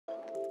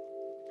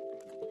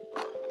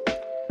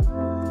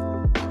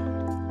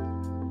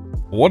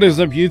What is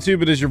up,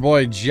 YouTube? It is your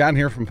boy John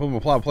here from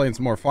Pumaplow playing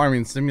some more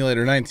Farming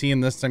Simulator 19.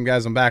 This time,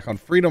 guys, I'm back on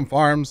Freedom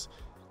Farms.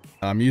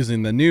 I'm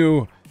using the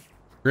new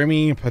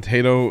Grimy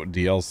Potato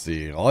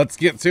DLC. Let's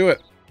get to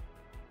it.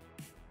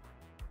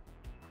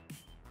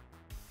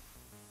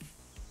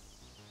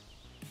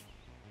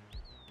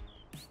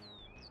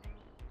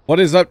 What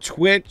is up,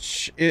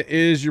 Twitch? It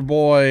is your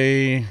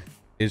boy.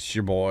 It's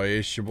your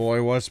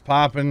boy. What's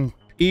poppin',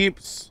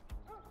 peeps?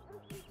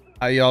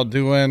 How y'all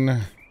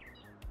doing?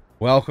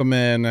 Welcome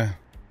in.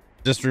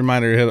 Just a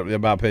reminder to hit up the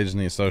about page,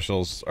 and these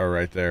socials are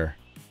right there.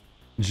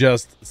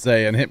 Just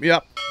saying, hit me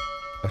up.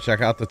 Go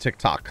check out the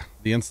TikTok,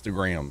 the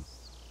Instagram,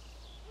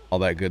 all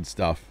that good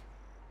stuff.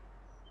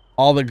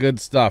 All the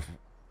good stuff.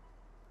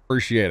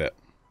 Appreciate it.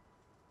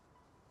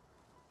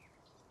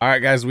 All right,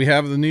 guys, we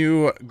have the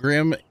new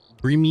Grim,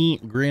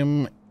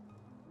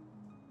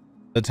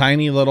 the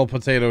tiny little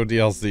potato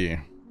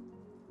DLC.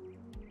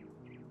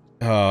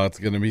 Oh, it's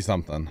gonna be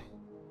something.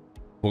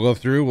 We'll go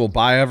through, we'll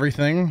buy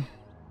everything,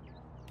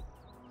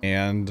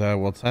 and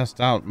we'll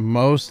test out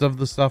most of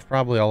the stuff,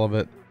 probably all of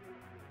it,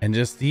 and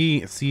just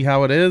see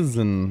how it is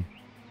and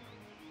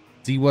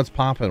see what's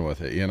popping with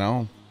it, you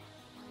know?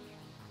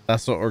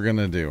 That's what we're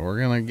gonna do.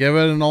 We're gonna give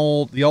it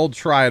the old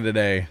try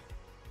today.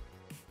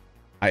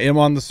 I am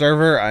on the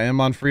server. I am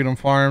on Freedom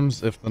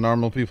Farms. If the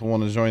normal people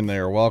want to join, they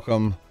are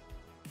welcome.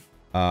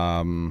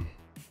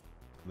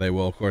 They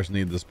will, of course,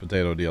 need this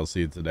potato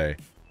DLC today.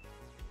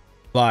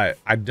 But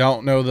I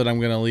don't know that I'm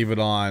going to leave it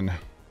on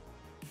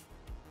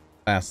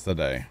past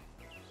today.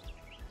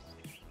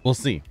 We'll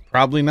see.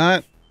 Probably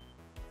not.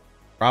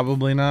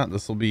 Probably not.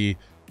 This will be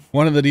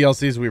one of the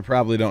DLCs we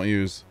probably don't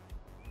use.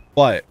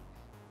 But,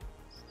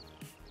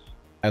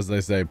 as they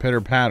say,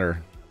 pitter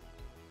patter.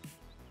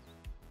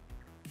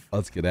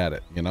 Let's get at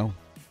it, you know?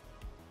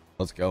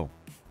 Let's go.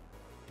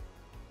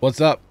 What's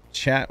up,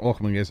 chat?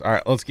 Welcome, guys. All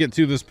right, let's get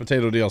to this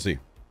potato DLC.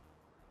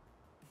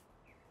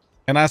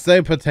 And I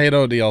say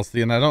potato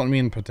DLC, and I don't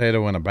mean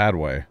potato in a bad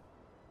way.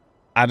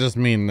 I just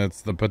mean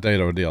it's the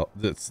potato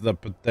it's the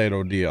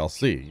potato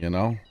DLC, you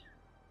know?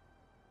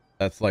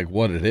 That's like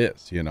what it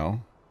is, you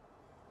know?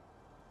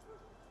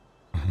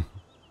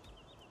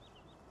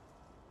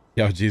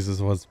 Yo,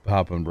 Jesus, what's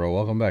poppin', bro?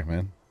 Welcome back,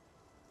 man.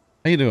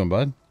 How you doing,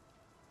 bud?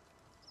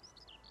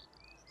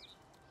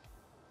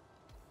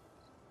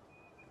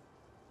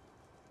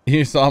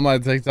 You saw my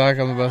TikTok.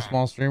 I'm the best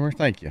small streamer.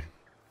 Thank you.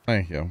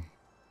 Thank you.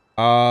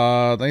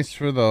 Thanks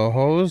for the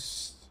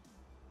host.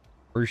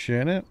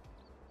 Appreciate it.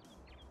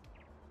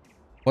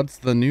 What's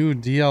the new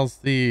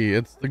DLC?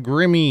 It's the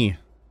Grimy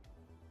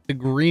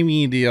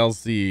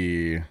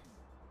DLC.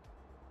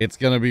 It's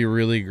gonna be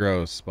really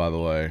gross, by the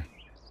way.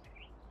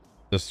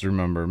 Just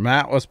remember,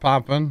 Matt was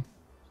popping.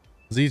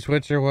 Z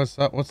Twitcher, what's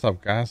up? What's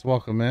up, guys?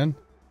 Welcome in.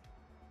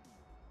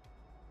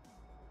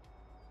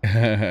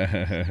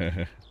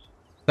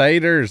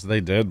 Taters,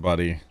 they did,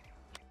 buddy.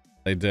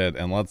 They did,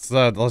 and let's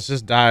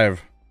just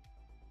dive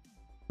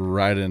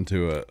right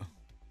into it.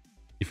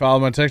 You follow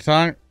my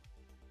TikTok?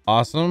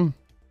 Awesome.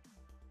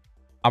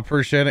 I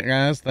appreciate it,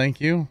 guys.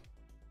 Thank you.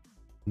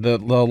 The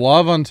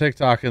love on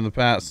TikTok in the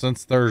past,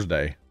 since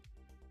Thursday,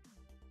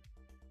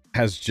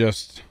 has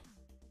just...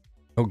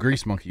 Oh,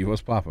 Grease Monkey,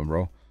 what's popping,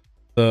 bro?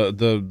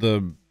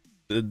 The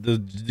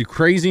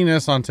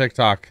craziness on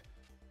TikTok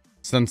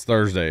since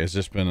Thursday has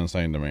just been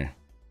insane to me.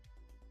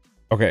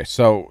 Okay,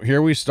 so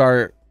here we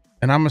start,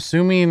 and I'm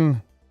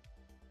assuming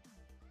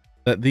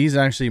that these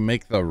actually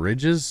make the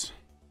ridges,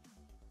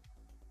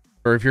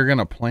 or if you're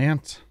gonna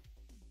plant,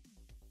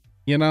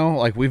 you know,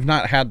 like we've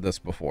not had this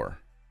before.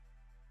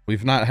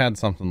 We've not had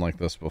something like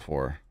this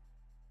before,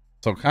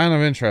 so kind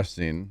of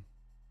interesting.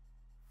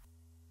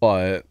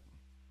 But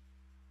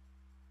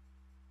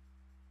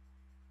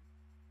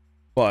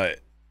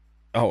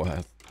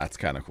oh, that's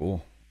kind of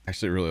cool.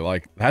 Actually, really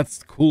like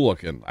that's cool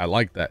looking. I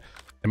like that.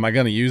 Am I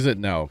gonna use it?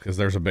 No, because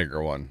there's a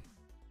bigger one.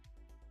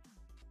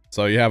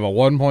 So you have a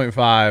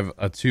 1.5,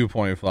 a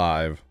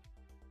 2.5,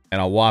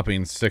 and a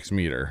whopping 6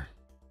 meter.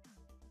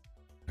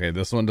 Okay,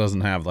 this one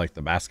doesn't have like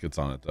the baskets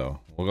on it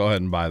though. We'll go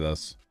ahead and buy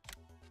this.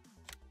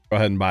 Go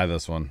ahead and buy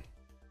this one.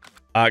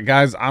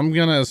 Guys, I'm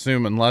gonna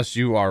assume unless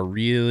you are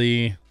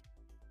really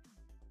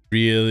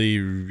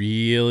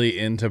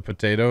into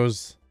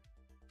potatoes,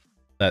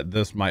 that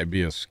this might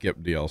be a skip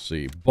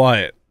DLC.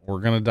 But we're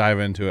gonna dive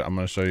into it. I'm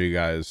gonna show you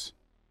guys.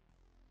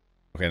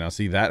 Okay, now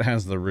see, that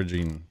has the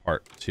ridging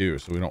part too,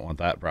 so we don't want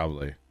that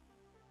probably.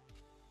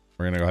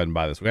 We're gonna go ahead and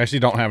buy this. We actually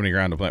don't have any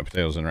ground to plant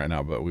potatoes in right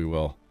now, but we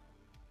will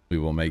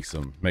make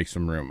some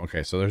room.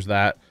 Okay, so there's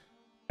that.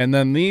 And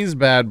then these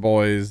bad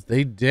boys,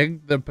 they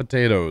dig the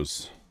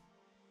potatoes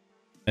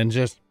and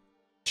just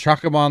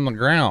chuck them on the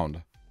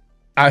ground.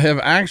 I have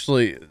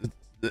actually,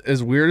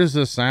 as weird as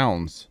this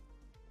sounds,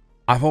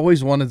 I've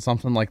always wanted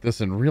something like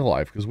this in real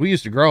life, because we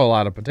used to grow a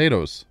lot of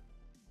potatoes.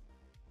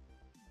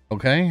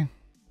 Okay.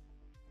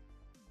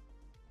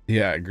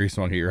 Yeah, Grease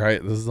Monkey,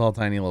 right? This is all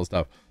tiny little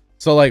stuff.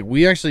 So like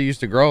we actually used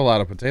to grow a lot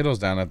of potatoes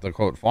down at the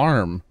quote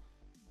farm,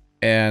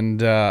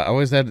 and we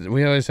always had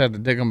to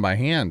dig them by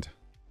hand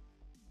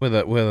with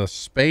a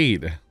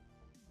spade.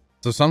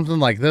 So something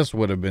like this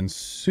would have been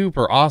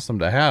super awesome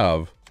to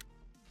have,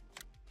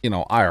 you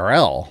know,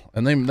 IRL.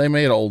 And they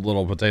made old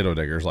little potato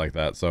diggers like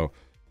that. So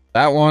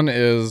that one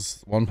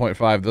is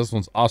 1.5. This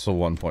one's also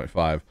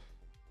 1.5.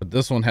 But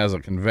this one has a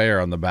conveyor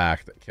on the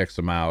back that kicks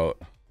them out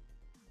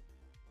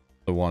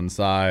to one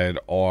side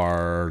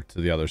or to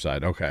the other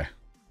side. Okay.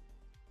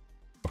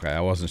 Okay,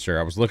 I wasn't sure.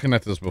 I was looking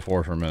at this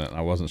before for a minute and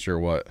I wasn't sure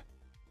what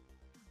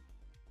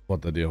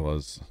the deal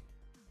was.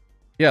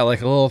 Yeah,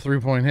 like a little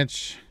 3-point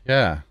hitch.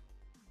 Yeah.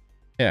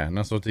 Yeah, and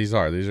that's what these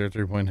are. These are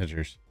 3-point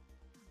hitchers.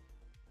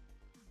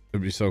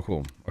 It'd be so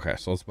cool. Okay,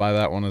 so let's buy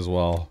that one as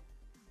well.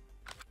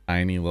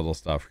 Tiny little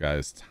stuff,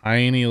 guys.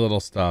 Tiny little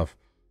stuff.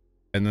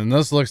 And then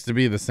this looks to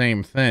be the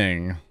same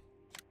thing.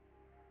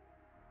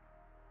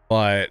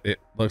 But it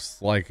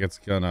looks like it's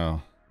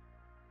gonna...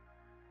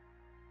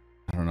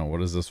 I don't know. What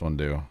does this one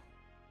do?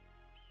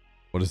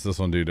 What does this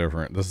one do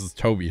different? This is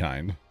tow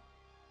behind.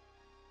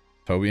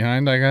 Tow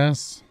behind, I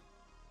guess?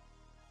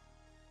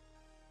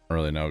 I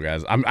don't really know,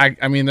 guys.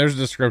 I mean, there's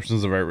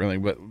descriptions of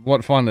everything, but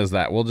what fun is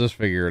that? We'll just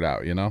figure it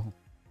out, you know?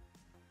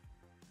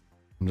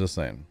 I'm just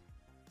saying.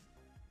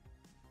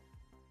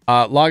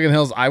 Logan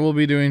Hills, I will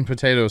be doing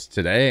potatoes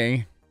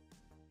today.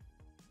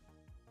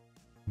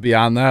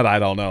 Beyond that, I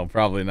don't know.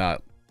 Probably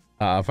not.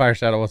 Fire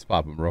Shadow, what's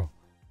popping, bro?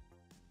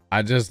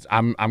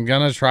 I'm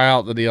gonna try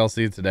out the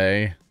DLC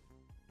today.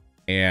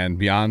 And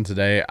beyond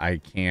today, I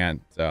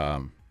can't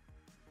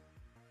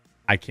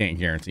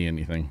guarantee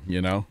anything,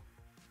 you know?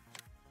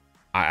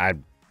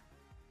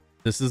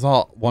 This is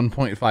all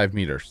 1.5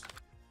 meters.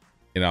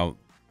 You know,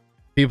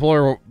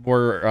 people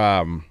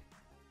were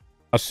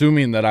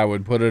assuming that I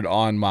would put it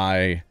on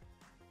my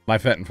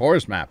Fenton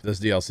Forest map, this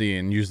DLC,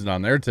 and use it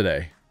on there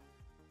today.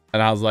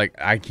 And I was like,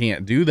 I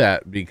can't do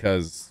that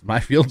because my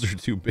fields are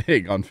too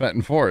big on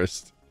Fenton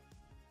Forest.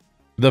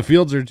 The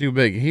fields are too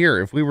big here.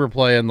 If we were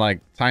playing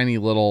like tiny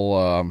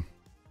little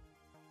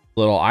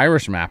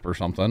Irish map or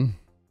something.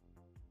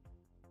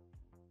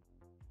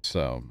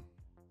 So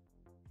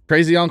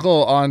Crazy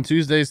Uncle on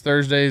Tuesdays,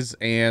 Thursdays,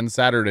 and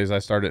Saturdays I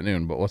start at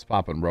noon. But what's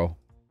popping, bro?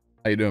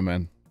 How you doing,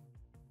 man?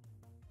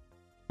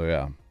 So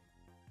yeah.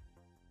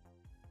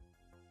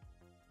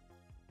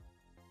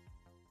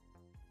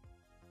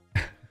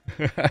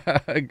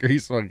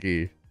 Grease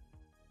Monkey.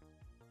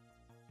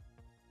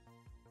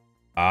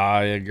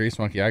 Ah, yeah, Grease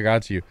Monkey, I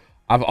got you.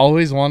 I've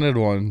always wanted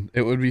one.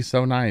 It would be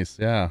so nice,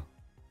 yeah.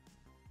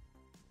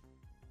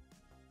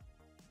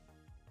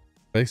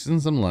 Fixing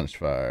some lunch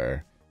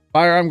fire.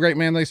 Fire, I'm great,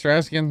 man. Thanks for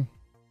asking.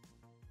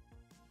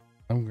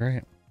 I'm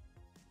great.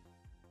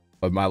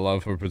 But my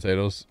love for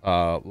potatoes,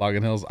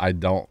 Logan Hills, I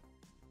don't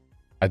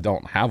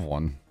have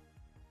one.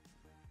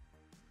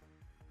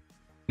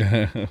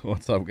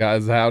 What's up,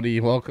 guys? Howdy.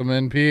 Welcome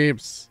in,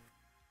 peeps.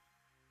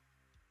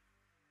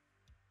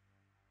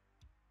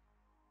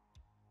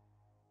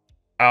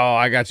 Oh,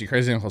 I got you,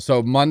 Crazy Uncle.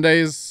 So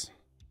Mondays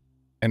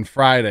and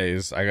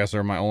Fridays, I guess,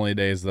 are my only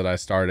days that I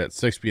start at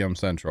 6 p.m.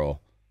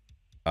 Central.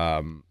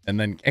 And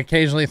then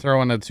occasionally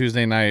throw in a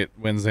Tuesday night,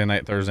 Wednesday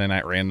night, Thursday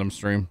night random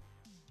stream.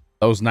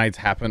 Those nights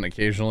happen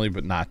occasionally,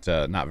 but not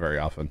very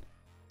often.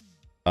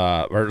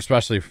 Or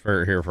especially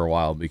for here for a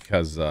while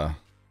because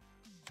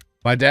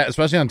my dad,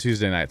 especially on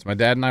Tuesday nights, my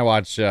dad and I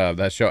watch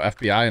that show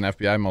FBI and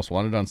FBI Most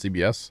Wanted on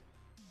CBS,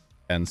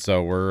 and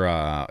so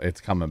we're it's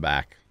coming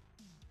back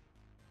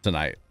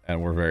tonight,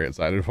 and we're very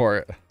excited for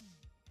it.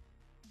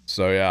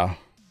 So yeah.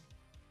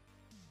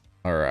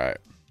 All right.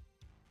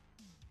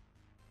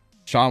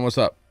 Sean, what's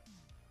up?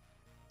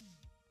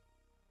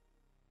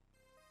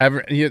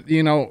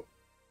 You know,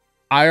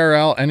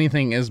 IRL,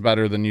 anything is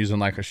better than using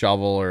like a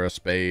shovel or a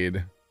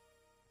spade.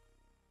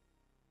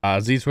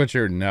 Z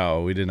Switcher,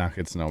 no, we did not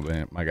get snow,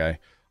 my guy.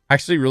 I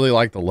actually really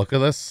like the look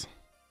of this,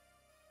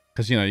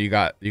 because you know you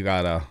got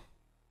a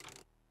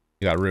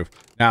roof.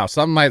 Now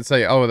some might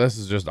say, oh, this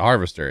is just a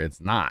harvester.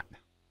 It's not.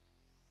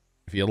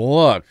 If you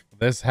look,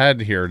 this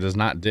head here does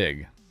not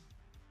dig.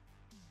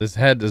 This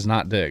head does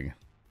not dig.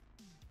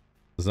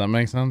 Does that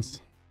make sense?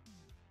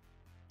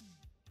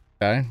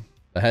 Okay,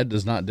 the head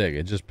does not dig.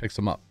 It just picks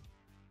them up.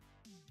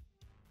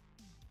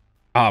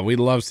 We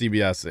love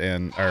CBS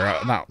and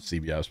not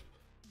CBS.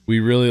 We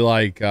really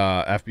like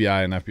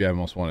FBI and FBI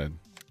Most Wanted.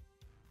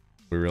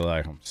 We really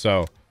like them.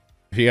 So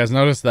if you guys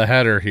notice the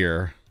header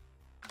here,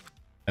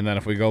 and then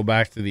if we go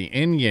back to the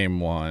in-game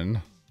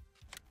one,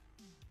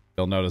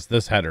 you'll notice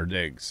this header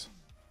digs.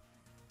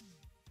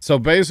 So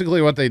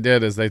basically what they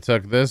did is they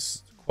took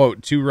this,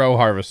 quote, 2-row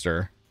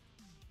harvester,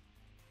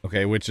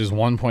 okay, which is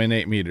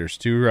 1.8 meters,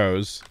 2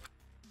 rows.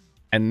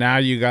 And now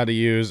you got to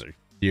use,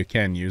 you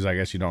can use, I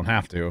guess you don't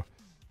have to.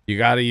 You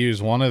got to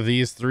use one of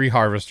these 3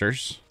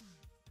 harvesters.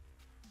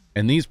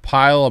 And these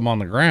pile them on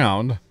the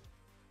ground,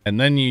 and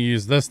then you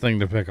use this thing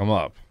to pick them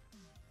up.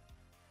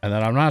 And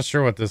then I'm not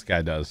sure what this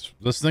guy does.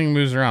 This thing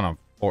moves around on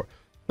 4.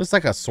 Looks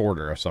like a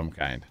sorter of some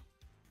kind.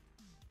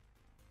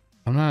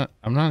 I'm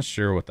not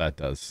sure what that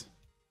does.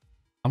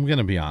 I'm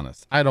gonna be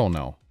honest. I don't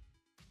know.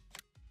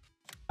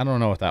 I don't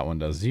know what that one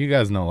does. You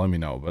guys know, let me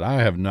know. But I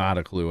have not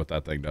a clue what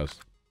that thing does.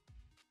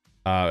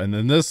 And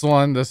then this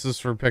one, this is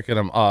for picking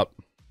them up.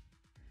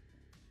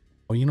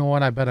 Oh, you know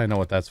what? I bet I know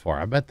what that's for.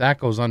 I bet that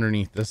goes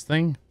underneath this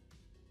thing.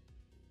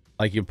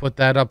 Like you put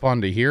that up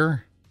onto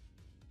here.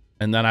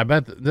 And then I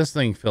bet this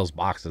thing fills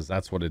boxes.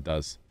 That's what it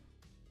does.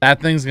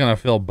 That thing's going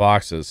to fill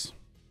boxes.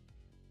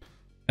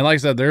 And like I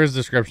said, there is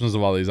descriptions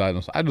of all these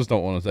items. I just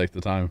don't want to take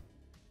the time.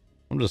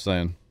 I'm just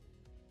saying.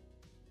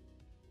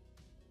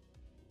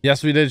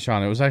 Yes, we did,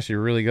 Sean. It was actually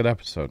a really good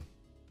episode.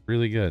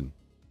 Really good.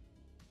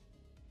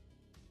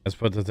 Let's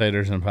put the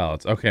taters in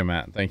pallets. Okay,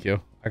 Matt. Thank you.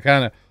 I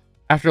kind of,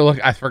 after look,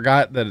 I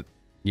forgot that.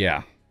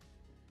 Yeah.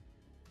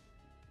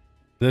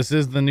 This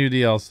is the new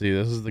DLC.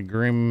 This is the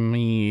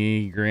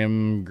grimy.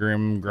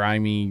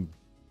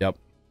 Yep.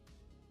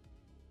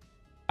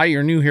 Hi,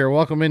 you're new here.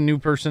 Welcome in, new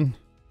person.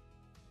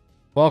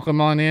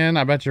 Welcome on in.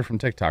 I bet you're from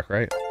TikTok,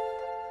 right?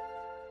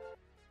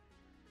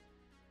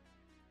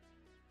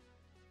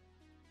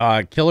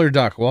 Killer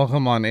Duck,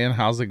 welcome on in.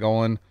 How's it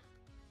going?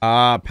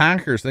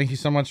 Packers, thank you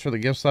so much for the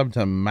gift sub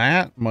to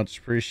Matt. Much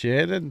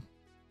appreciated.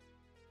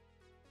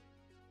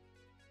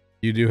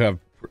 You do have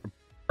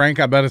Frank.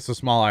 I bet it's a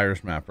small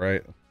Irish map,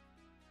 right?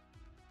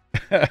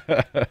 Okay,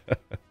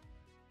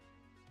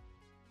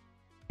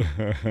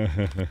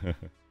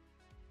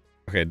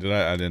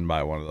 I didn't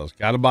buy one of those.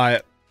 Gotta buy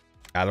it.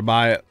 Gotta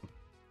buy it.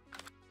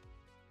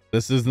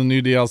 This is the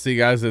new DLC,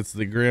 guys. It's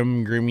the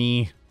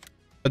grimy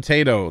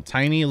potato,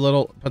 tiny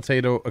little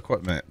potato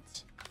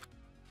equipment.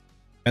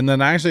 And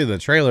then actually the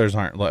trailers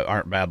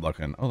aren't bad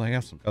looking. Oh, they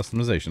have some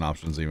customization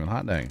options even.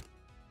 Hot dang.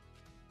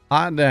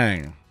 Hot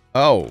dang.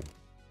 Oh.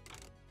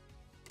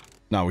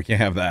 No, we can't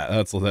have that.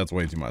 That's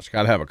way too much.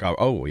 Gotta have a cop.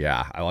 Oh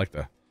yeah, I like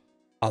the.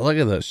 Oh, look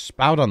at the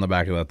spout on the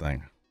back of that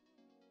thing.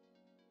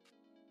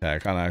 Yeah, I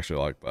kind of actually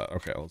like that.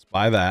 Okay, let's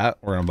buy that.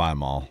 We're gonna buy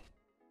them all.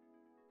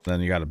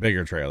 Then you got a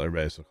bigger trailer,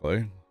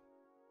 basically.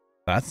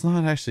 That's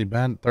not actually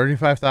bad.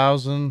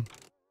 35,000.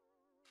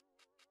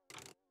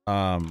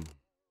 I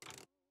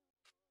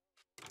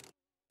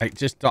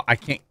just don't. I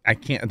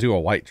can't do a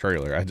white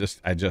trailer. I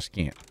just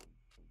can't.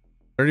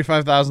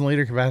 35,000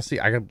 liter capacity.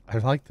 I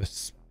like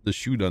the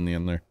chute on the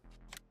end there.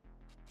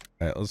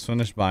 All right, let's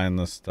finish buying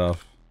this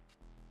stuff.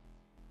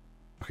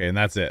 Okay, and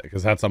that's it,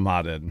 because that's a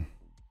modded.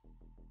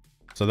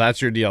 So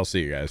that's your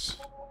DLC, guys.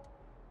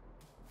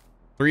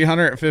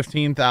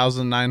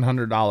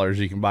 $315,900.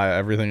 You can buy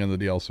everything in the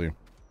DLC.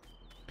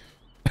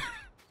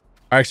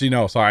 Actually,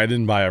 no, sorry, I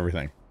didn't buy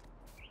everything.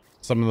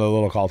 Some of the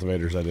little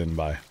cultivators I didn't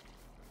buy.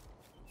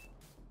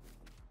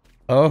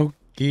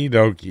 Okie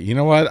dokie. You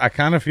know what? I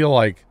kind of feel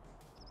like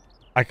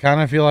our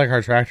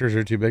tractors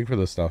are too big for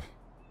this stuff.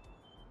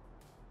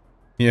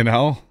 You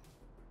know?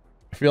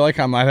 I feel like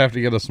I might have to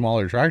get a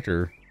smaller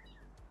tractor.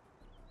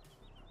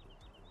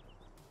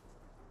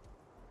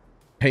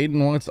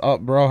 Hayden, what's up,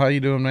 bro? How you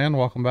doing, man?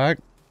 Welcome back.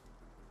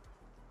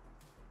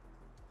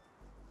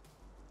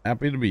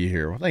 Happy to be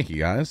here. Well, thank you,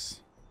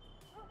 guys.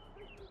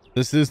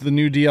 This is the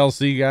new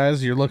DLC,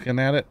 guys. You're looking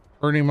at it.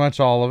 Pretty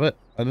much all of it.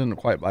 I didn't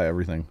quite buy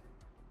everything.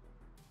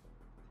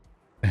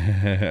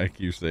 I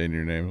keep saying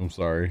your name. I'm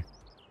sorry.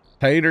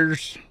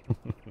 Haters.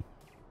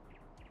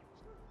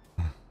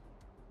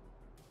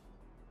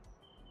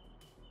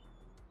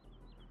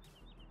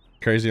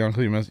 Crazy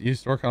uncle, you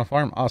used to work on a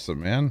farm?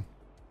 Awesome, man.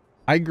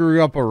 I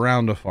grew up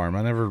around a farm.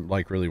 I never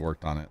really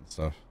worked on it and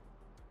stuff.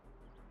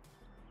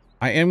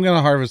 I am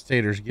gonna harvest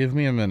taters. Give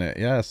me a minute.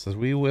 Yes,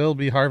 we will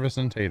be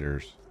harvesting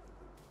taters.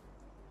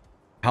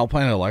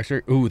 Alpine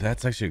Electric. Ooh,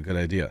 that's actually a good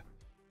idea.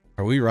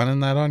 Are we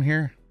running that on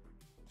here?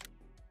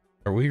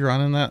 Are we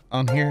running that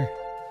on here?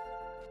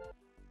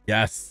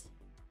 Yes.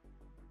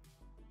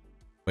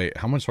 Wait,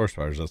 how much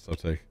horsepower does that stuff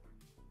take?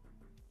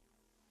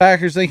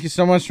 Packers, thank you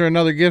so much for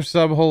another gift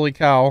sub. Holy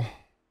cow.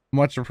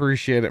 Much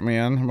appreciate it,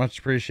 man. Much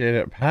appreciate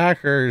it.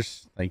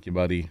 Packers, thank you,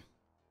 buddy.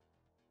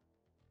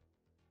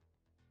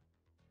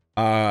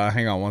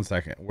 Hang on one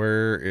second.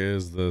 Where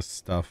is this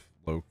stuff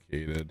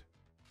located?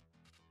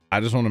 I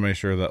just want to make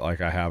sure that like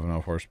I have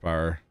enough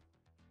horsepower.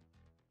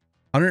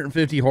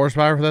 150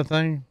 horsepower for that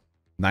thing?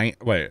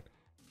 Wait.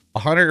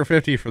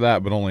 150 for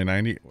that, but only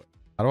 90.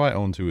 How do I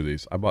own two of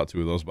these? I bought two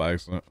of those by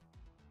accident.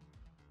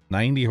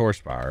 90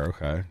 horsepower.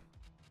 Okay.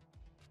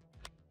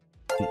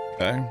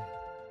 Okay.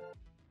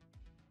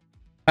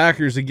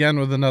 Packers again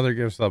with another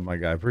gift sub, my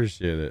guy.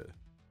 Appreciate it.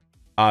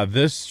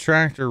 This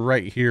tractor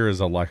right here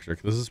is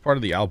electric. This is part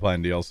of the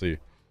Alpine DLC.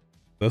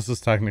 This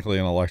is technically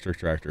an electric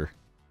tractor.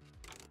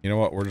 You know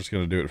what? We're just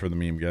going to do it for the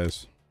meme,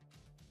 guys.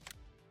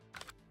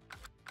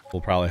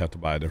 We'll probably have to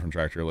buy a different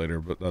tractor later,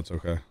 but that's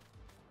okay.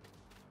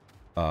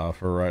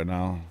 For right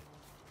now.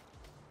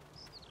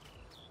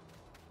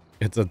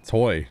 It's a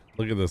toy.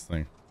 Look at this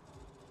thing.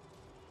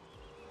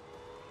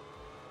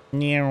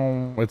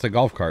 It's a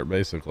golf cart,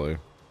 basically.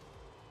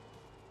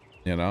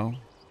 You know?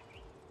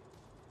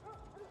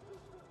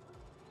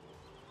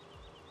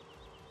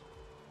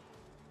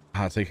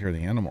 Take care of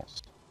the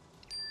animals.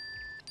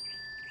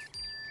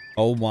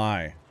 Oh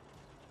my.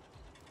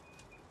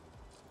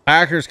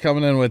 Packers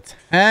coming in with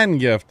 10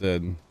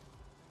 gifted.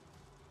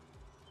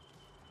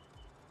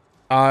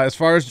 As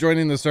far as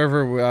joining the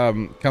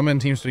server, come in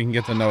team so you can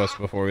get to know us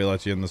before we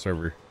let you in the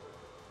server.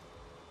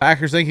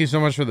 Packers, thank you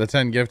so much for the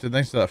 10 gifted.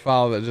 Thanks for that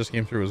follow that just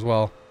came through as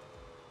well.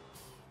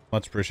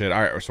 Much appreciated.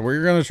 All right, so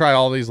we're going to try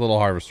all these little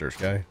harvesters,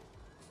 okay?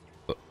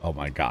 Oh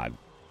my God.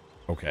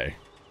 Okay.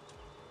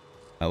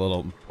 That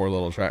little, poor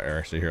little tractor.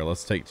 Actually, here,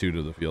 let's take 2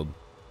 to the field.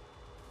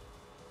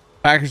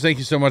 Packers, thank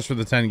you so much for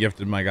the 10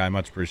 gifted, my guy.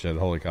 Much appreciated.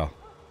 Holy cow.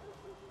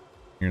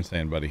 You're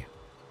insane, buddy.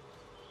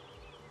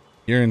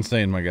 You're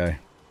insane, my guy.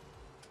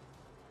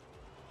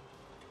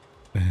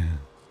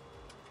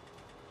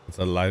 It's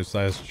a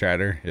life-size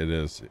tractor. It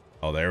is.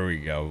 Oh, there we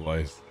go,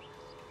 boys.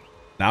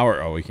 Now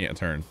we're... Oh, we can't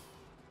turn.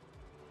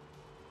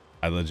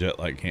 I legit,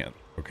 like, can't.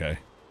 Okay.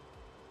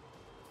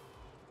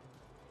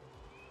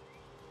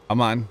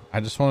 Come on. I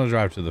just want to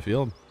drive to the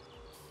field.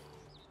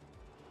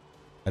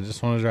 I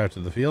just want to drive to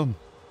the field.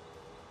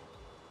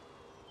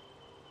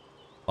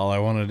 All I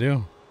want to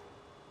do.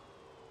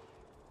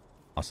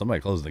 Oh, somebody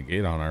closed the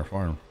gate on our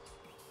farm.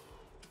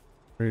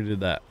 Who did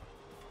that?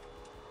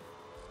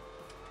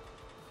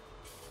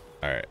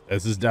 All right.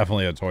 This is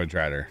definitely a toy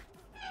tractor.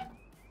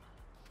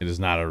 It is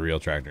not a real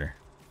tractor.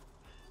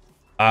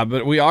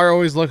 But we are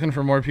always looking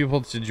for more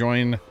people to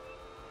join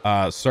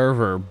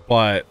server,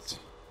 but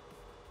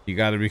you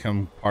got to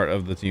become part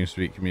of the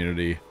TeamSpeak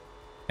community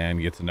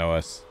and get to know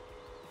us.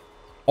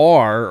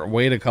 Or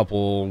wait a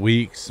couple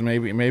weeks,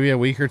 maybe a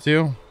week or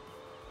 2.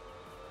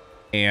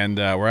 And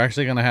we're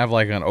actually going to have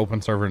like an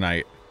open server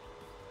night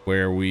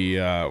where we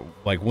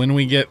like when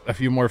we get a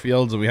few more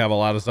fields and we have a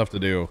lot of stuff to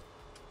do,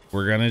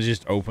 we're going to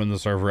just open the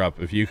server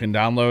up. If you can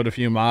download a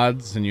few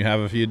mods and you have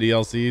a few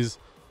DLCs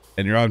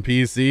and you're on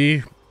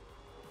PC,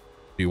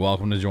 be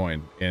welcome to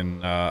join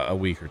in a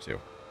week or 2.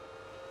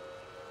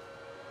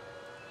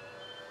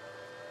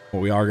 But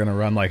we are going to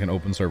run like an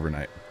open server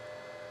night.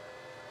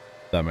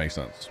 That makes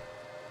sense.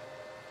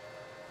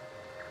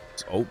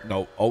 Oh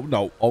no, oh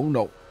no, oh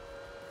no.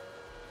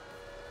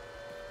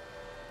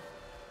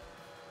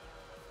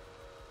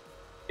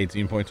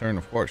 $18-point turn,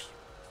 of course.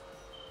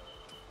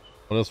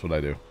 What else would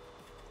I do?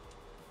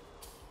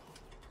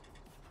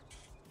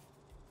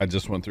 I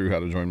just went through how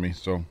to join me,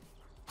 so.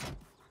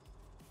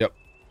 Yep.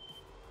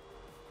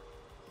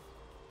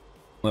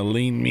 The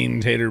lean,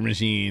 mean tater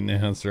machine.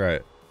 That's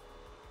right.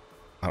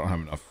 I don't have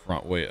enough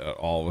front weight at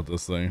all with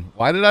this thing.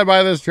 Why did I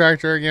buy this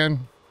tractor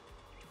again?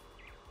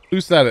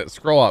 Who said it?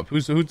 Scroll up.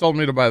 Who told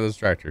me to buy this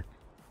tractor?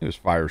 It was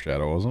Fire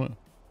Shadow, wasn't it?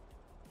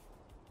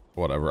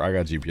 Whatever. I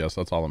got GPS.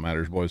 That's all that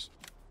matters, boys.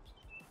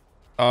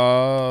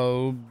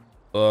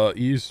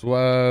 East,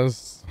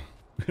 west.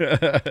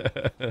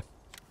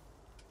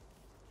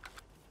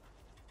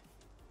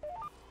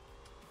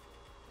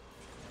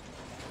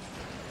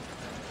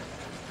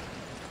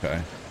 Okay,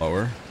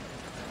 lower.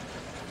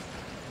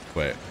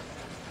 Wait.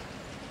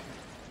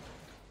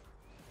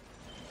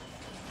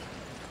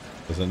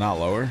 Is it not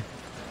lower?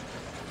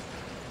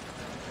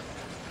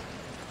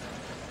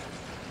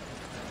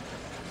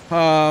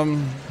 I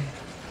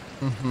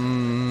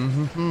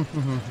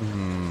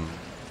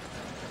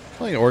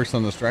think it works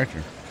on this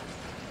tractor.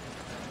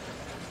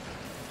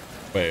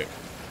 Wait.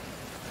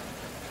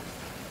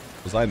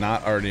 Was I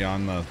not already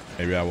on the...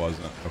 Maybe I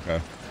wasn't.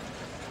 Okay.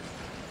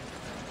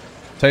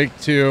 Take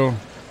 2.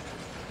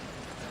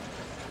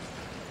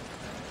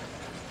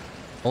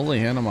 Holy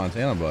Hannah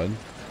Montana, bud.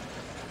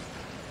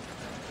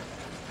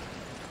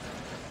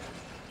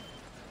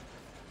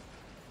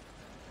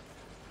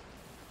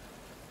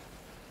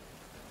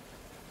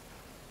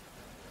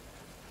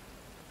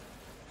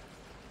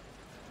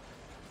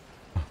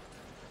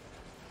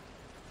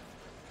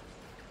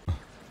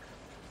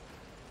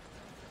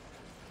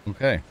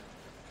 Okay.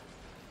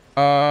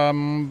 All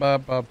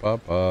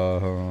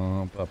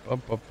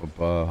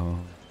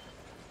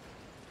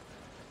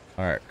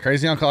right,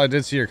 Crazy Uncle, I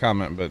did see your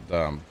comment, but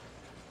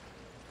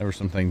there were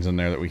some things in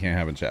there that we can't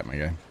have in chat,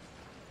 my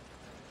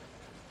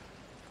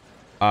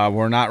guy.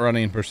 We're not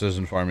running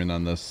precision farming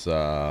on this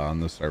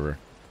server.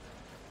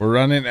 We're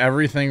running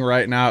everything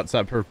right now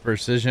except for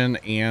precision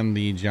and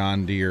the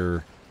John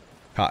Deere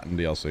cotton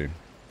DLC.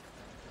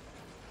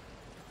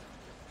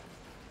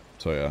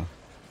 So yeah.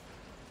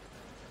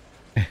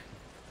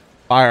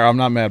 Fire, I'm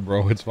not mad,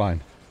 bro. It's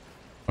fine.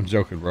 I'm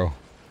joking, bro.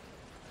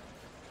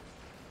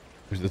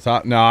 Where's the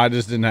top? No, I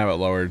just didn't have it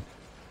lowered.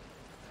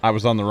 I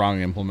was on the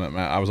wrong implement,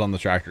 Matt. I was on the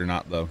tractor,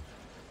 not the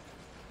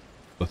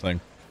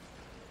thing.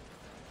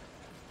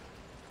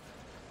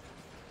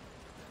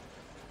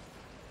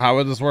 How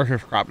would this work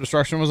if crop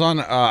destruction was on?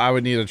 I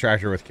would need a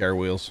tractor with care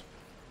wheels.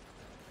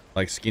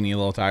 Like skinny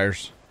little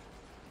tires.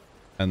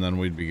 And then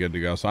we'd be good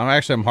to go. So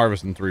I'm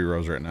harvesting 3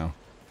 rows right now.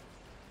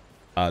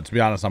 To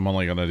be honest, I'm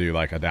only going to do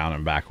like a down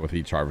and back with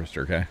each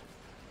harvester, okay?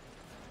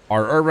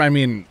 Or I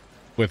mean,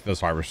 with this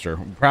harvester.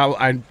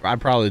 I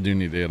probably do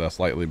need to get a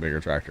slightly bigger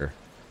tractor.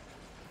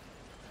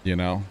 You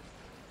know?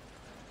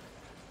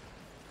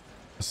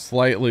 A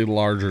slightly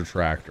larger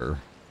tractor.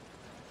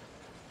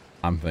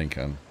 I'm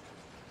thinking.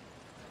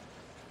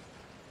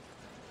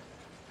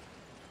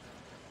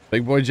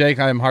 Big boy Jake,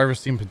 I am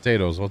harvesting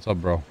potatoes. What's up,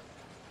 bro?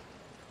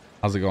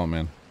 How's it going,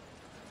 man?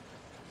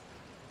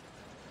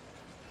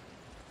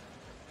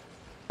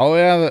 Oh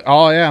yeah,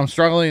 oh yeah. I'm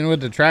struggling with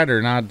the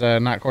tractor, not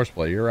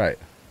courseplay. You're right.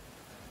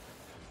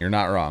 You're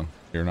not wrong.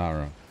 You're not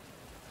wrong.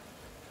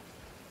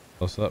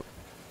 What's up?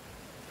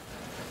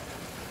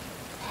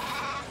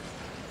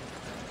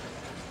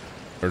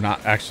 They're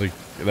not actually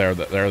there.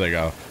 There they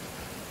go.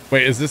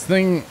 Wait, is this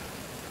thing?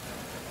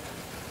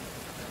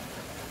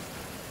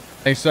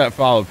 Thanks for that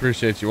follow.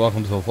 Appreciate you.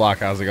 Welcome to the flock.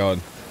 How's it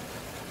going?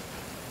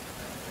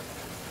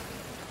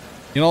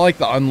 You know, like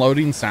the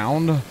unloading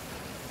sound?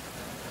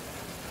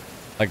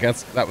 Like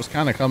that was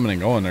kind of coming and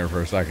going there for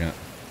a second.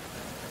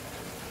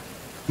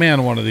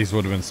 Man, one of these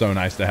would have been so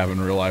nice to have in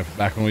real life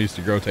back when we used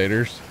to grow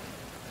taters.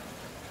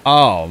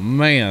 Oh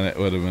man, it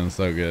would have been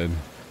so good.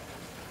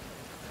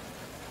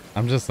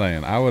 I'm just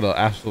saying, I would have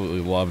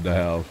absolutely loved to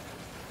have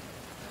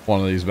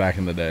one of these back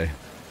in the day.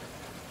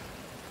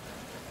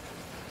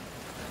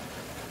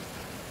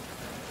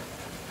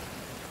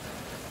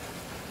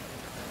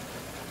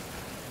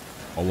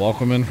 Well,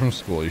 welcome in from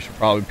school. You should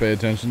probably pay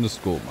attention to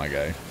school, my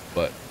guy.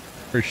 But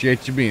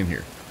appreciate you being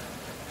here.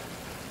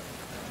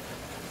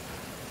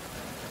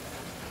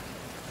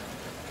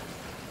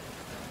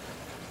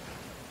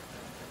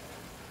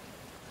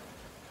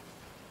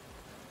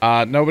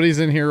 Nobody's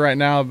in here right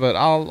now, but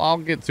I'll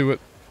get to it.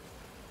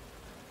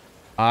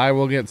 I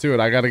will get to it.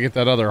 I got to get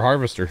that other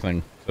harvester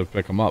thing to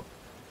pick them up.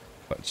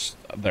 But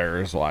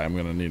there's why I'm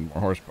going to need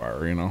more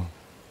horsepower, you know.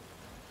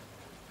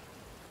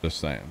 Just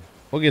saying.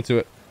 We'll get to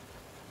it.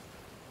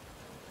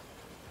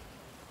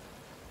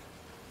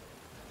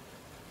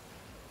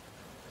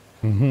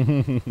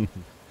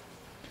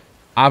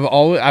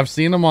 I've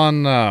seen them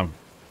on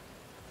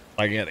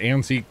like at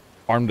antique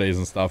farm days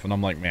and stuff, and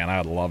I'm like, man,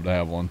 I'd love to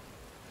have one.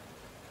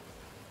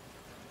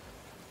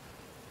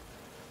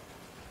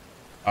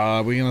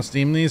 We gonna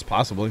steam these?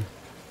 Possibly.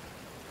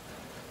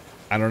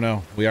 I don't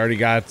know. We already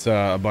got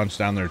a bunch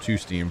down there to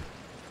steam,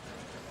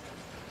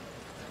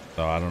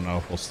 so I don't know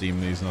if we'll steam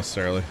these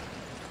necessarily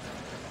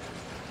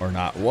or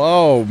not.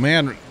 Whoa,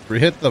 man!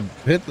 Hit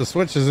the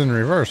switches in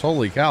reverse.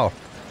 Holy cow!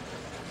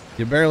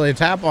 You barely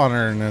tap on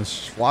her and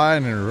it's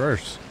flying in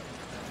reverse.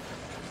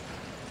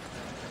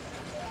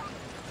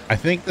 I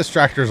think this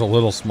tractor's a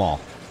little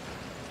small.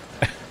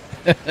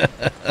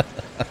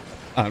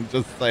 I'm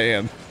just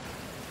saying.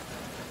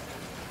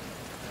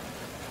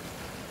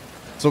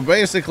 So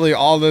basically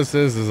all this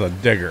is a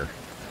digger.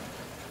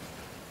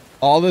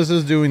 All this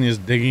is doing is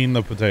digging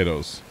the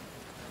potatoes.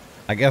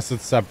 I guess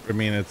it's separate. I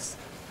mean, it's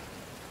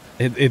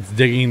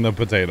digging the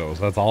potatoes.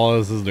 That's all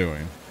this is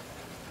doing.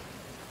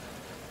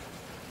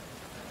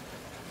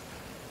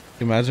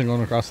 Can you imagine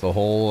going across the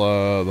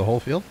whole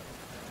field?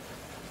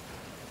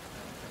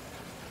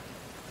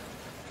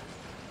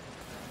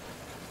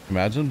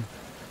 Imagine.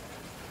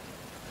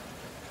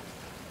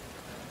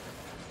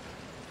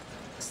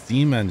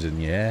 Steam engine,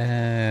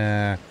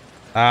 yeah.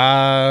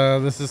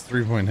 This is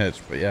 3-point hitch,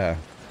 but yeah.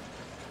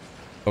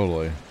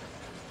 Totally.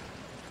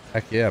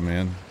 Heck yeah,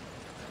 man.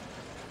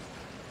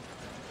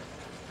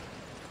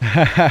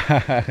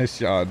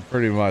 Sean,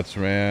 pretty much,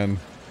 man.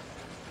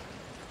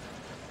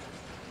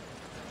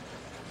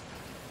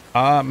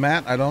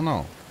 Matt, I don't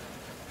know.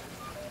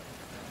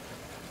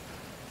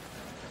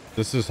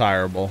 This is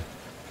hireable.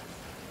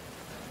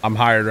 I'm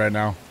hired right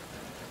now.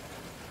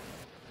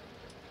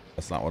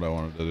 That's not what I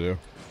wanted to do.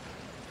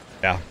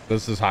 Yeah,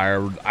 this is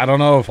hired. I don't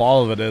know if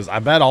all of it is. I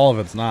bet all of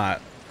it's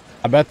not.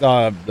 I bet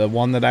the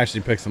one that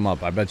actually picks them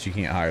up, I bet you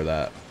can't hire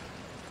that.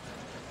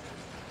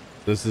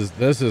 This is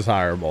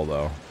hireable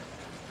though.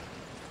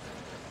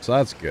 So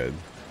that's good.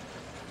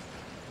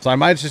 So I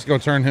might just go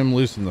turn him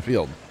loose in the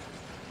field.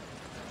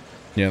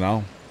 You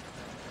know?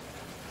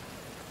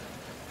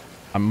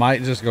 I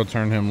might just go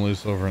turn him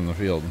loose over in the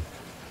field.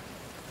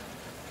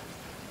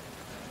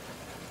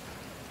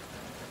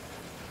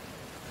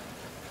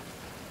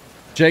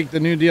 Jake,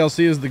 the new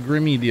DLC is the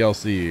Grimmy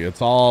DLC.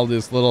 It's all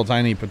this little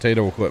tiny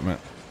potato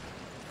equipment.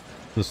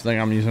 This thing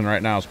I'm using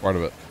right now is part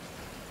of it.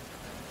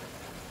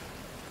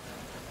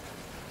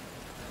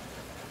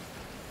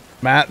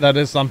 Matt, that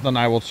is something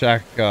I will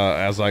check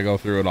as I go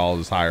through it all,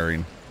 is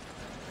hiring.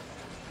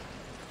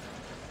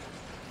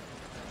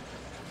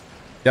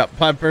 Yep,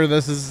 Piper,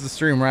 this is the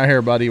stream right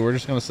here, buddy. We're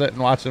just going to sit and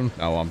watch them.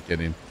 No, I'm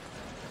kidding.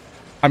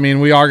 I mean,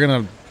 we are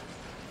going to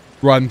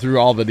run through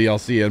all the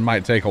DLC. It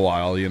might take a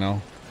while, you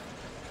know?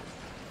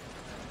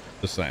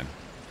 Just saying.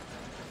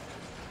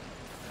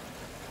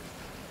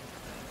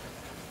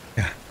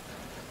 Yeah.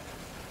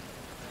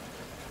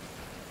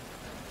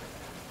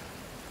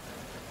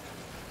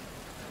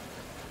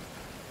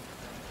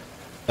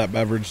 That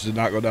beverage did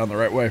not go down the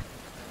right way.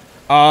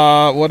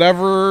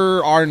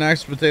 Whatever our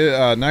next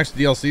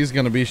DLC is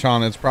going to be,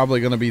 Sean, it's probably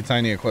going to be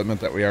tiny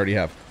equipment that we already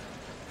have.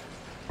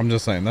 I'm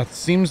just saying, that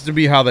seems to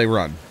be how they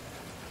run.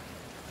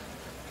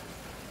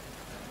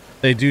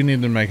 They do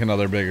need to make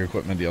another big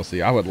equipment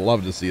DLC. I would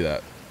love to see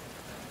that.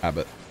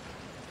 Habit.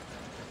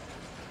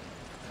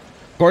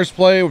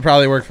 Courseplay would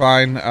probably work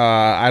fine.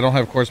 I don't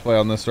have courseplay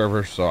on this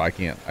server, so I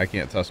can't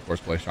test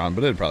courseplay, Sean,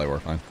 but it'd probably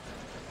work fine.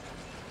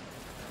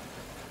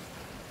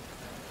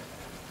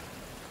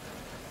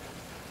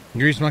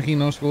 Grease Monkey,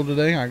 no school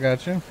today. I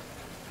got you.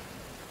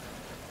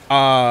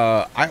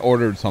 I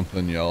ordered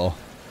something, y'all.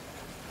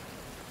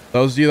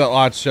 Those of you that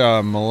watch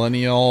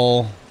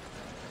Millennial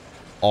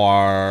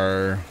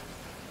or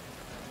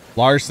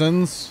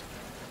Larson's,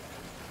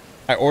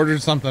 I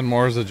ordered something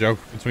more as a joke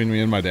between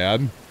me and my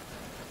dad,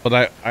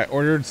 but I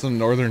ordered some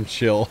Northern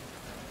Chill.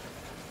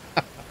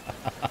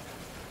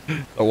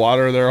 The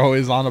water they're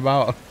always on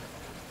about.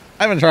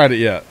 I haven't tried it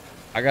yet.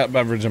 I got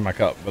beverage in my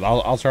cup, but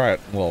I'll try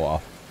it in a little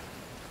while.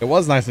 It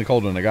was nice and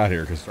cold when I got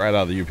here because it's right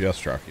out of the UPS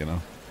truck, you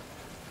know.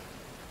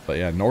 But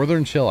yeah,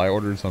 Northern Chill. I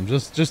ordered some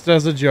just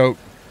as a joke.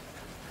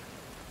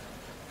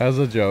 As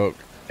a joke.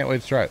 Can't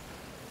wait to try it.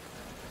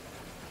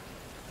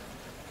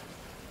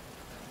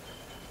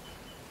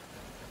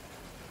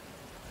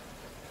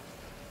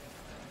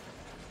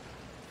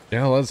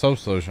 Yeah, let's hope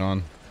so,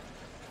 Sean.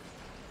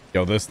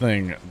 Yo, this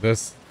thing,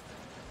 that's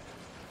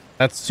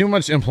too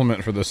much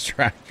implement for this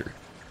tractor.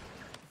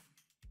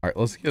 All right,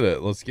 let's get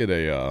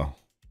a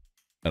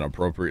an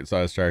appropriate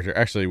size tractor.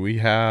 Actually, we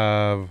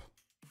have,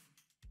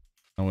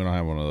 no, we don't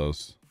have one of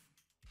those.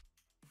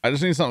 I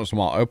just need something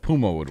small. A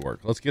Puma would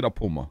work. Let's get a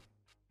Puma.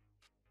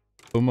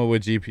 Puma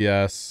with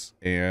GPS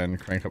and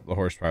crank up the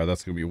horsepower.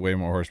 That's going to be way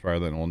more horsepower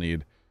than we'll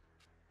need.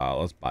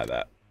 Let's buy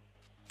that.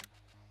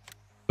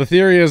 The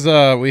theory is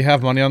we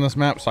have money on this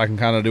map, so I can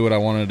kind of do what I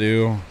want to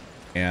do.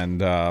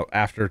 And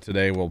after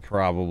today, we'll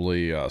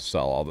probably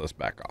sell all this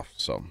back off.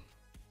 So,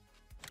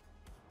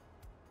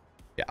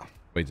 yeah.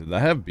 Wait, did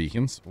that have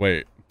beacons?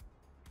 Wait.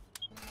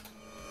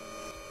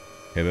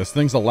 Okay, this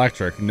thing's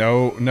electric.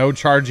 No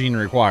charging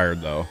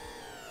required, though.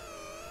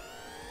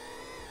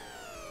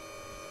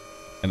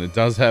 And it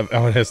does have,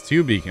 oh, it has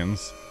 2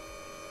 beacons.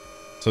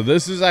 So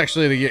this is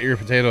actually to get your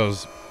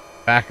potatoes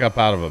back up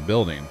out of a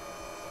building.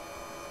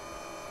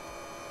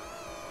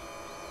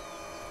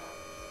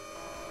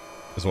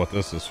 Is what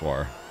this is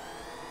for.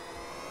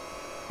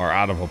 Or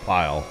out of a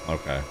pile.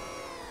 Okay.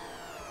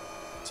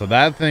 So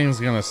that thing's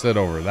gonna sit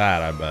over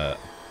that, I bet.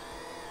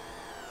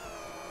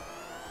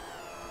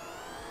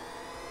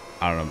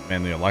 I don't know,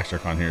 man, the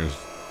electric on here is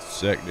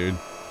sick, dude.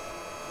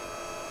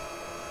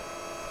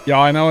 Yo,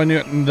 I know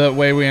the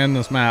way we end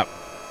this map.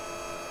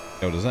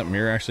 Yo, does that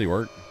mirror actually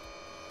work?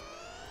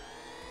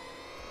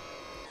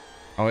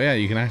 Oh yeah,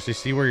 you can actually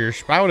see where your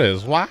spout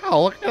is.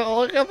 Wow,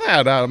 look at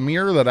that. A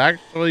mirror that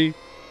actually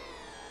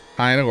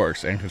kind of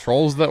works. And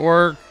controls that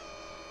work.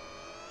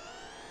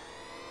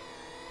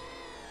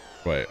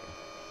 Wait.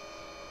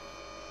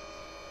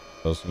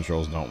 Those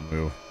controls don't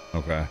move.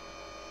 Okay.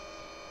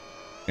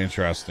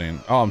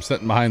 Interesting. Oh, I'm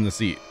sitting behind the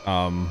seat.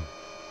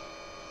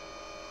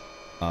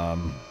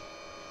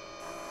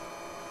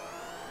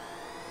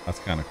 That's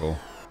kind of cool.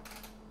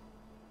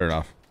 Fair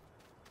enough.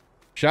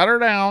 Shut her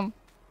down.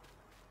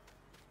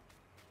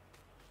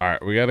 All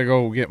right, we got to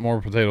go get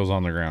more potatoes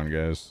on the ground,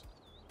 guys.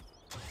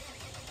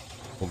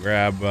 We'll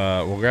grab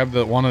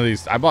the one of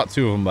these. I bought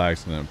 2 of them by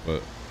accident,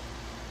 but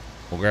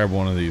we'll grab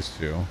one of these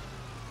 2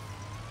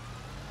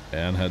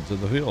 and head to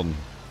the field.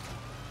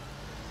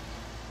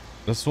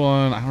 This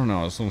one, I don't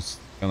know. This one's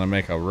gonna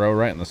make a row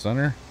right in the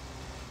center.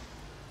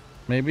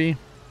 Maybe.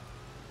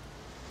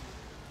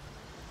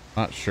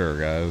 Not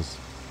sure, guys.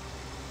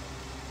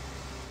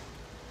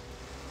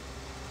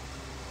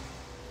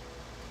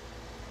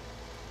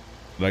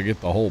 Did I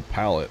get the whole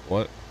pallet?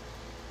 What?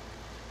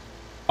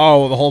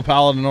 Oh, the whole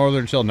pallet of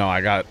Northern Chill. No,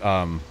 I got,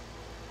 I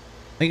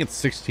think it's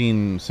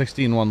 16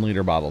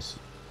 1-liter bottles.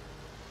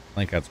 I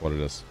think that's what it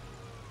is.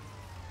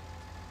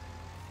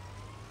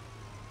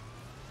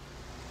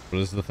 What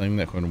is the thing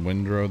that can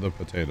windrow the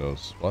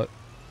potatoes? What?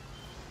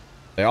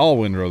 They all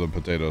windrow the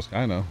potatoes,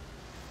 kind of.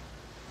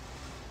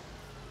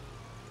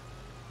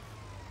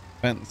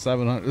 Spent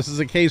 700. This is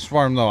a case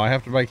farm, though. I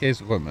have to buy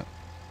case equipment.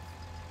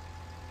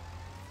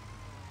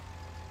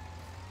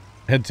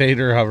 Head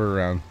tater hover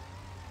around.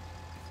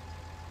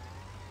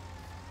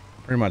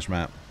 Pretty much,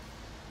 Matt.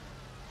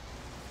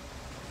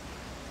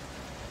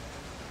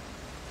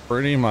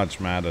 Pretty much,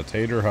 Matt. A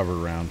tater hover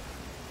round.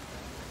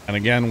 And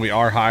again, we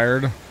are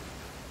hired.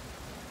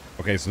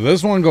 Okay, so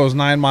this one goes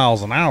 9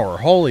 miles an hour.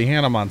 Holy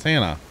Hannah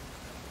Montana.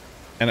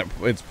 And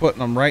it's putting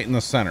them right in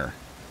the center.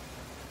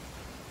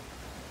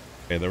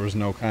 Okay, there was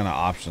no kind of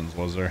options,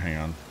 was there? Hang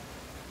on.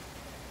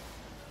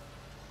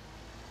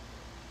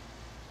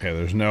 Okay,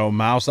 there's no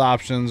mouse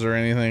options or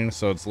anything,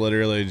 so it's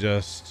literally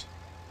just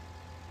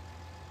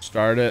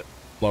start it,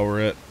 lower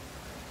it.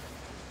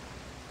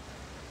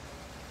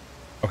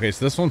 Okay,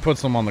 so this one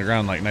puts them on the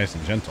ground like nice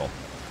and gentle.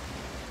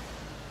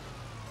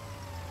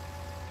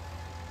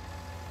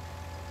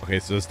 Okay,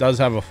 so this does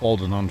have a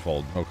fold and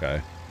unfold.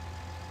 Okay.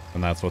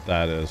 And that's what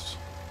that is.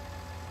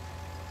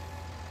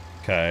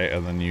 Okay,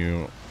 and then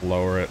you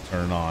lower it,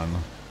 turn on.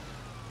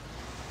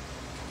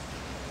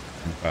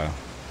 Okay.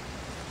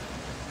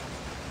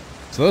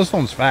 So this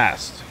one's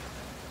fast.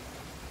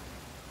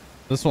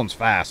 This one's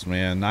fast,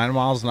 man. 9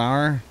 miles an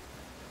hour.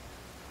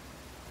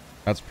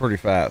 That's pretty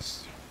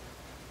fast.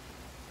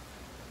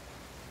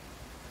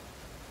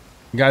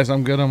 Guys,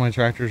 I'm good on my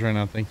tractors right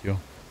now. Thank you.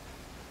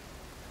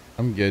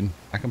 I'm good.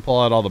 I can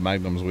pull out all the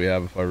magnums we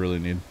have if I really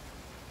need.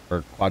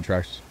 Or quad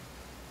tracks.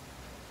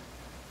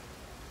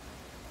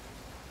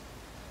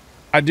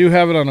 I do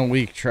have it on a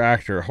weak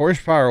tractor.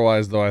 Horsepower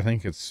wise though, I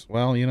think it's,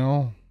 well, you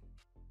know,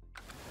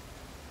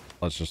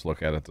 let's just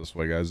look at it this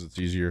way, guys. It's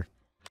easier.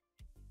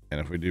 And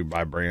if we do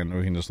by brand,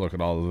 we can just look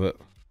at all of it.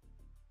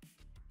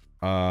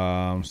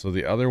 So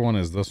the other one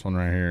is this one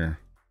right here.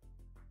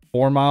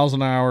 4 miles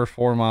an hour,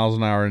 4 miles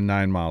an hour, and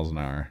 9 miles an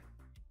hour.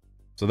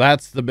 So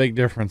that's the big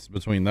difference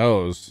between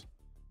those.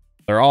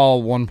 They're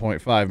all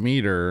 1.5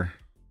 meter,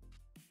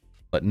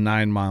 but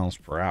 9 miles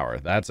per hour.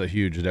 That's a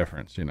huge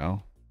difference, you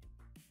know?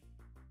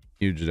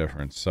 Huge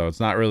difference. So it's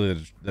not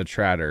really the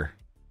tratter.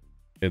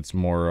 It's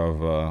more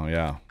of,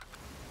 yeah.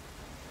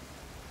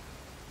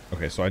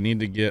 Okay, so I need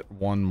to get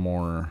one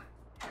more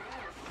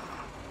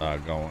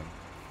going.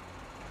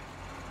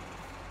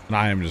 And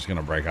I am just going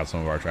to break out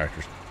some of our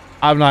tractors.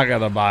 I'm not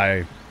going to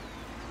buy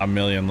a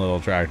million little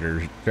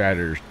tratters,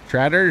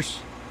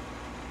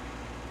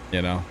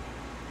 you know?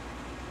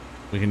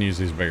 We can use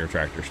these bigger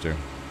tractors too.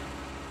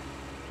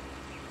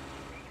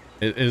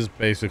 It is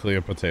basically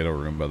a potato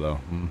Roomba though.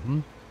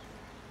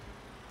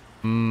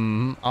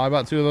 Oh, I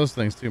bought 2 of those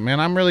things too. Man,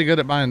 I'm really good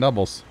at buying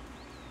doubles.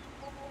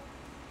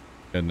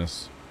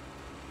 Goodness.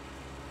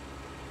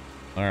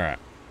 All right.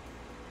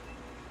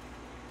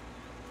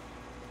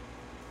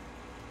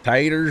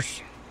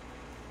 Taters.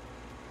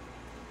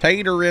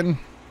 Tatering.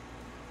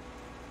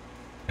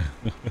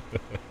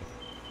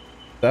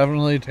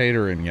 Definitely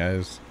tatering,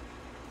 guys.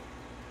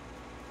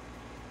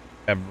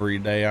 Every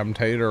day I'm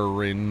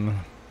tatering.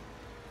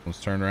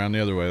 Let's turn around the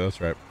other way. That's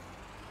right.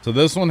 So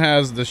this one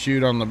has the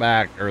chute on the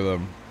back, or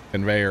the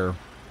conveyor,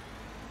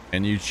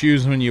 and you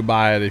choose when you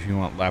buy it if you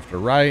want left or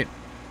right.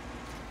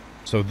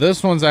 So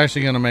this one's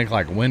actually going to make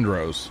like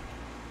windrows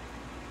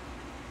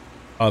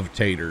of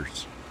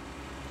taters.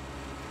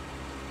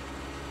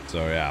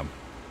 So yeah,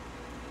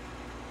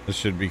 this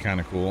should be kind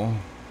of cool.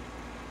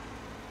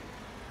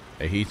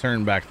 Okay, he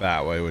turned back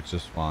that way, which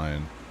is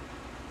fine.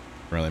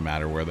 Doesn't really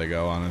matter where they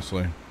go,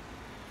 honestly.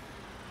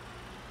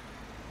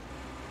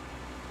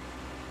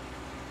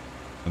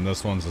 And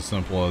this one's as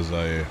simple as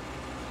a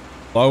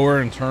lower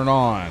and turn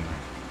on.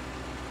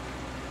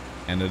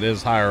 And it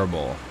is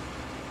hireable.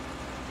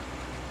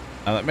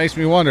 Now that makes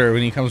me wonder,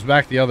 when he comes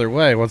back the other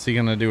way, what's he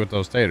going to do with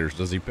those taters?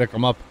 Does he pick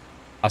them up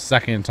a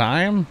second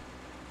time?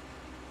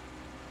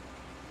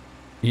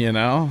 You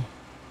know?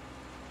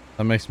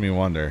 That makes me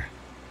wonder.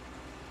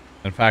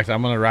 In fact,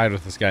 I'm going to ride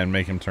with this guy and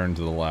make him turn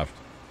to the left.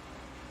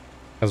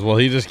 Because will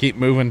he just keep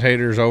moving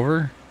taters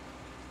over?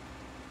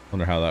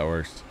 Wonder how that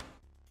works.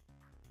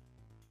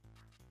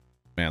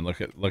 Man,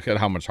 look at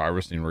how much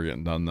harvesting we're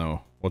getting done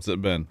though. What's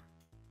it been?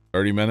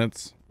 30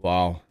 minutes?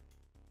 Wow.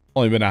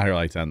 Only been out here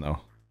like 10 though.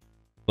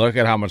 Look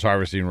at how much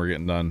harvesting we're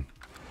getting done.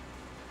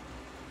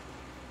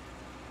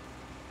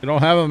 We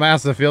don't have a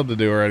massive field to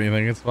do or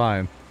anything. It's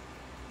fine.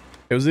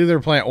 It was either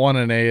plant 1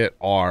 and 8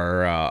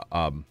 or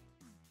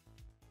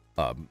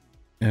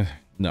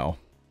no.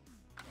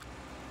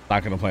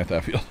 Not gonna plant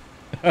that field.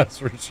 That's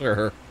for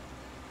sure.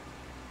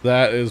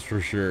 That is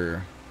for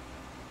sure.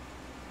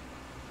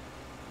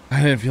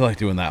 I didn't feel like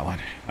doing that one.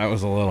 That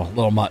was a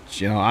little much,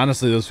 you know.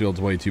 Honestly, this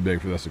field's way too big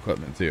for this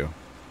equipment too.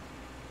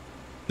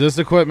 This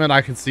equipment,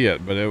 I can see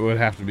it, but it would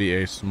have to be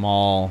a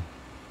small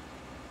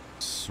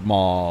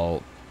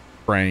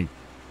Frank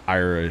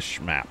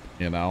Irish map,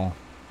 you know.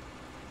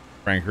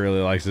 Frank really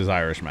likes his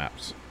Irish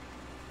maps.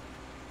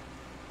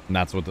 And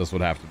that's what this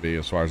would have to be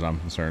as far as I'm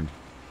concerned.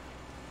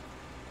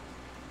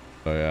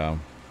 So yeah.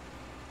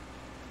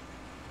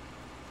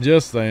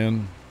 Just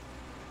saying.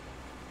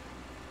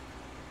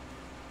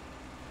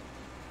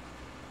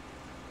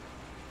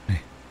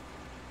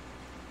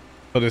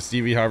 Put a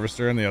Stevie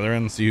Harvester in the other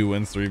end and see who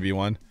wins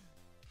 3v1.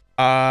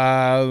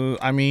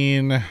 I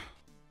mean,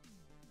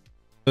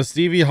 the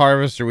Stevie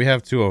Harvester, we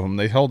have 2 of them.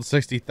 They hold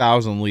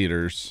 60,000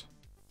 liters.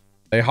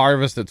 They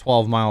harvest at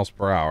 12 miles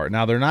per hour.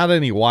 Now, they're not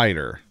any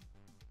wider.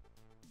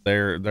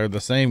 They're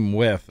the same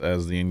width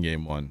as the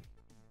in-game one.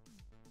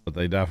 But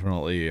they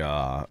definitely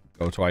go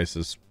twice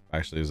as...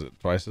 Actually, is it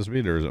twice as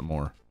speed or is it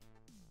more?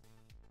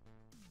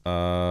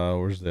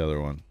 Where's the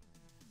other one?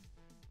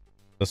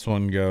 This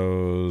one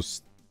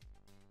goes...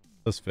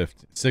 That's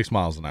 6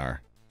 miles an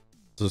hour.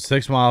 So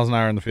 6 miles an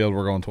hour in the field,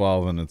 we're going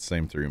 12, and it's the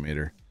same 3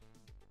 meter.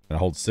 It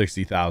holds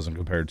 60,000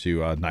 compared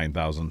to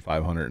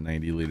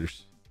 9,590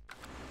 liters.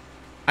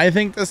 I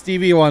think the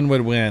Stevie one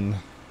would win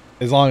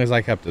as long as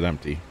I kept it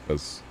empty,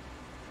 because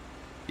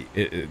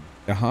be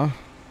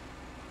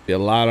a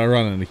lot of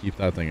running to keep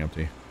that thing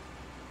empty.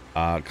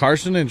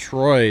 Carson and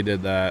Troy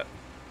did that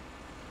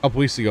a couple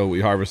weeks ago.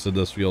 We harvested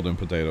this field in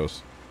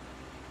potatoes.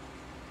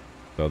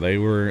 So they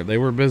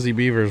were busy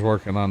beavers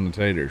working on the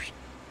taters.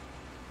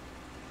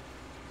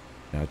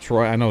 Yeah,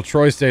 Troy. I know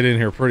Troy stayed in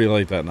here pretty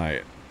late that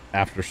night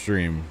after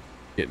stream,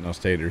 getting those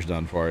taters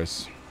done for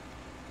us.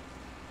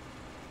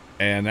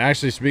 And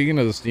actually, speaking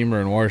of the steamer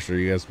and washer,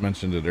 you guys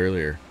mentioned it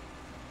earlier.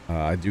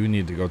 I do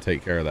need to go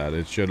take care of that.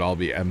 It should all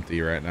be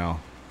empty right now.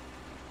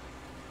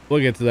 We'll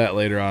get to that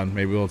later on.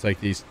 Maybe we'll take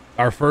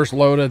our first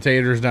load of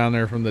taters down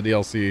there from the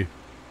DLC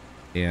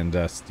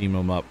and steam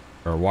them up,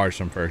 or wash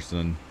them first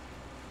and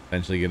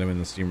eventually get them in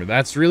the steamer.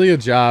 That's really a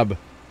job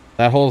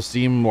That whole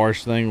steam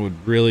wash thing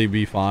would really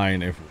be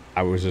fine if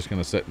I was just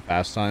going to sit in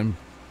fast time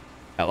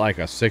at like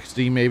a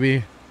 60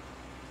 maybe.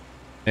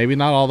 Maybe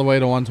not all the way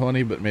to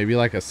 120, but maybe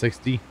like a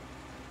 60.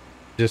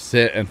 Just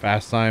sit and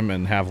fast time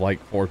and have like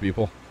 4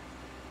 people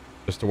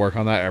just to work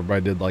on that.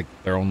 Everybody did like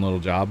their own little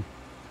job.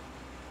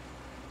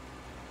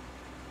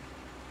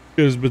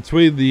 Because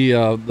between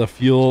the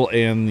fuel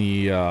and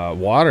the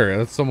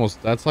water,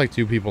 that's like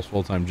 2 people's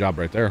full-time job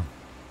right there.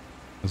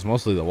 It's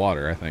mostly the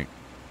water, I think.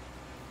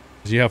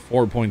 Because you have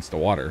 4 points to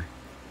water.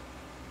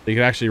 You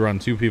could actually run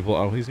 2 people.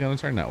 Oh, he's going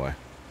to turn that way.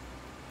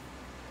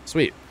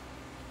 Sweet.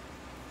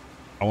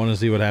 I want to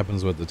see what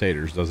happens with the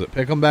taters. Does it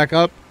pick them back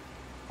up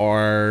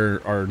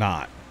or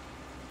not?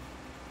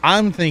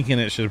 I'm thinking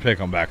it should pick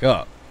them back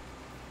up.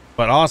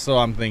 But also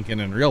I'm thinking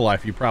in real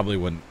life you probably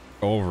wouldn't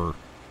go over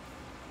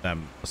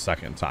them a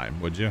second time,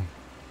 would you?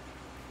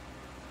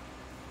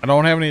 I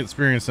don't have any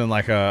experience in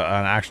like an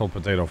actual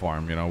potato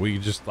farm. You know, we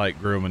just like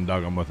grew them and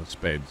dug them with a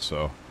spade,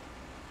 so.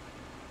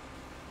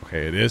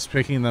 Okay, it is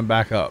picking them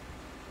back up.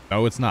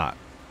 No, it's not.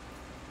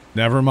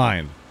 Never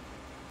mind.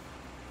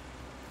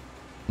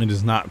 It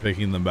is not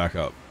picking them back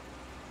up.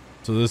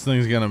 So this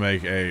thing's gonna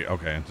make a,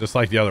 okay, just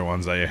like the other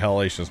ones, a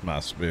hellacious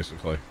mess,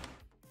 basically.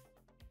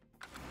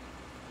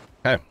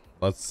 Okay,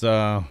 let's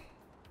try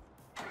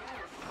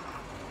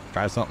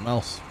something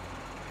else.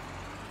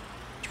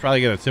 Should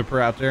probably get a tipper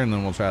out there and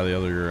then we'll try the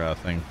other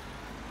thing.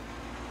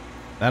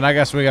 Then I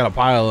guess we gotta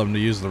pile them to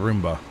use the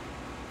Roomba.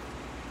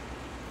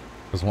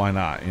 Because why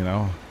not, you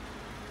know?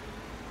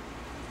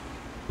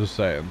 Just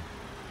saying.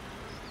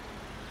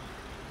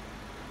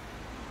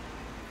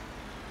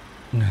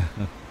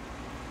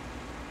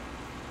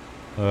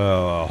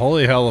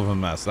 Holy hell of a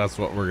mess. That's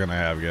what we're gonna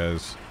have,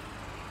 guys.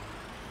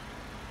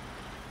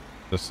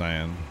 Just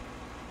saying.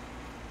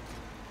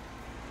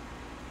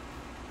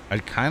 I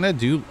kind of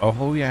do.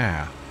 Oh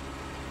yeah,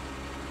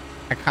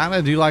 I kind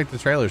of do like the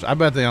trailers. I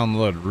bet they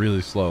unload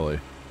really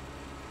slowly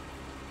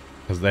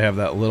because they have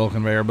that little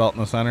conveyor belt in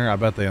the center. I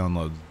bet they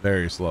unload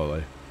very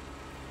slowly.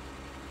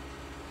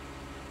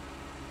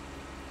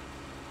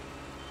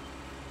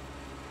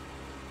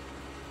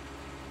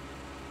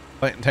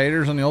 Planting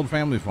taters on the old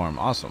family farm.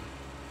 Awesome.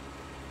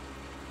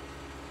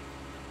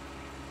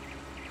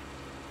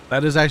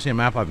 That is actually a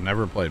map I've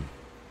never played.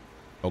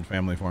 Old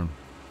family farm.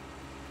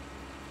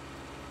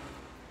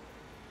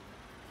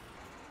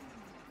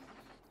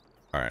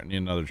 All right, need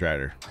another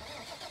tractor.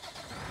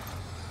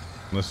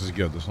 This is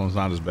good. This one's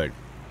not as big.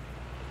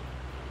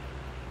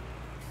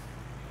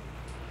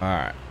 All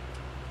right.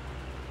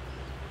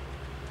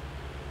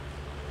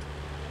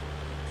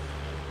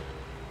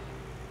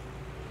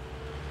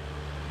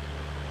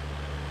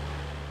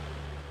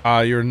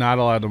 You're not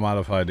allowed to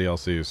modify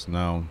DLCs.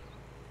 No.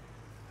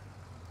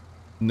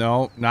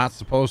 No, not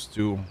supposed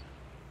to.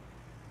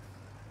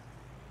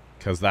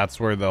 Because that's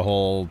where the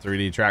whole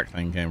 3D track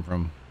thing came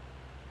from.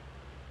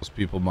 Those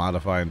people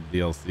modifying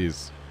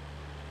DLCs.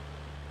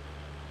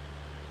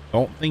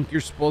 Don't think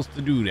you're supposed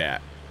to do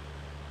that.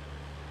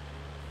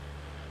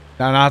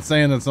 Now, I'm not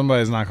saying that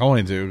somebody's not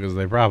going to, because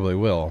they probably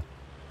will.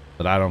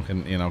 But I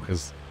don't, you know,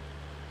 because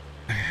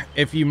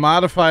if you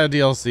modify a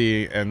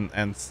DLC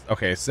and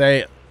okay,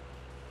 say,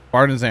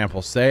 for an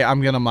example, say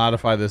I'm going to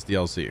modify this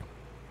DLC.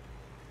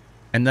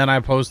 And then I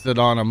post it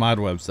on a mod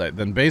website.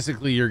 Then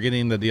basically you're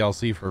getting the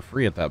DLC for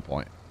free at that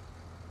point.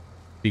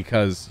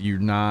 Because you're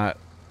not,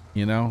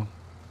 you know.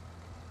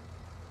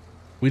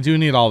 We do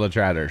need all the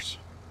tratters.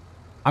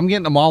 I'm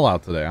getting them all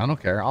out today. I don't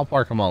care. I'll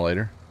park them all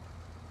later.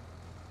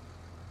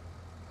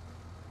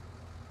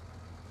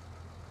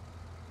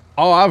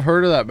 Oh, I've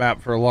heard of that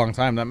map for a long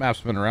time. That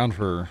map's been around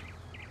for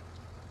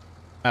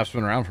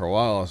a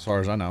while as far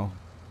as I know.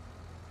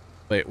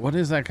 Wait, what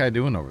is that guy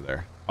doing over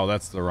there? Oh,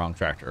 that's the wrong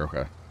tractor.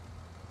 Okay.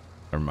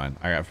 Never mind.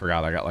 I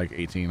forgot. I got like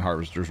 18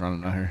 harvesters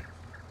running out here.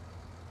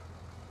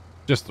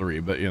 Just 3,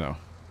 but you know.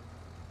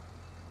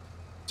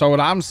 So what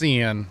I'm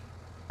seeing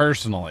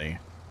personally,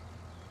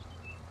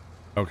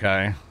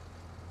 okay,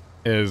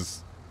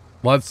 is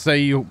let's say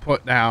you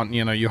put down,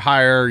 you know, you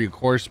hire, you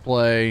course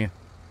play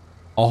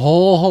a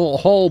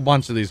whole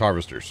bunch of these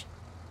harvesters.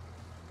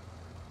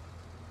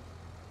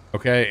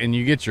 Okay, and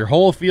you get your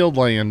whole field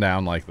laying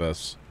down like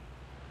this.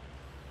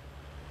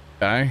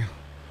 Okay.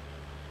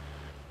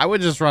 I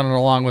would just run it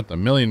along with the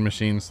milling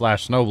machine /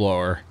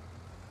 snowblower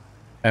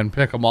and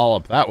pick them all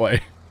up that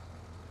way.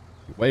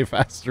 Way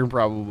faster,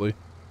 probably.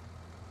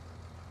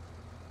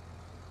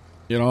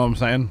 You know what I'm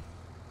saying?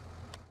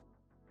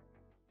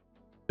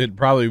 It'd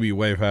probably be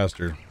way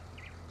faster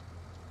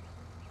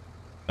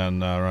than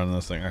running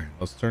this thing. All right,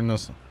 let's turn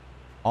this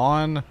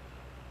on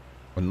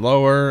and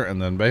lower,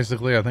 and then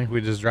basically I think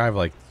we just drive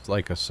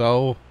like a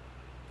so.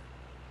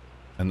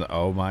 And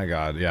oh my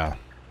god, yeah.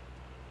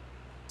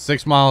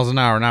 6 miles an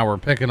hour. Now we're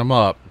picking them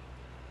up.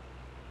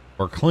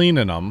 We're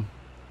cleaning them.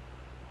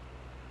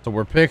 So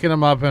we're picking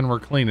them up and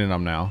we're cleaning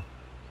them now.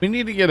 We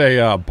need to get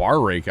a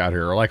bar rake out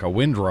here, or like a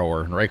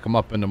windrower, and rake them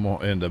up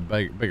into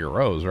bigger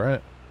rows,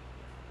 right?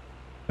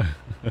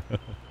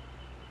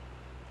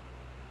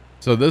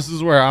 So this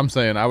is where I'm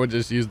saying I would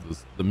just use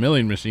the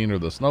milling machine or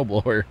the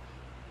snowblower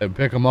and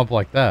pick them up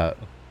like that.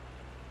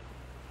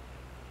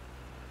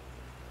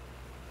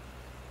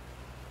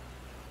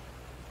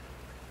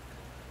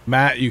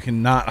 Matt, you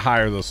cannot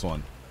hire this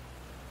one.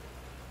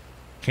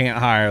 Can't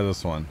hire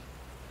this one.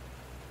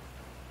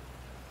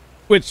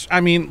 Which,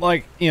 I mean,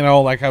 like, you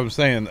know, like I was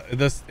saying,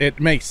 it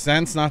makes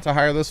sense not to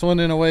hire this one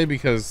in a way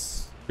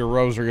because your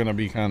rows are going to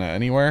be kind of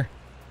anywhere.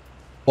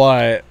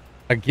 But,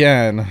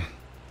 again,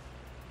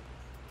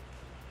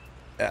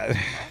 that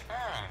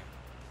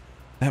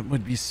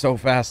would be so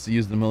fast to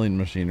use the milling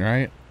machine,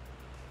 right?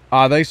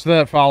 Thanks for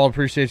that follow.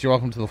 Appreciate you.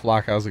 Welcome to the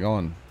flock. How's it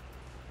going?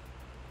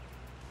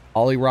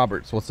 Ollie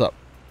Roberts, what's up?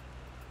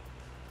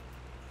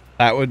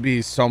 That would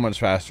be so much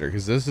faster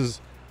because this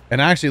is, and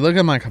actually look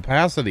at my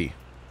capacity.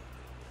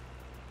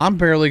 I'm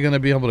barely going to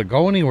be able to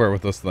go anywhere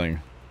with this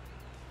thing.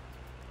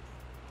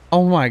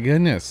 Oh my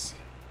goodness.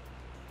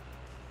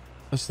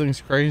 This thing's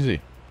crazy.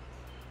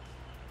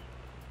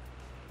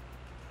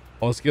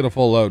 Well, let's get a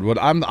full load.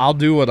 I'll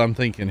do what I'm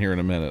thinking here in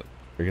a minute.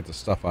 I get the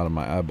stuff out of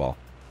my eyeball.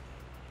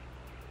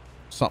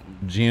 Something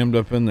jammed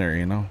up in there,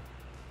 you know.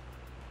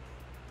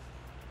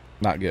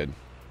 Not good.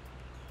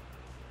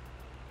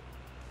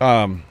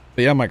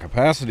 But yeah, my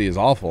capacity is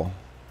awful.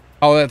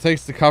 Oh, that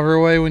takes the cover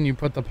away when you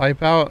put the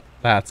pipe out?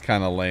 That's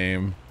kind of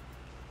lame.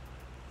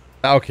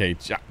 Okay,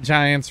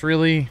 Giants,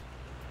 really?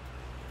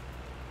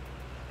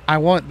 I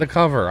want the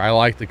cover. I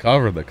like the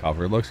cover. The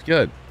cover looks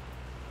good.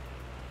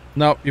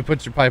 Nope, you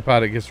put your pipe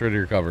out, it gets rid of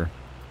your cover.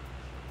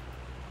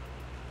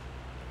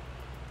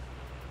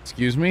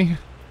 Excuse me?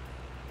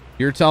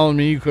 You're telling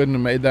me you couldn't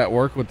have made that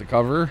work with the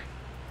cover?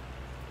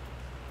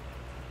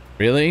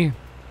 Really?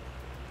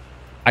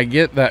 I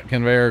get that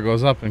conveyor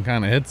goes up and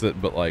kind of hits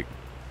it, but like,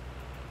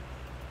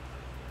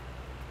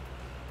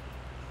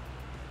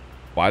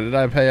 why did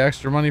I pay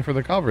extra money for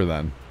the cover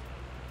then?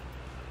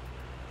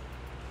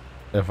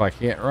 If I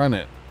can't run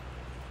it.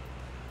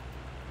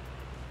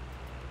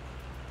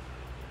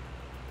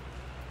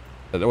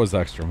 That was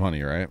extra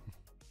money, right?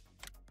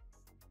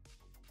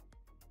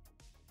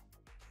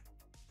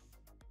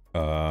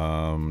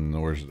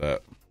 Where's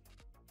that?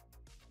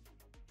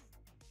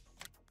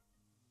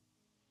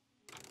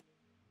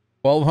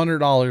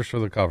 $1,200 for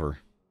the cover.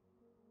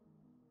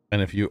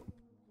 And if you,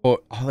 well,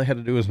 all they had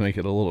to do was make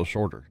it a little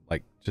shorter.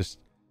 Like, just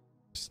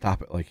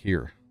stop it like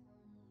here.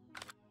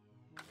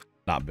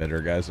 Not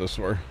bitter, guys, I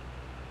swear.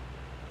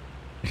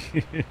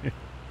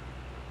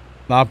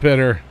 Not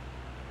bitter.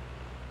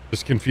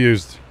 Just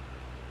confused.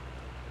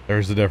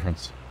 There's the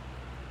difference.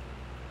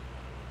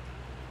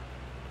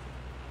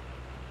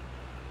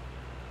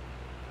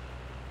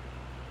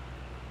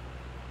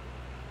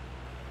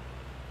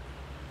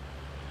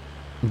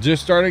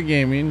 Just started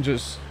gaming.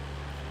 Just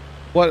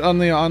what on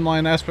the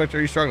online aspect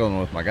are you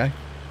struggling with, my guy?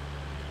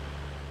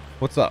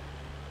 What's up?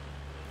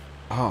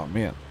 Oh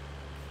man,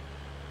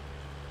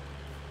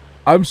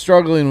 I'm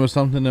struggling with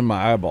something in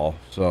my eyeball.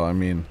 So I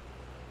mean,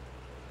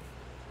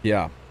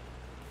 yeah.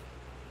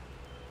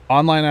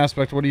 Online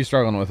aspect, what are you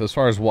struggling with? As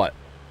far as what?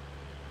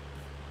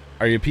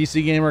 Are you a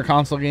PC gamer,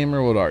 console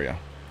gamer? What are you?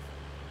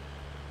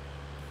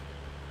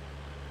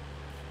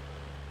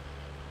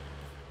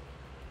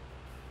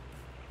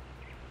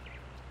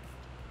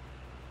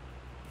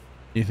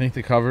 You think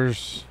the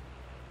covers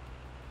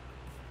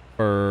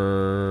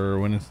for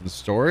when it's in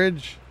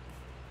storage?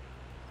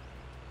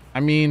 I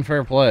mean,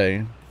 fair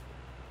play.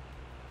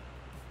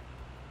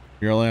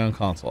 You're only on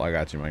console. I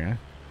got you, my guy.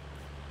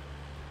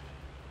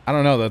 I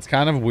don't know. That's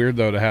kind of weird,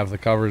 though, to have the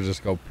covers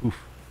just go poof.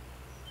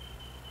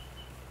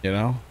 You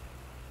know?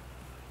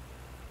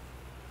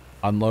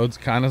 Unload's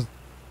kind of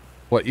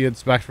what you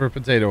expect for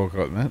potato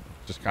equipment.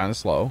 Just kind of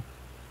slow.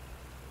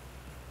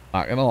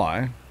 Not gonna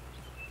lie.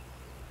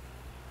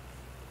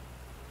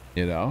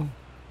 You know?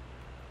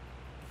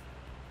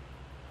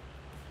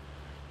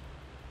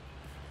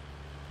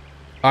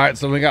 Alright,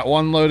 so we got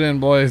one load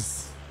in,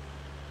 boys.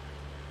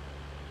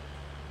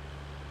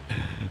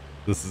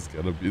 This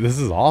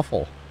is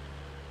awful.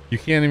 You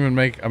can't even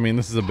make, I mean,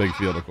 this is a big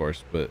field, of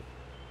course, but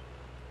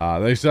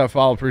thanks for that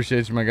follow.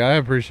 Appreciate you, my guy.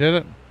 Appreciate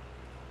it.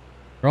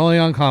 You're only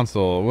on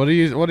console. What do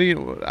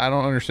you, I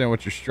don't understand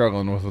what you're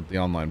struggling with the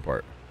online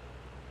part.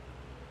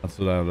 That's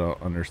what I don't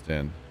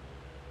understand.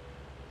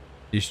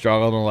 You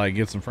struggle to like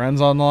get some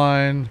friends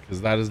online,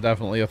 because that is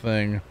definitely a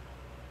thing.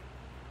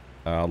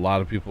 A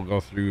lot of people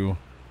go through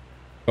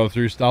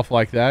stuff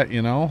like that,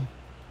 you know.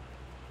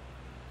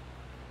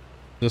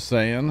 Just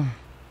saying.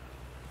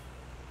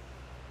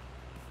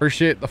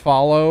 Appreciate the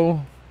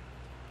follow.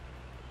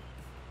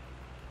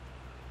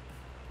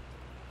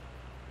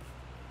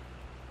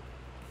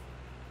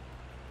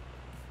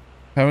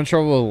 Having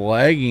trouble with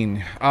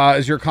lagging.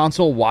 Is your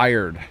console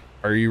wired?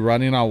 Are you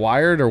running on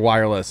wired or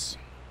wireless?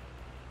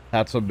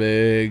 That's a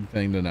big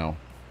thing to know.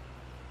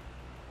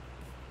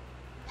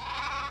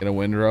 Get a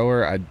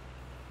windrower.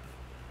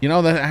 You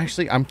know, that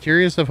actually, I'm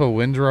curious if a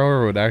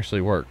windrower would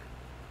actually work.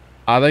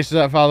 Thanks for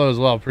that follow as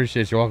well.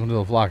 Appreciate you. Welcome to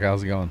the flock.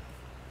 How's it going?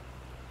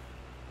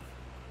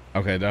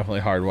 Okay,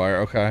 definitely hardwire.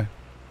 Okay.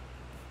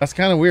 That's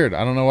kind of weird.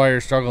 I don't know why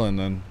you're struggling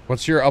then.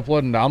 What's your upload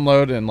and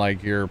download and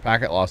like your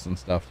packet loss and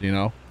stuff, do you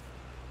know?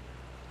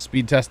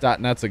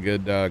 Speedtest.net's a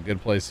good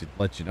good place to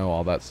let you know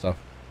all that stuff.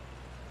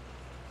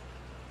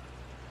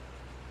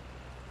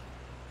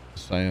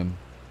 Just saying.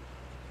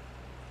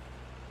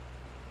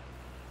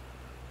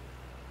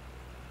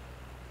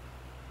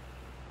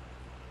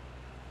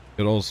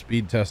 Good old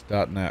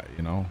speedtest.net,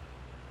 you know.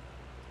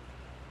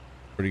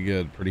 Pretty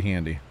good, pretty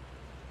handy.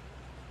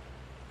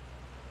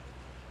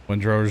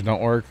 Windrowers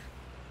don't work.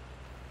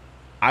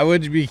 I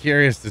would be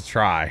curious to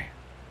try.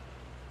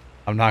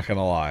 I'm not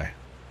gonna lie.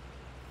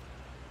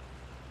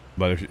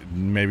 But if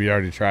maybe you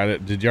already tried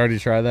it. Did you already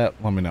try that?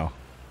 Let me know.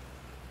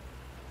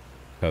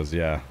 Cause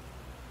yeah.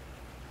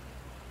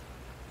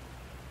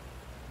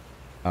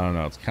 I don't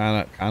know. It's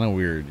kind of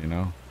weird, you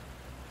know.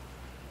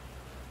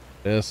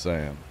 Just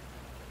saying.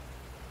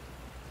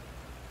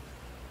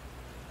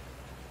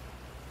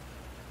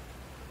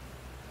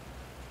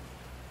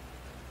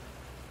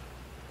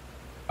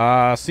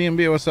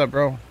 CMB, what's up,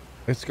 bro?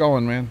 It's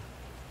going, man.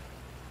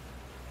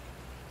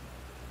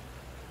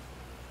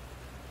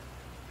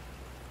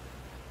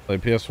 Play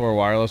PS4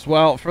 wireless.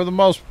 Well, for the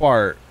most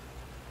part,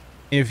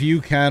 if you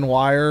can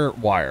wire.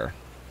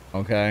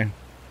 Okay.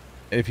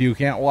 If you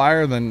can't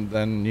wire,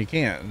 then you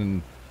can't.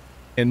 And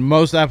in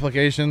most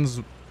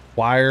applications,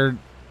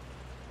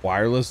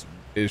 wireless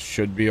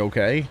should be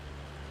okay.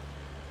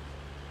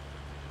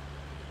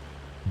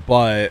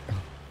 But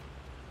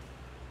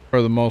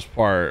for the most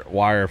part,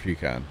 wire if you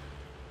can.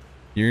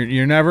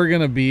 You're never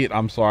gonna beat.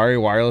 I'm sorry,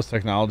 wireless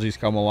technology's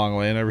come a long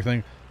way and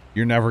everything.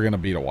 You're never gonna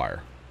beat a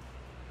wire.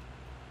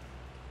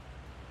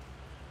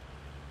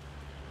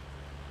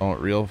 Oh,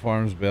 real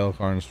farms, bale,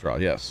 corn, straw.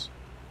 Yes.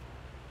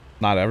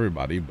 Not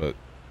everybody, but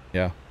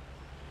yeah.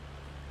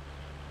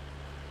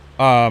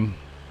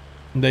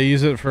 They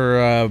use it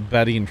for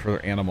bedding for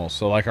animals.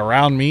 So like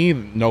around me,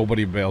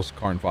 nobody bales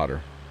corn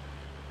fodder.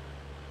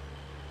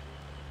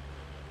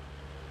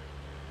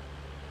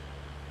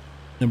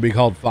 It'd be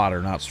called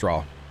fodder, not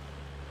straw.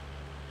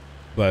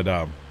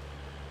 But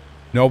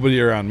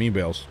nobody around me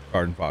bales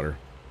corn fodder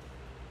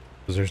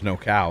because there's no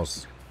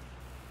cows.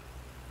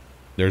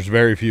 There's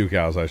very few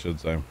cows, I should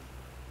say.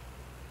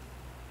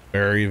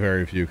 Very,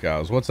 very few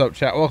cows. What's up,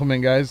 chat? Welcome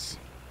in, guys.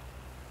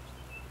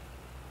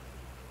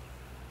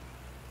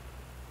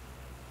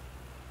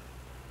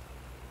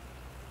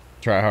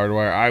 Try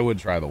hardwire. I would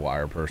try the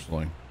wire,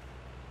 personally.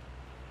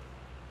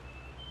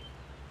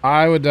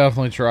 I would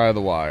definitely try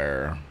the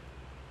wire.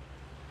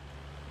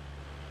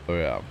 Oh,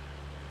 yeah.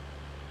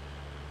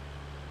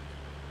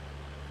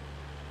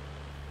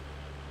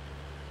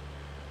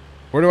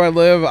 Where do I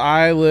live?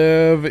 I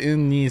live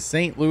in the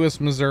St. Louis,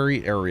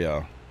 Missouri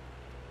area.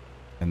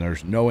 And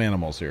there's no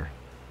animals here.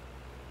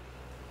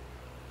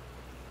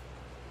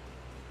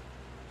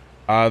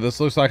 This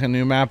looks like a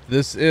new map.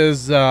 This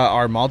is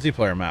our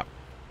multiplayer map.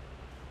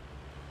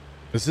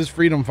 This is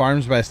Freedom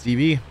Farms by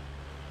Stevie.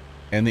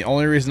 And the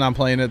only reason I'm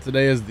playing it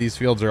today is these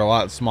fields are a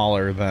lot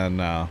smaller than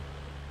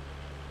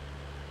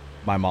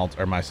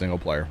my single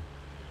player.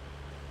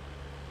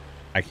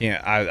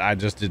 I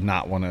just did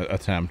not want to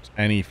attempt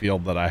any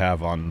field that I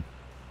have on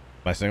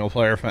my single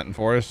player Fenton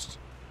Forest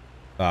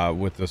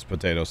with this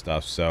potato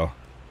stuff. So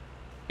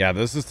yeah,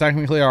 this is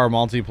technically our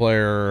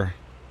multiplayer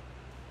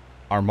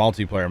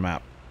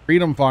map.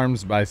 Freedom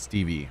Farms by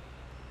Stevie.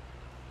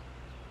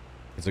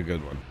 It's a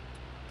good one.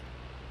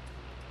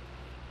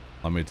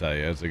 Let me tell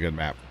you, it's a good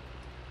map.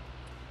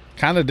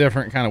 Kind of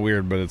different, kind of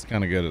weird, but it's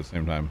kind of good at the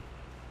same time.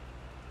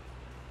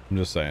 I'm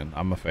just saying,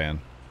 I'm a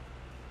fan.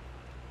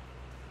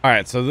 All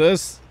right, so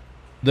this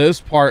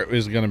part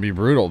is going to be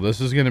brutal.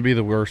 This is going to be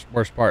the worst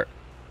part.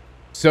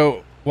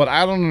 So what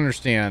I don't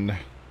understand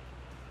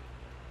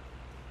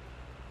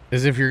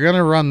is if you're going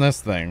to run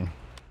this thing,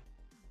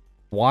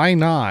 why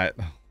not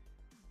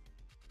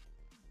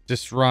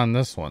just run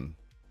this one?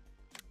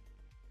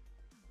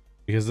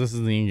 Because this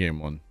is the in-game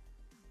one.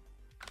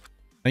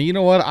 Now, you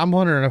know what? I'm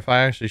wondering if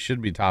I actually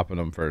should be topping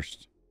them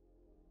first.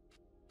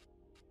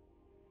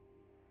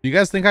 Do you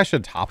guys think I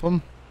should top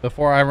them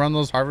before I run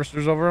those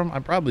harvesters over them? I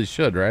probably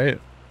should, right?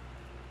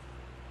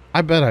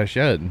 I bet I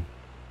should.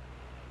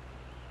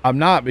 I'm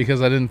not,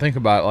 because I didn't think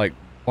about it. Like,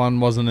 one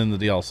wasn't in the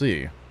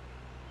DLC.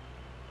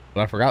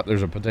 But I forgot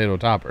there's a potato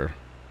topper.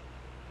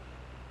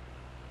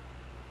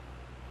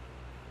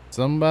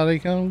 Somebody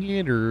come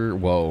get her.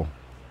 Whoa.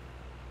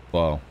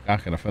 Whoa.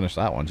 Not gonna finish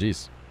that one.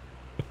 Jeez.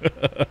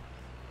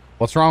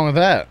 What's wrong with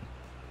that?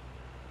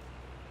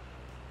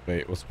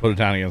 Wait, let's put it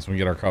down again so we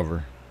get our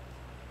cover.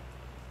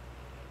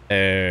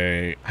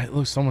 Hey, it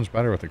looks so much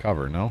better with the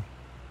cover, no?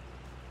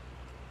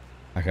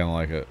 I kind of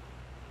like it.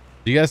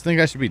 Do you guys think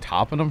I should be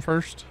topping them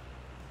first?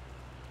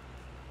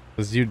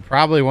 Because you'd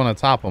probably want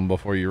to top them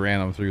before you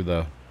ran them through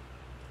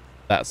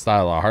that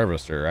style of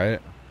harvester, right?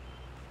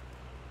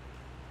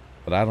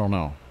 But I don't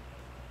know.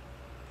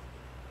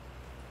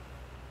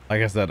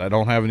 Like I said, I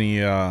don't have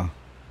any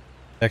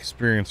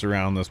experience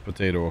around this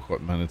potato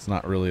equipment. It's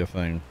not really a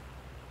thing.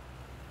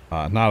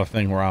 Not a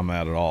thing where I'm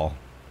at all.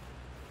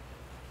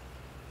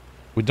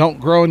 We don't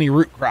grow any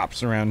root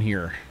crops around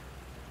here.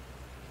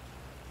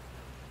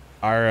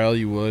 IRL,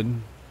 you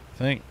would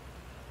think.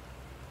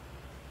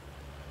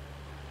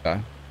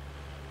 Okay.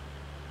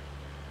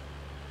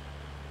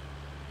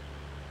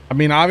 I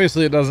mean,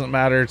 obviously it doesn't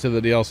matter to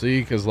the DLC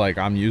because like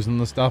I'm using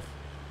the stuff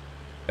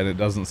and it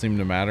doesn't seem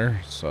to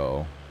matter.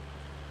 So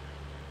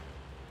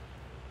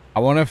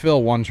I want to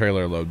fill one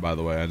trailer load, by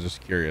the way. I'm just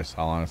curious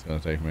how long it's going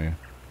to take me.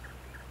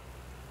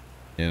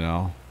 You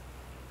know?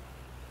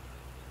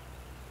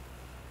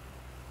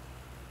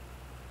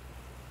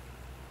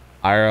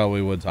 IRL,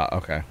 we would top.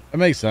 Okay. That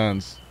makes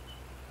sense.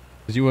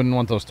 Because you wouldn't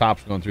want those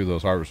tops going through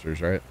those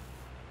harvesters, right?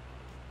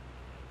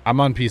 I'm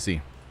on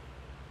PC.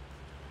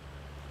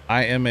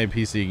 I am a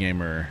PC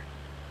gamer.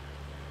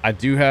 I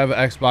do have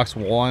Xbox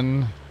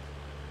One,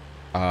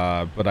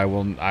 but I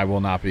will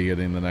not be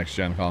getting the next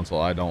gen console.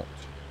 I don't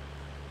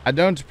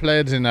play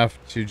it enough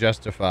to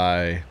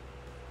justify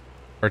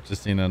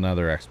purchasing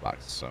another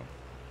Xbox. So,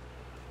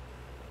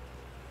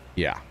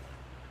 yeah.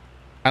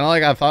 Kind of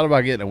like I thought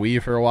about getting a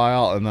Wii for a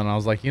while, and then I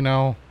was like, you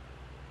know,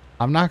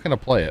 I'm not gonna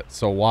play it.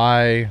 So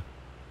why?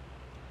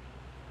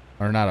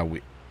 Or not a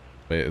Wii?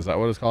 Wait, is that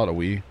what it's called? A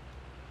Wii?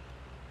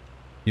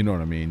 You know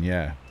what I mean?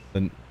 Yeah.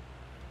 Then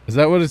is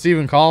that what it's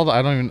even called?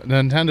 I don't even.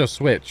 Nintendo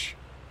Switch.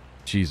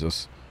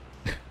 Jesus.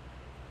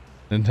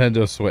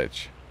 Nintendo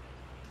Switch.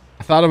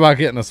 I thought about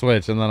getting a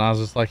Switch, and then I was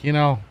just like, you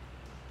know,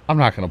 I'm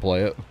not gonna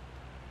play it.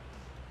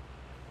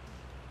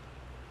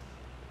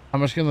 How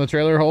much can the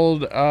trailer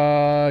hold?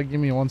 Give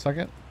me 1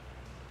 second.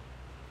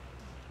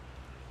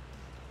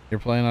 You're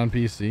playing on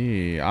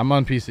PC. I'm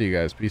on PC,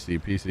 guys.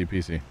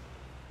 PC.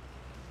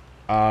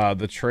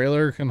 The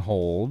trailer can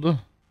hold.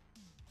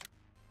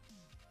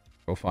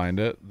 Go find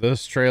it.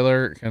 This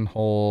trailer can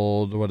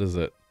hold, what is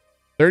it?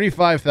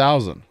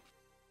 35,000.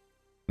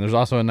 There's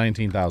also a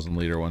 19,000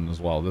 liter one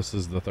as well. This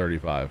is the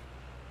 35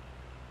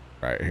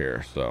 right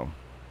here. So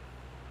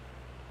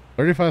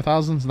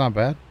 35,000 is not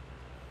bad.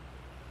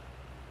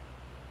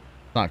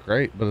 It's not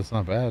great, but it's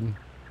not bad.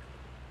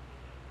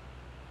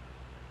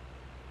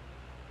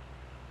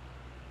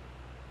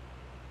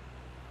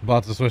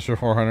 Bought the Switch for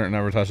 400 and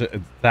never touched it.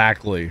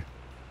 Exactly.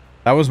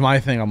 That was my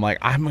thing. I'm like,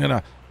 I'm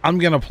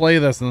gonna play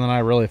this, and then I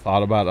really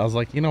thought about it. I was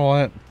like, you know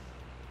what?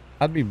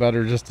 I'd be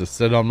better just to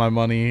sit on my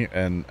money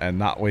and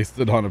not waste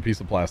it on a piece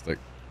of plastic.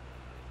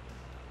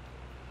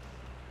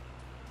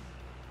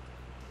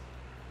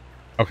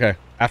 Okay.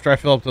 After I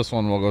fill up this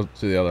one, we'll go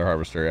to the other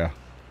harvester. Yeah.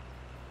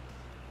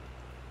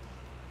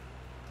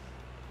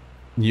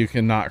 You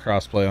cannot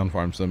crossplay on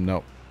Farm Sim.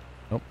 Nope.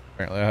 Nope.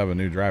 Apparently I have a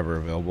new driver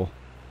available.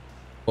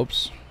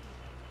 Oops.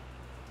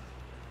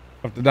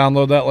 Have to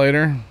download that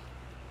later.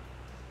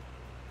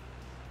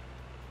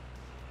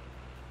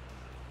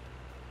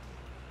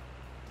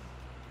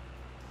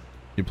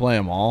 You play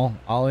them all,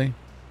 Ollie?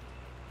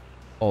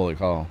 Holy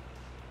cow.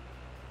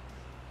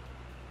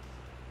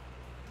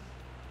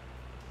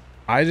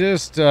 I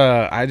just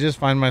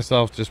find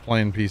myself just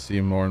playing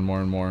PC more and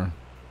more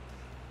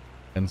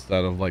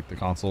instead of like the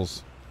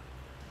consoles.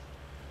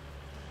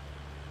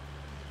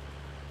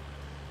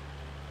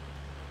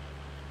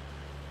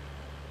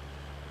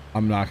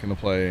 I'm not gonna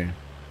play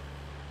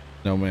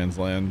No Man's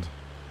Land,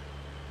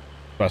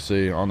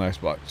 especially on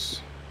Xbox.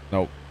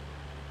 Nope.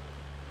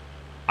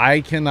 I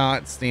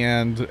cannot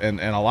stand, and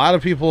a lot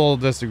of people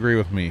disagree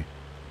with me,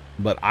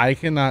 but I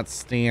cannot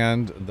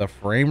stand the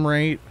frame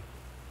rate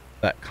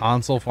that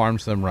console Farm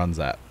Sim runs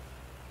at.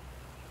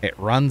 It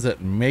runs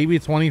at maybe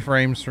 20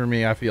 frames for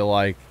me. I feel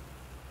like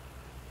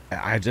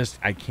I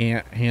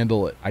can't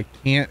handle it. I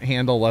can't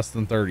handle less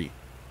than 30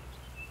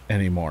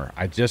 anymore.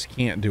 I just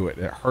can't do it.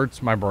 It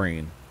hurts my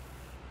brain.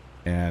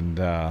 And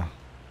a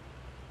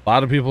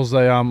lot of people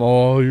say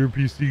oh, you're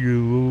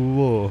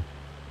PC.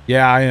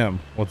 Yeah, I am.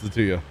 What's it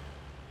to you?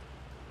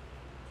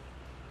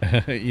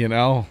 You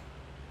know,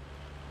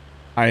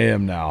 I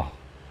am now.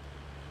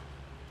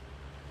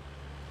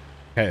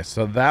 Okay,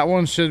 so that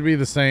one should be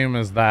the same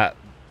as that.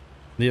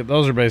 Yep,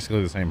 those are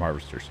basically the same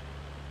harvesters.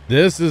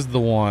 This is the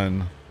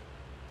one.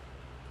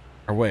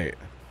 Or wait,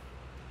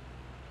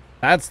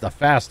 that's the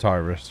fast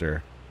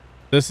harvester.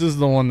 This is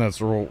the one that's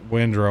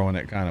windrowing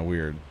it kind of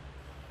weird.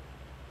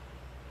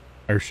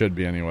 Or should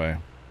be anyway.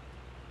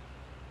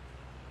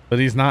 But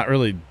he's not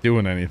really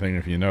doing anything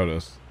if you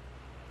notice.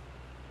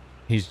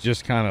 He's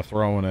just kind of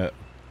throwing it.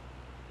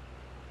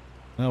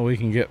 Well, we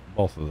can get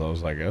both of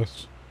those, I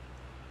guess.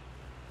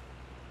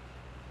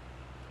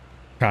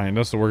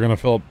 Kinda, so we're gonna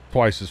fill up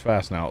twice as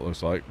fast now, it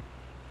looks like.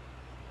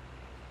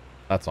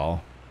 That's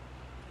all.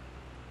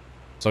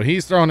 So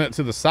he's throwing it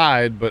to the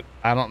side, but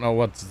I don't know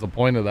what's the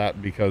point of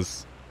that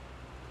because,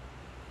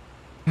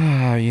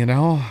 you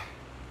know,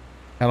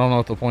 I don't know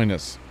what the point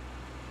is.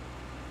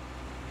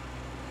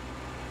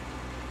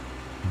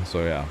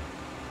 So yeah.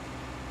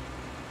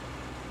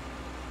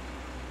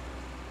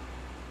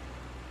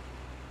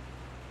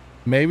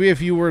 Maybe if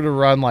you were to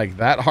run like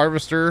that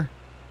harvester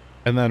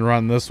and then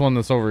run this one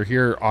that's over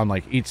here on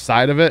like each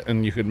side of it,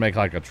 and you could make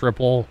like a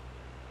triple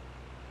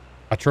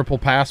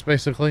pass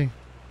basically.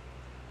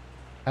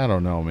 I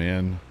don't know,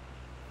 man.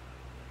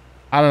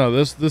 I don't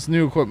know. This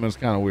new equipment is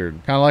kind of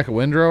weird. Kind of like a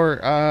windrower,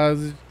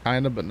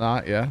 kind of, but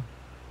not. Yeah.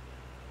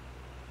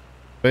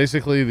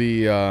 Basically,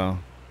 the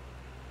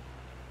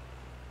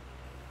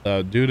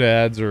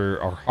doodads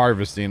are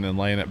harvesting and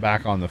laying it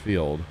back on the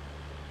field.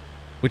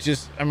 which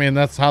is, I mean,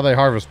 that's how they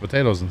harvest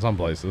potatoes in some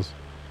places.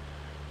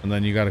 And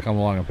then you got to come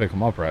along and pick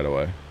them up right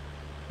away,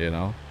 you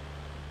know?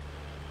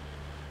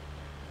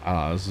 I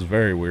don't know, this is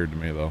very weird to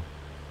me though.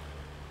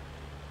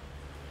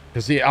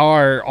 Cause see,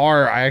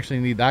 I actually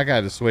need that guy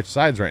to switch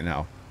sides right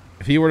now.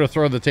 If he were to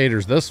throw the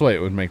taters this way,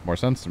 it would make more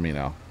sense to me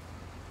now.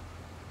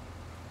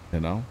 You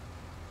know?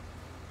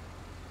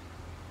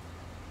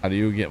 How do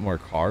you get more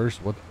cars?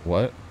 What?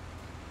 What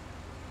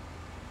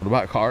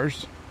about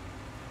cars?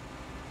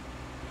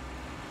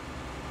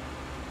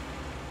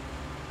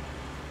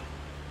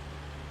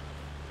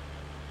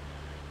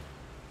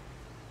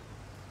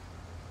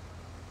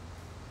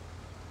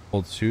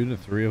 Pull 2 to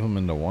 3 of them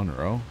into one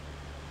row.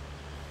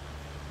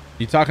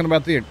 You talking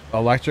about the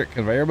electric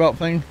conveyor belt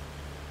thing?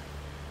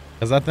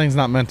 Because that thing's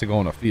not meant to go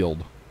in a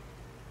field.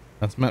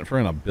 That's meant for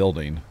in a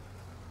building.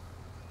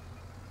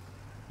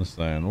 Just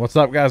saying. What's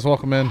up, guys?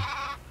 Welcome in.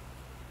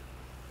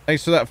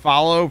 Thanks for that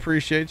follow.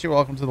 Appreciate you.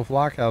 Welcome to the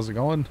flock. How's it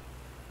going?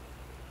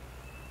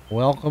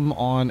 Welcome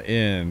on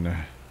in.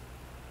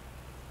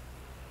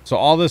 So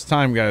all this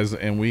time, guys,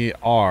 and we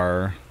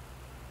are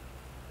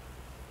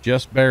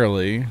just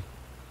barely...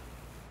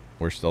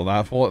 We're still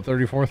not full at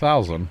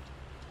 34,000.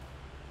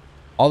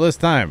 All this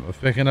time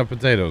of picking up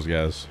potatoes,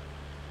 guys.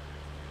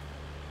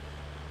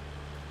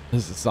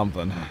 This is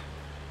something.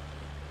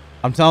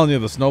 I'm telling you,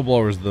 the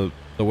snowblower is the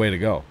way to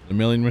go. The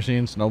milling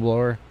machine,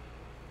 snowblower.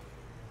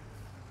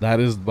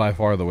 That is by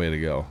far the way to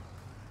go.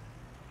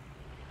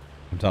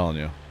 I'm telling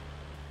you.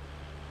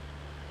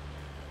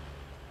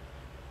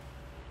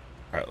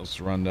 All right,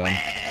 let's run down.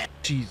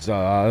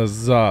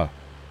 Jesus.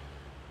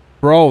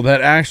 Bro,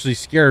 that actually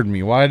scared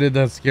me. Why did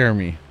that scare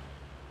me?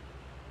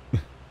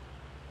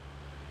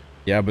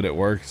 Yeah, but it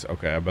works.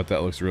 Okay, I bet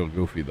that looks real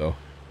goofy, though.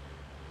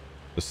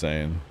 Just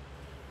saying.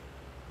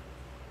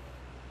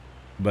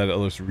 Bet it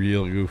looks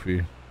real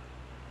goofy.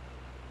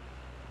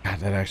 God,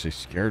 that actually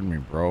scared me,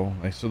 bro.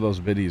 Thanks for those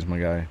biddies, my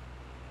guy.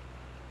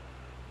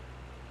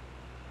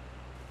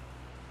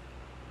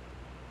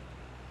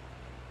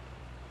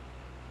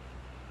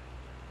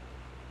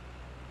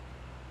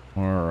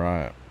 All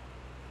right.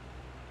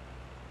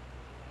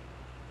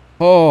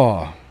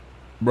 Oh,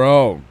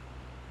 bro.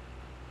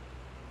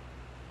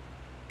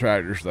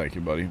 Tractors, thank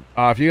you, buddy.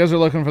 If you guys are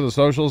looking for the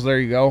socials, there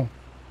you go.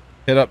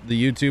 Hit up the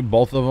YouTube,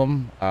 both of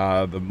them.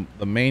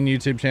 The main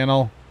YouTube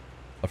channel,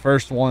 the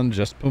first one,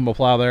 just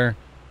Pumaplow there.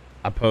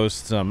 I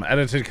post some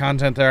edited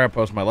content there. I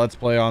post my Let's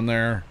Play on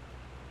there,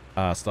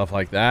 stuff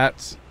like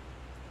that.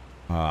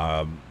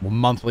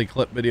 Monthly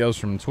clip videos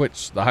from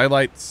Twitch, the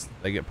highlights,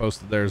 they get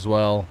posted there as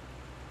well.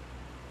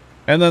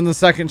 And then the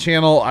second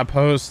channel, I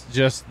post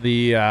just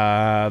the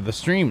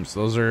streams.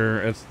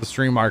 It's the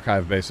stream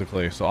archive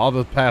basically. So all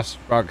the past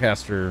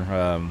broadcaster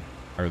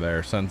are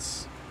there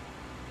since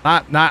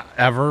not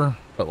ever,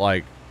 but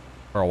like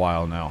for a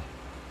while now.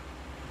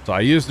 So I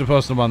used to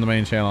post them on the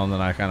main channel, and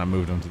then I kind of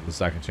moved them to the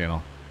second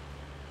channel.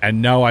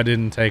 And no, I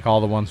didn't take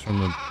all the ones from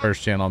the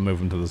first channel and move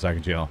them to the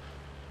second channel.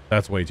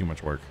 That's way too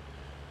much work.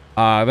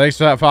 Thanks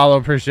for that follow.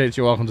 Appreciate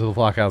you. Welcome to the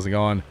flock. How's it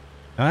going?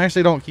 And I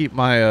actually don't keep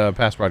my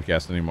past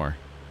broadcast anymore.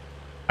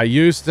 I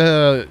used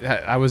to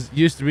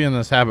be in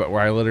this habit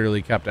where I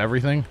literally kept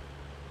everything,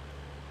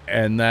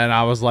 and then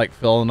I was like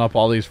filling up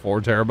all these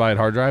 4 terabyte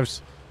hard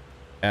drives,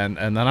 and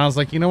then I was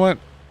like, you know what?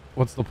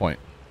 What's the point?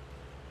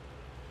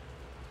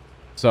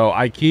 So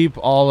I keep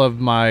all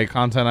of my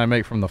content I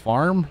make from the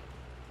farm,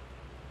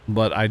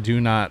 but I do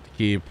not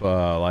keep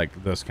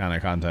like this kind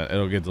of content.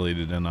 It'll get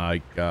deleted in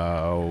like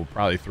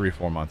probably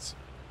 3-4 months.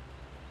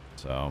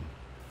 So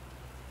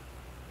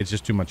it's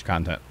just too much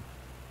content.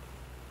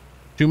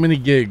 Too many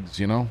gigs,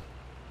 you know.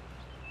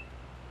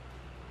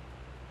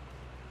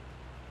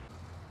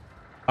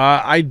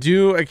 I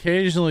do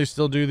occasionally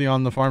still do the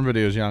on the farm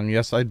videos, Young.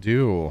 Yes, I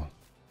do.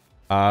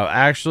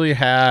 Actually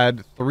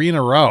had 3 in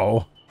a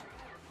row.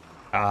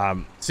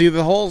 See,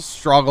 the whole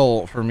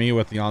struggle for me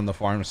with the on the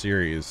farm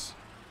series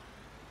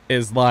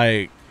is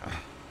like,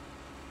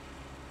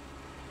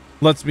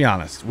 let's be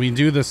honest, we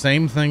do the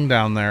same thing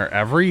down there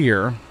every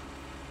year.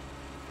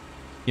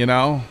 You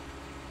know,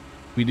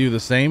 we do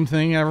the same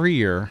thing every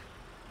year.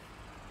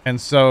 And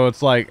so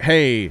it's like,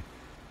 hey,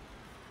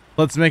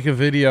 let's make a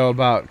video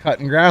about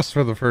cutting grass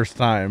for the first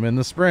time in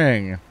the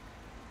spring.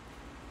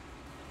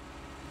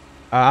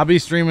 I'll be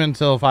streaming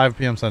until 5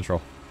 p.m.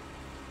 Central.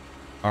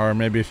 Or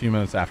maybe a few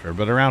minutes after.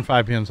 But around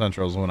 5 p.m.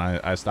 Central is when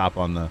I stop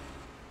on the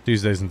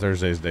Tuesdays and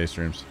Thursdays day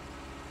streams.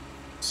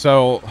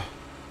 So,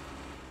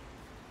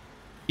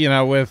 you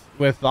know, with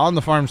the On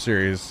the Farm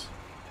series,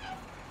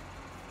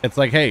 it's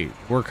like, hey,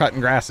 we're cutting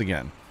grass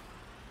again.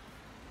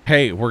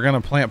 Hey, we're going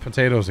to plant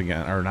potatoes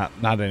again. Or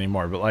not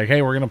anymore, but like,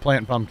 hey, we're going to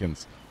plant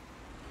pumpkins.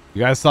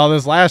 You guys saw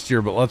this last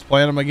year, but let's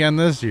plant them again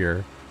this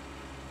year.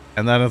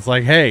 And then it's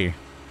like, hey,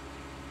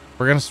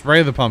 we're going to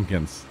spray the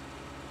pumpkins.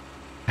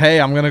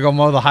 Hey, I'm going to go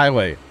mow the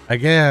highway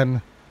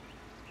again.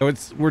 So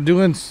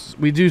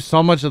we do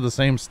so much of the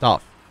same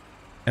stuff.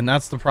 And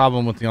that's the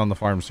problem with the On the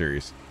Farm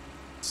series.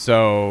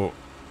 So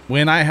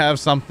when I have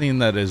something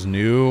that is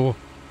new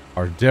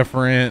or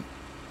different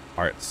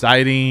or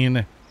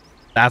exciting,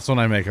 That's when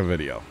I make a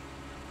video.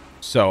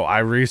 So I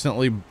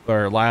recently,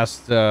 or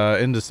last,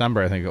 in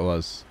December, I think it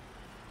was,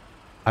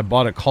 I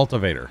bought a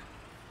cultivator.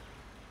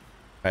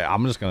 Hey,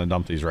 I'm just going to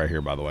dump these right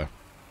here, by the way.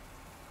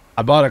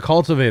 I bought a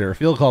cultivator,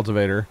 field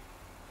cultivator,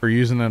 for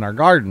using in our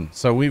garden.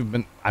 So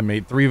I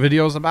made 3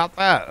 videos about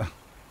that.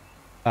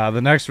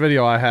 The next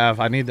video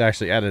I need to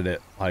actually edit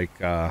it, like,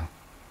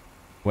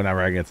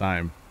 whenever I get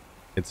time.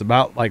 It's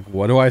about, like,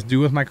 what do I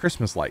do with my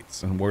Christmas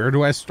lights and where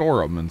do I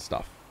store them and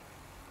stuff.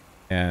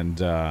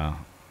 And,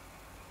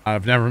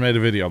 I've never made a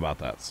video about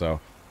that. So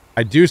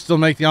I do still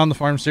make the On the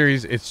Farm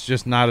series. It's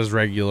just not as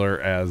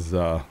regular as,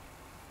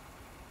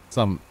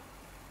 some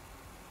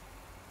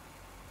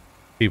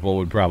people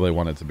would probably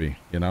want it to be,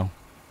 you know?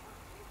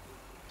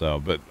 So,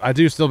 but I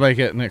do still make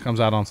it, and it comes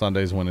out on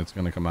Sundays when it's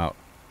going to come out.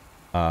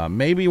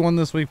 Maybe one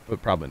this week,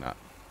 but probably not.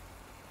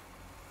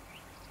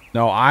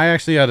 No, I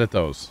actually edit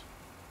those.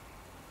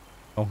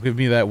 Don't give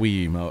me that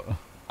Wii emote.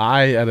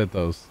 I edit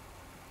those.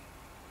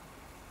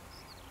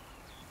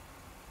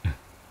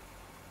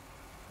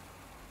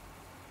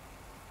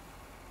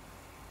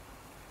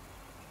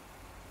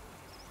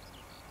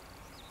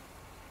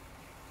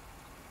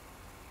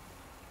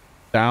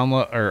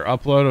 Download or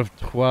upload of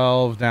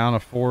 12 down to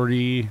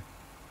 40.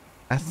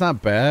 That's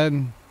not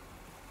bad.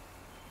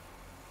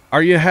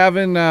 Are you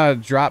having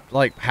dropped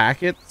like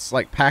packets,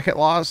 like packet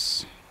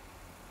loss?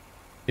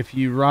 If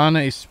you run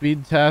a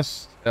speed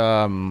test,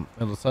 it'll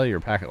tell you your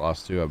packet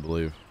loss too, I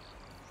believe.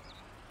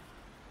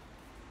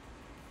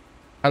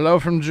 Hello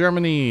from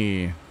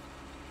Germany.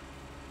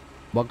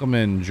 Welcome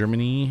in,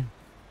 Germany.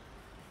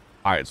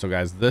 All right, so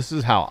guys, this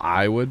is how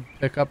I would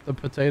pick up the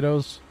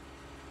potatoes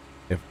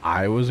if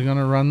I was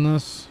gonna run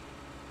this.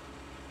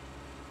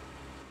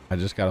 I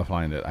just gotta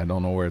find it. I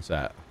don't know where it's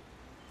at.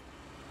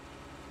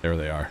 There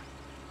they are.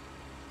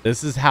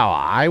 This is how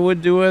I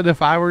would do it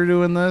if I were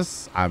doing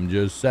this. I'm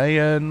just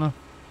saying.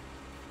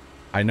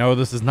 I know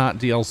this is not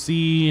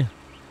DLC,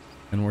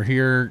 and we're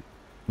here,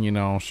 you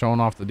know, showing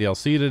off the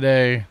DLC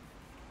today.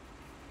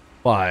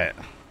 But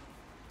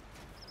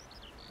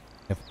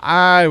if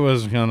I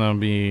was gonna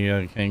be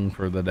a king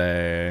for the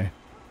day,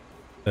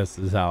 this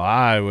is how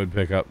I would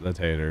pick up the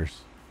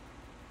taters.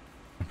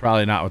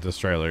 Probably not with this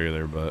trailer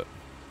either, but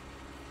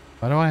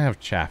why do I have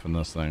chaff in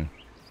this thing?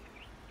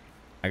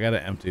 I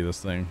gotta empty this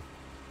thing.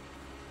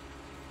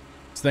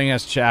 This thing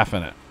has chaff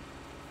in it.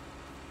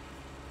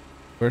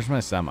 Where's my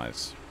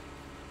semis?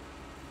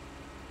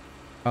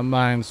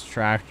 Combines,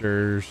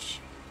 tractors,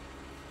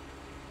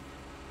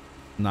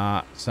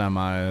 not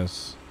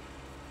semis,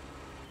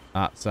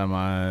 not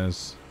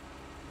semis.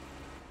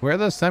 Where are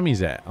the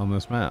semis at on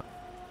this map?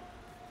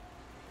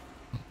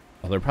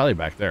 Oh, they're probably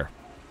back there.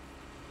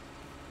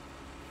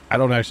 I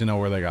don't actually know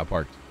where they got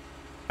parked.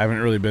 I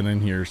haven't really been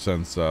in here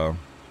since, yeah.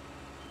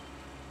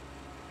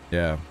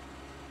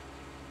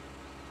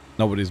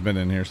 Nobody's been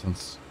in here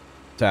since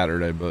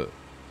Saturday, but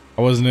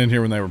I wasn't in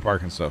here when they were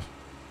parking stuff.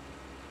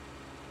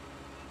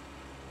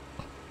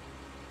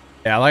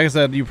 Yeah, like I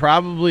said, you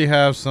probably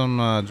have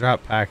some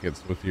drop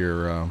packets with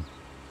your,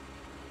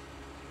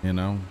 you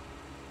know,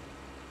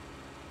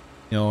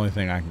 the only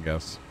thing I can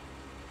guess.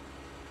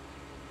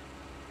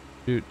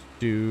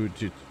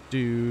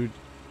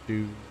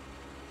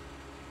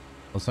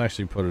 Let's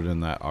actually put it in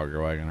that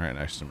auger wagon right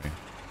next to me.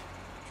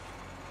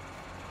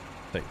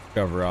 Take the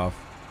cover off.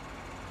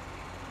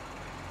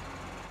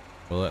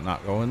 Will it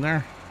not go in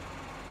there?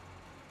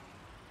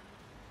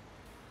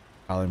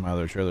 Probably my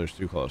other trailer's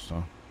too close,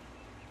 huh?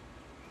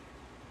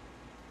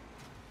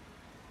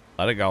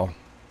 Let it go.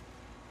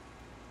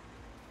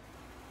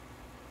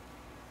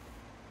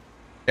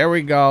 There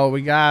we go.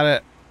 We got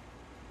it.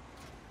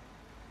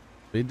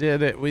 We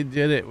did it. We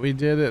did it. We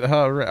did it.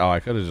 Oh, I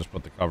could have just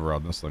put the cover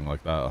on this thing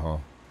like that, huh?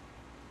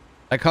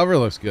 That cover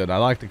looks good. I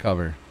like the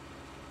cover.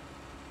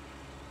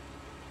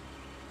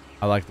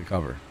 I like the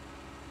cover.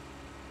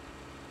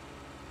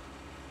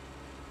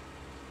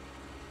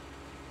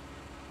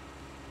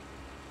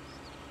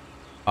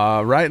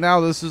 Right now,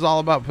 this is all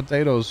about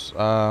potatoes,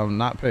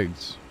 not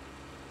pigs.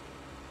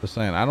 Just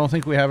saying. I don't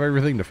think we have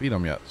everything to feed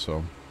them yet,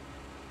 so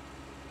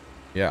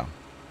yeah.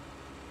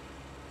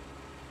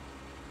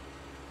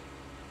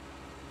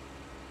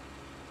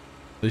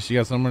 At least you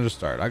got somewhere to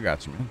start. I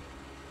got you, man.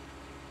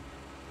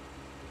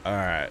 All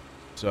right,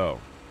 so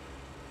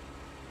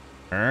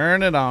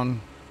turn it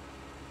on.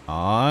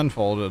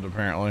 Unfold it,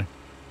 apparently.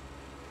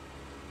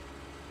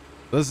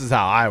 This is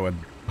how I would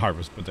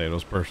harvest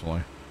potatoes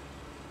personally,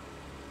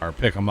 or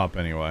pick them up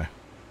anyway.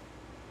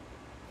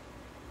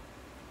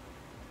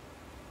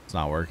 It's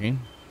not working.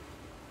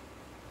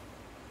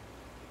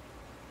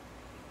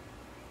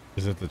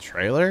 Is it the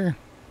trailer?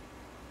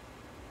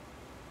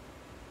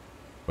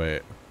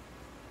 Wait.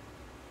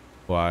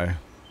 Why?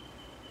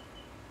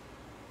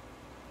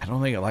 I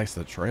don't think it likes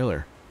the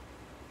trailer.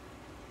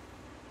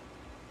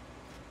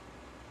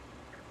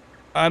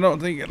 I don't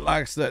think it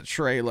likes that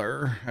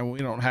trailer, and we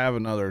don't have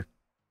another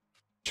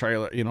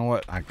trailer. You know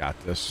what? I got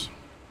this.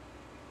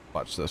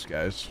 Watch this,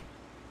 guys.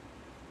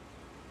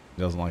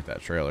 He doesn't like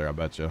that trailer, I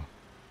bet you.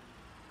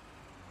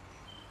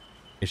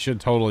 It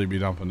should totally be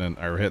dumping in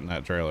or hitting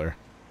that trailer.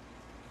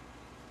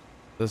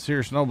 This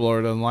here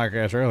snowblower doesn't like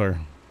that trailer.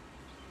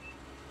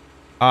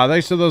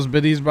 Thanks to those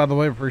biddies, by the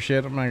way.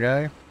 Appreciate it, my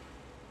guy.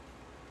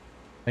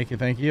 Thank you,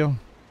 thank you.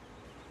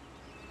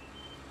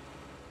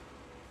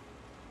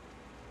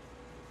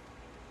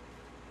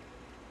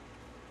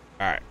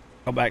 All right,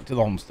 go back to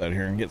the homestead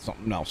here and get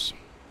something else.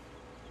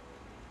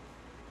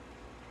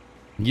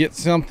 Get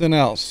something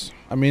else.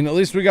 I mean, at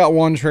least we got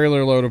one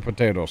trailer load of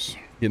potatoes,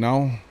 you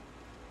know?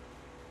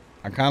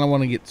 I kind of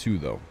want to get two,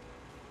 though.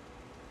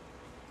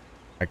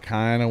 I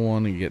kind of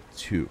want to get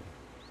two.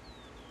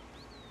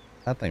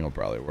 That thing will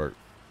probably work.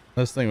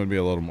 This thing would be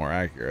a little more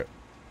accurate.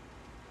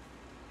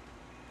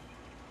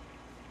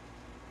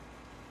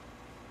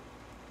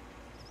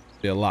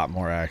 Be a lot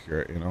more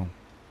accurate, you know?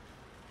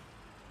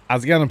 I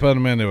was going to put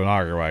them into an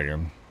auger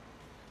wagon.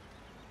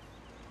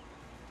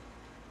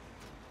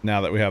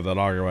 Now that we have that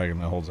auger wagon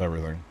that holds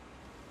everything.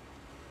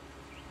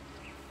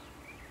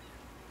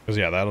 Because,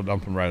 yeah, that'll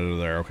dump them right into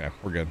there. Okay,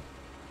 we're good.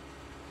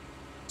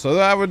 So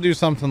I would do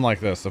something like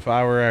this. If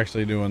I were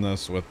actually doing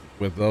this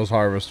with those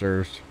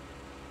harvesters,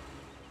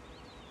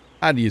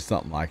 I'd use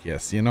something like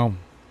this, you know?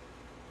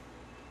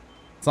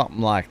 Something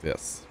like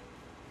this.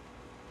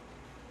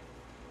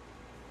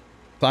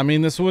 So, I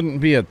mean, this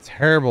wouldn't be a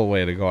terrible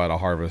way to go out a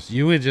harvest.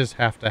 You would just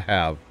have to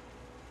have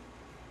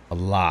a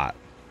lot.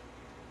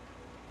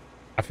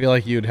 I feel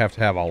like you'd have to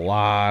have a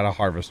lot of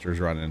harvesters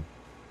running.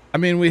 I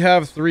mean, we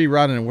have 3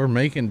 running. We're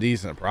making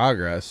decent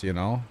progress, you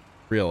know,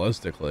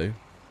 realistically.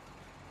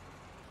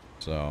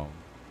 So,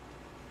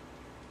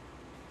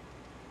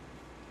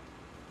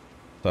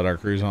 set our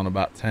cruise on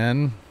about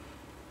 10.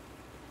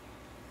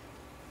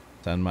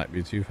 10 might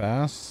be too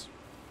fast.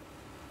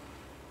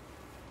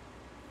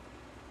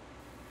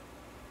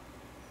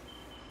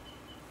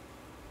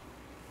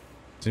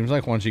 Seems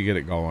like once you get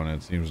it going,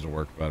 it seems to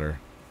work better.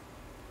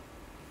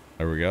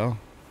 There we go.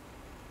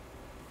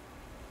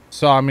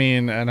 So, I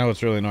mean, I know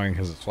it's really annoying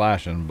because it's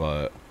flashing,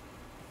 but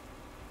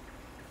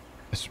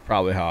this is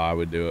probably how I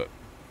would do it.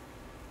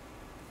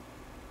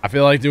 I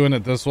feel like doing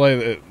it this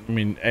way, I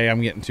mean, A,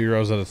 I'm getting 2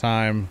 rows at a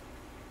time,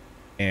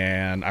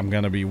 and I'm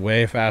going to be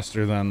way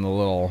faster than the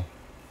little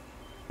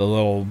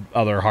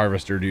other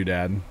harvester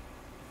doodad.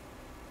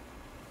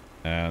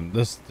 And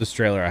this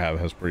trailer I have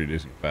has pretty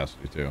decent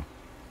capacity too.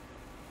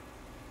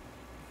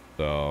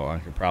 So I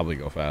could probably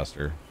go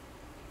faster,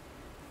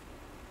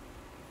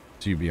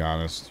 to be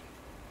honest.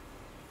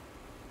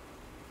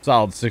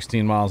 Solid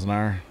 16 miles an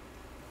hour.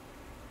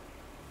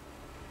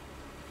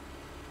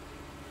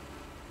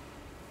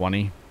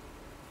 20.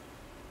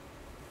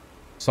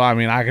 So, I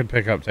mean, I could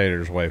pick up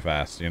taters way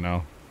fast, you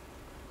know?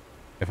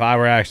 If I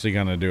were actually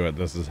going to do it,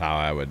 this is how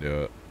I would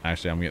do it.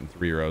 Actually, I'm getting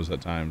 3 rows at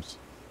times.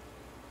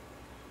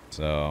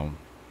 So,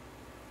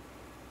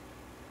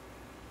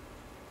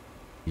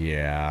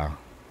 yeah.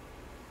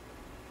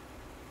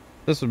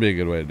 This would be a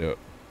good way to do it.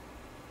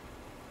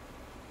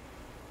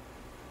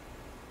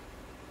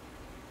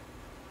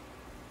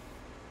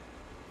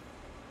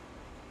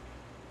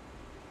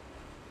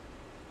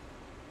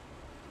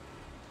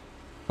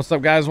 What's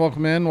up, guys?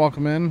 Welcome in.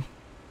 Welcome in.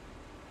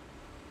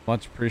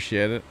 Much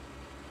appreciated.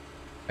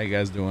 How you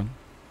guys doing?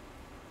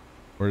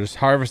 We're just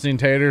harvesting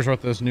taters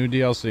with this new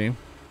DLC.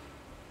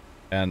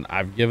 And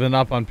I've given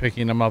up on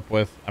picking them up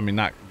with... I mean,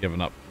 not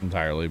given up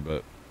entirely,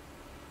 but...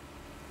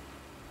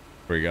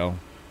 Here we go.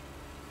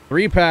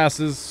 3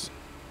 passes.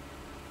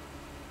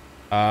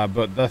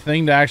 But the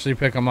thing to actually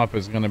pick them up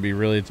is going to be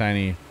really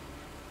tiny.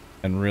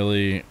 And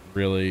really,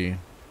 really...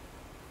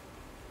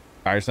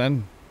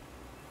 Carson?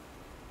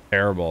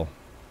 Terrible.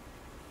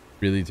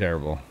 Really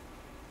terrible.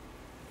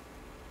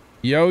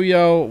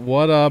 Yo,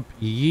 what up?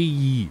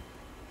 Yee.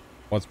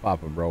 What's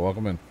poppin', bro?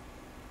 Welcome in.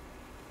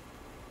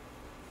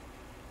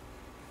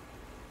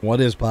 What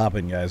is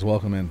poppin', guys?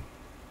 Welcome in.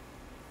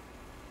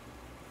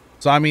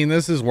 So, I mean,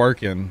 this is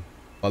working,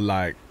 but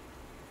like,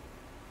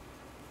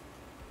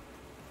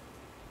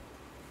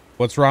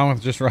 what's wrong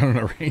with just running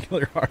a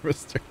regular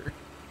harvester?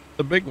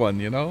 The big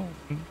one, you know?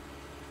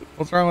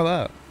 What's wrong with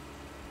that?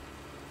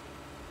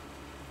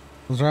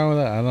 What's wrong with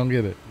that? I don't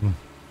get it.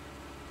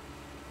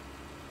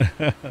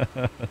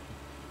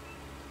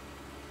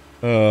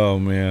 Oh,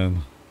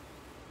 man.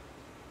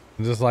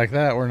 And just like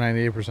that, we're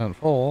 98%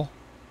 full.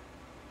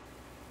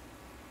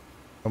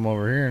 Come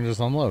over here and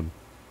just unload.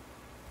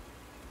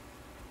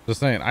 Just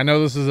saying. I know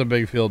this is a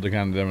big field to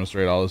kind of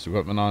demonstrate all this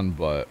equipment on,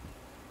 but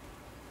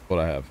what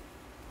I have.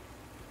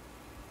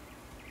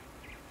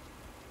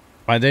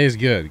 My day's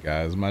good,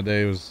 guys. My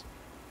day was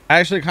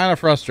actually kind of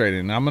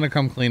frustrating. I'm going to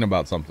come clean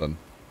about something.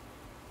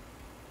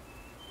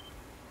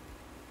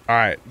 All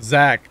right,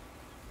 Zach.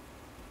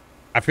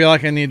 I feel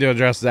like I need to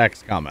address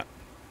Zach's comment.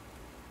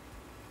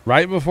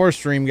 Right before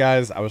stream,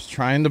 guys, I was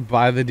trying to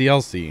buy the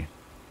DLC.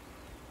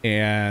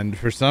 And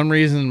for some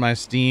reason, my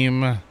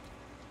Steam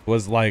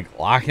was like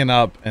locking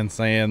up and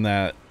saying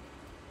that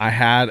I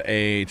had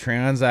a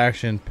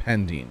transaction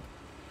pending.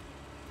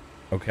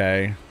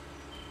 Okay.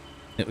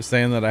 It was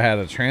saying that I had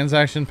a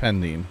transaction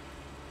pending.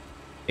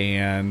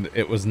 And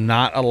it was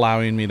not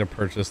allowing me to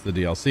purchase the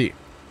DLC.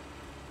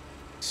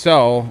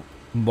 So,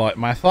 but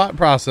my thought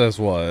process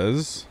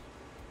was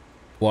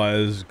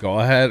go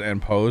ahead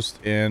and post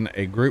in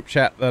a group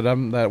chat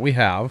that we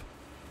have.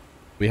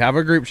 We have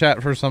a group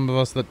chat for some of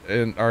us that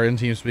are in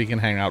TeamSpeak and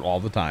hang out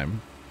all the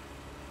time.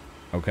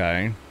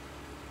 Okay.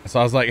 So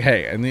I was like,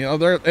 hey, and the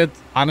other,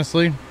 it's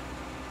honestly,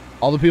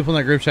 all the people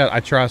in that group chat I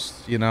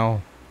trust, you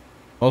know,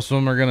 most of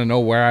them are going to know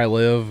where I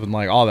live and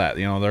like all that,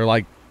 you know, they're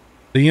like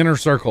the inner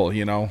circle,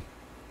 you know,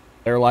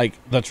 they're like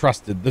the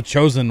trusted, the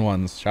chosen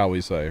ones, shall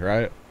we say,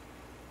 right?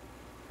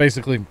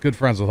 Basically good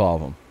friends with all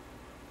of them.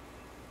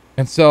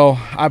 And so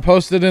I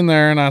posted in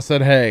there and I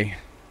said, hey,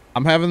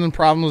 I'm having the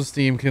problem with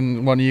Steam.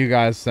 Can one of you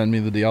guys send me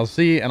the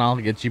DLC and I'll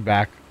get you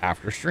back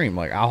after stream?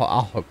 Like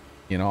I'll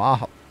you know,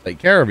 I'll take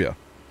care of you.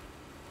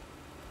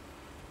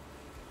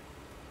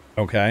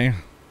 Okay.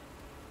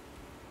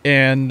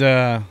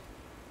 And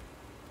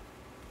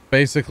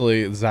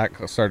basically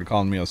Zach started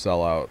calling me a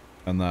sellout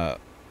and that,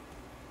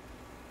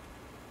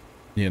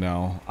 you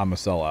know, I'm a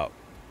sellout.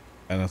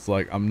 And it's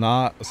like, I'm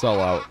not a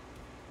sellout.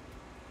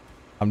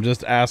 I'm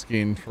just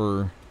asking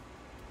for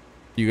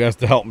you guys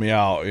to help me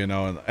out, you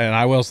know, and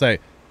I will say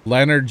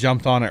Leonard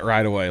jumped on it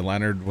right away.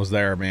 Leonard was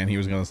there, man. He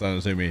was going to send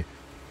it to me.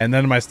 And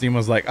then my Steam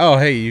was like, oh,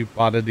 hey, you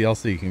bought a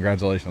DLC.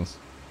 Congratulations.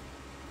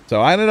 So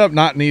I ended up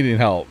not needing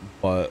help,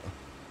 but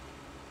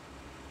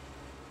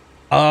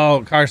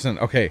oh, Carson.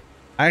 Okay.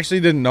 I actually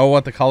didn't know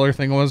what the color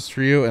thing was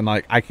for you. And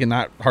like, I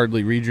cannot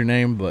hardly read your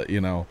name, but you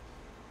know,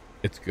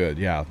 it's good.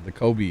 Yeah. The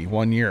Kobe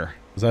 1 year.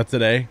 Was that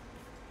today?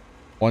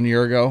 1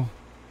 year ago,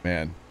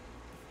 man.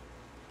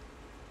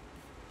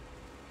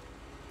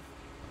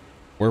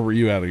 Where were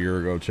you at a year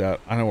ago, chat?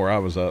 I know where I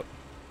was at.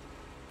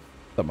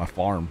 At my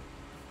farm.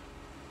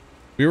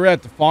 We were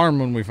at the farm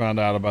when we found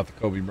out about the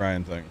Kobe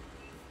Bryant thing.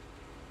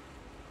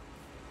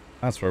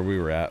 That's where we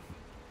were at.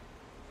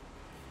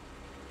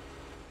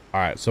 All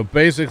right, so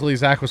basically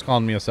Zach was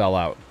calling me a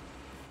sellout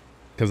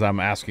because I'm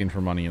asking for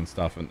money and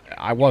stuff, and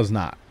I was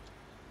not.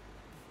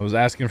 I was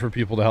asking for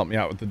people to help me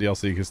out with the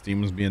DLC because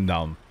Steam was being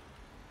dumb.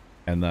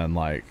 And then,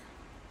 like,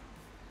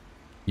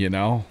 you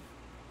know,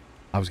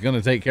 I was going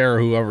to take care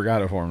of whoever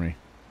got it for me.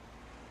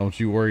 Don't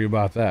you worry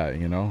about that,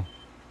 you know?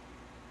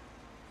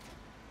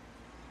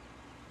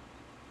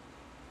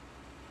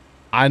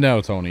 I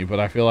know, Tony, but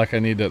I feel like I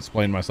need to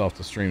explain myself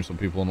to stream so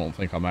people don't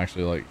think I'm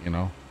actually, like, you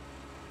know.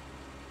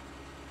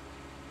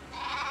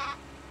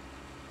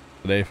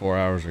 Today, 4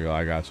 hours ago.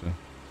 I got you.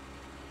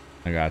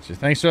 I got you.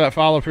 Thanks for that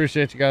follow.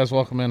 Appreciate you guys.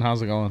 Welcome in.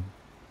 How's it going?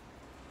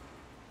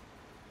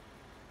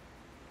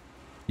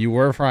 You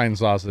were frying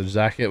sausage,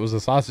 Zach. It was a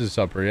sausage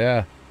supper,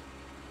 yeah.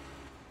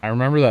 I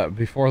remember that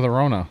before the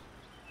Rona.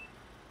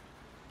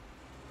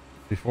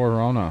 Before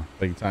Rona,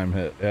 big time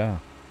hit, yeah.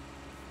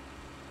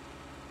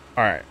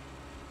 All right.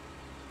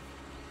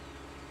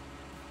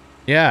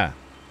 Yeah.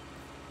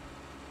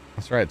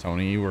 That's right,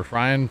 Tony. You were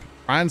frying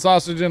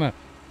sausage in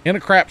a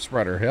crap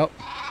spreader. Yep.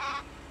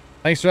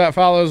 Thanks for that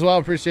follow as well.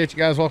 Appreciate you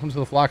guys. Welcome to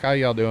the flock. How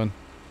y'all doing?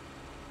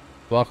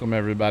 Welcome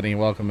everybody.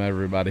 Welcome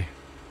everybody.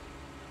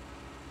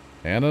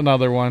 And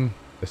another one.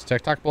 Is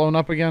TikTok blowing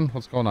up again?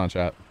 What's going on,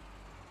 chat?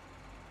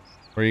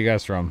 Where are you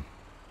guys from?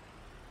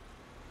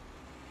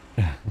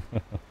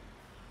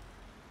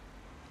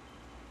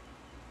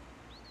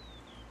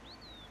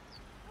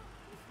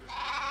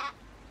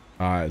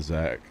 All right,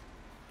 Zach.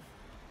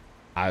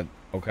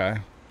 Okay.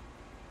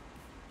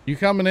 You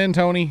coming in,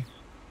 Tony?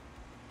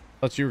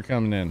 Thought you were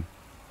coming in.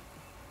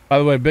 By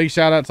the way, big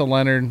shout out to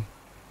Leonard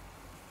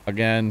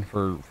again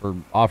for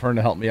offering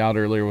to help me out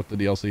earlier with the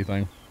DLC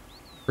thing.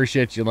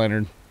 Appreciate you,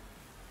 Leonard.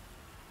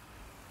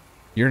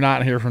 You're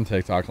not here from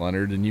TikTok,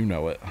 Leonard, and you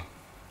know it.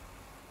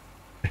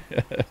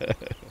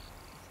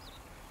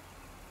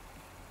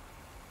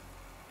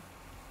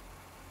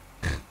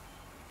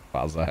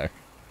 Wow, Zach.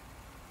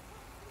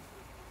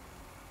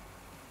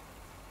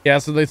 Yeah,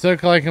 so they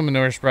took like a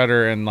manure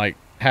spreader and like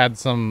had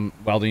some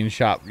welding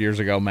shop years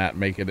ago, Matt,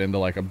 make it into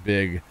like a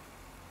big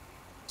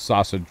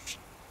sausage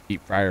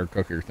deep fryer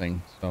cooker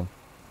thing. So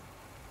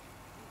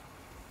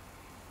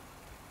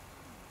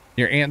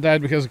your aunt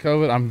died because of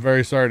COVID? I'm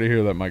very sorry to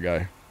hear that, my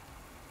guy.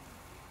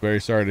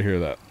 Very sorry to hear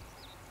that.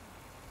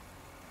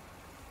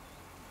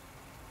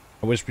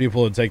 I wish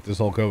people would take this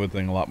whole COVID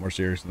thing a lot more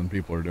serious than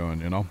people are doing,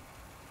 you know?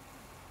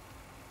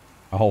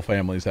 My whole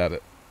family's had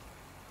it.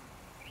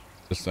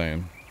 Just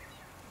saying.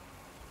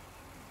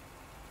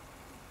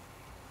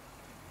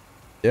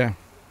 Yeah.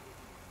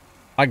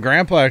 My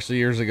grandpa actually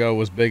years ago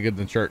was big in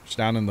the church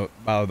down in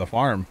the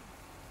farm.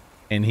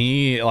 And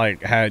he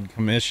like had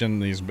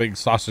commissioned these big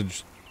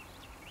sausage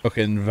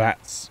cooking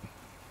vats.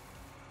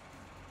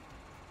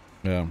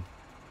 Yeah.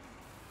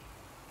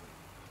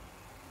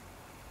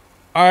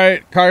 All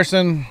right,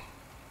 Carson.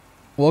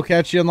 We'll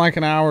catch you in like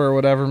an hour or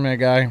whatever, my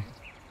guy.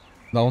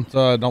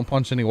 Don't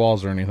punch any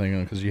walls or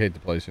anything because you hate the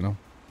place, you know?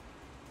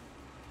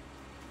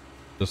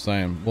 Just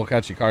saying. We'll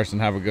catch you, Carson.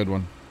 Have a good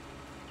one.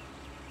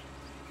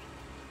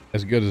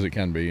 As good as it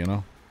can be, you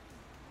know?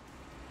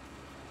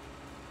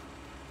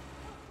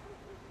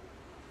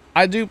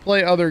 I do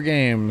play other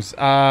games.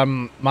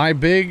 My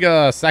big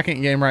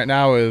second game right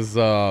now is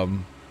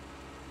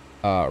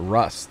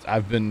Rust.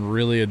 I've been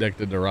really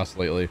addicted to Rust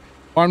lately.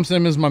 Farm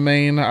Sim is my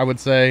main, I would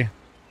say.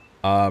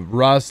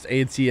 Rust,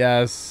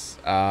 ATS,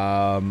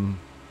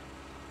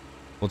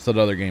 what's that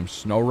other game?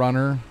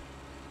 SnowRunner,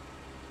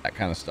 that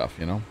kind of stuff,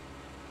 you know.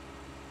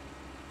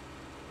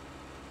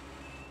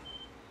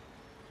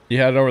 You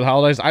had it over the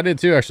holidays? I did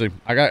too, actually.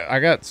 I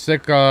got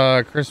sick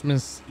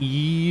Christmas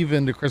Eve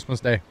into Christmas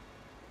Day. It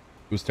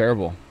was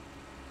terrible.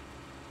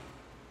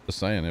 Just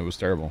saying, it was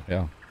terrible.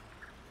 Yeah.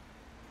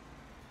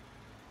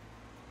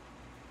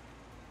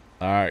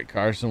 All right,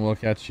 Carson, we'll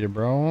catch you,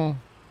 bro.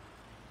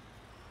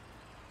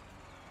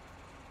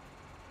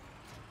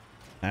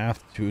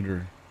 Math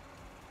tutor.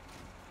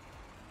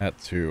 At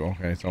 2.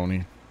 Okay,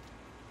 Tony.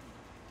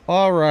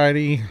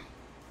 Alrighty.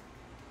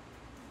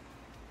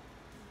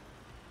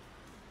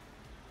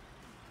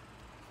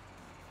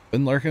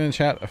 Been lurking in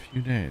chat a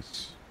few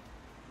days.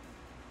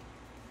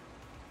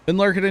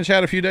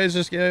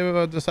 Just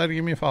decided to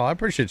give me a follow. I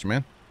appreciate you,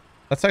 man.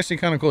 That's actually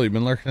kind of cool. You've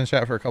been lurking in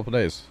chat for a couple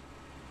days.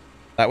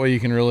 That way you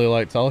can really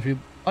like tell if you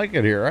like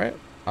it here, right?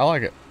 I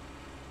like it.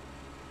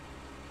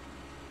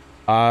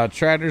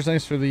 Tradders,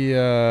 thanks for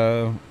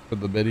the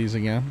biddies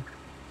again.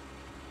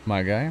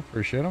 My guy,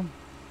 appreciate them.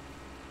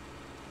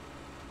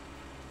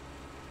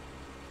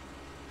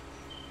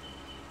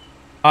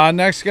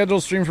 Next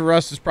scheduled stream for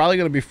Rust is probably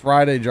going to be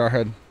Friday,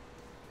 Jarhead.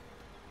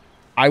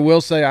 I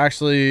will say,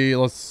 actually,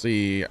 let's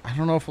see. I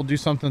don't know if we'll do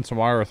something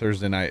tomorrow or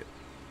Thursday night.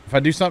 If I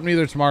do something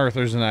either tomorrow or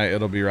Thursday night,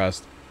 it'll be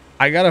Rust.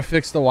 I got to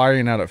fix the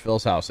wiring out at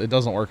Phil's house. It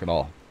doesn't work at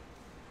all.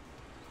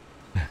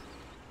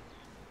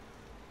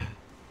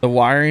 The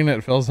wiring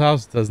at Phil's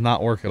house does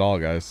not work at all,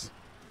 guys.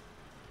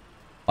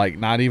 Like,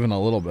 not even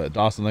a little bit.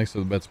 Dawson, thanks for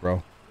the bits,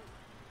 bro.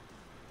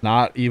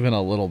 Not even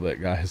a little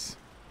bit, guys.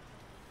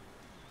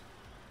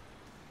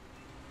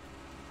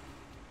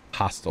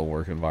 Hostile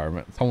work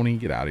environment. Tony,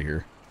 get out of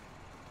here.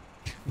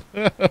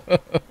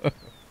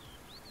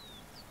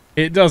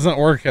 It doesn't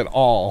work at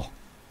all.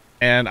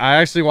 And I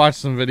actually watched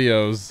some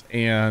videos,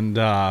 and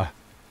I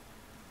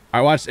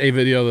watched a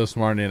video this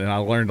morning and I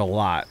learned a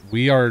lot.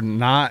 We are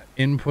not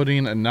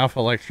inputting enough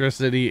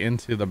electricity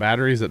into the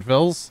batteries at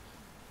Phil's,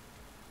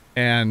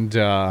 and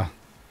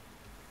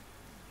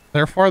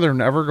therefore they're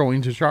never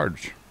going to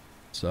charge.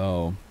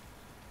 So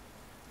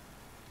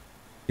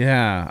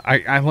yeah,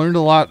 I learned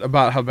a lot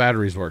about how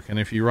batteries work, and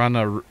if you run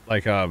a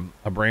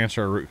branch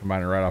or a root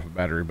combiner right off a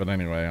battery. But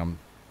anyway, I'm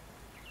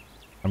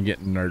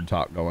getting nerd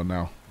talk going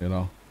now, you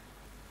know.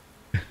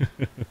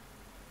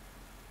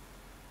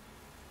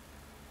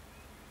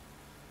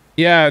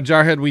 Yeah,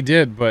 Jarhead, we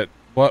did, but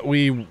what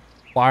we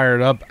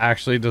wired up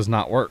actually does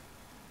not work.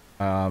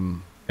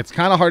 It's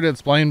kind of hard to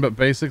explain, but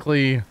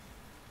basically,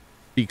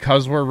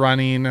 because we're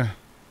running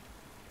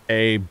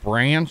a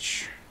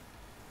branch,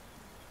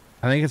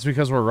 I think it's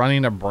because we're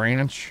running a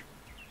branch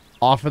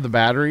off of the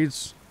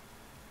batteries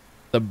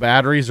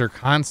are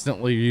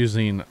constantly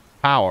using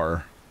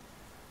power,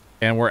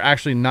 and we're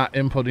actually not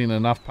inputting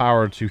enough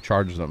power to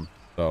charge them.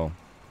 So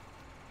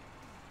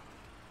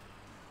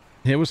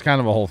it was kind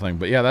of a whole thing,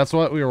 but yeah, that's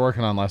what we were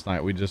working on last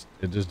night. It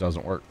just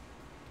doesn't work.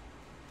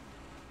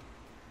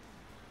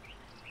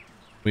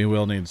 We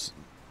will need,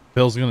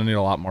 Bill's going to need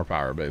a lot more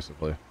power,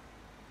 basically.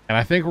 And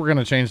I think we're going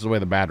to change the way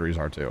the batteries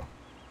are too.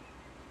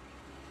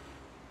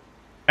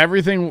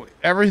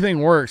 Everything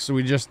works, so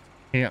we just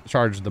can't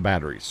charge the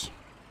batteries.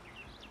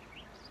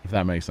 If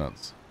that makes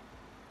sense.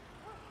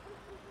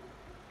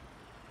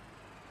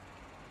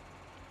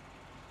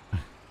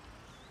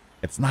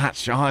 It's not,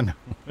 Sean.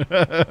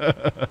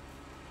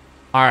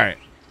 All right,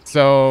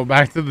 so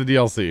back to the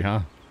DLC, huh?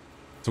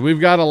 So we've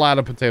got a lot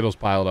of potatoes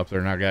piled up there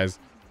now, guys.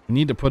 We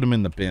need to put them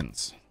in the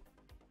bins.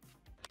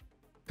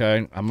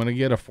 Okay, I'm gonna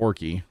get a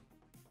forky,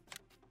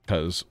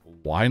 because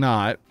why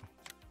not?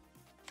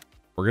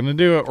 We're gonna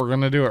do it. We're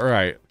gonna do it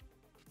right.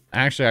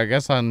 Actually, I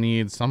guess I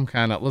need some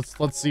kind of,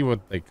 let's see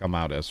what they come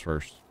out as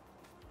first.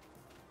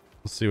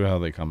 Let's see how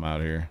they come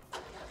out here.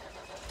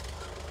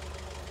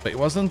 Wait,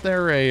 wasn't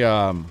there a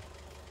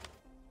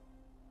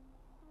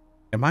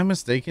am I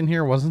mistaken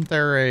here? Wasn't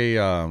there a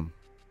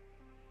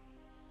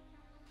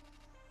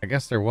I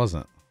guess there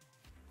wasn't.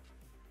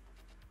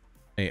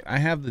 Hey, I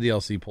have the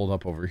DLC pulled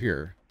up over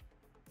here.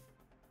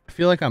 I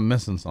feel like I'm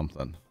missing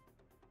something.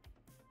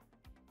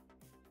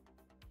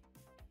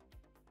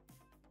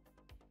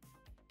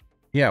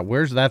 Yeah,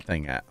 where's that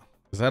thing at?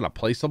 Is that a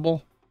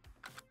placeable?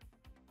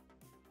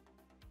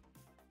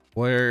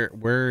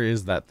 Where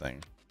is that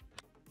thing?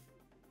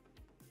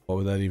 What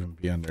would that even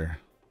be under?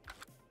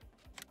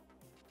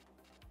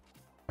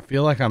 I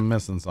feel like I'm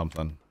missing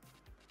something.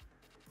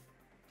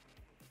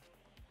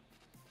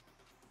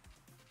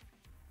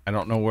 I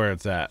don't know where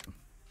it's at.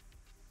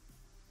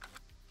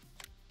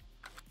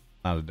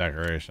 Not a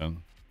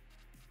decoration.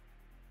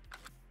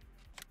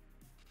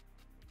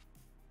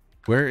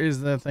 Where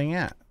is that thing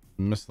at?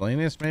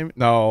 Miscellaneous, maybe?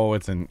 No,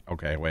 it's in.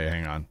 Okay, wait,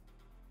 hang on.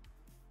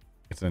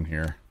 It's in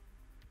here.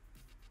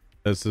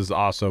 This is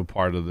also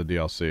part of the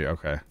DLC.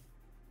 Okay.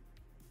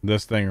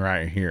 This thing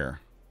right here.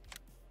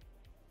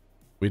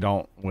 We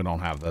don't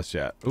have this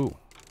yet. Ooh,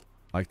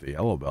 like the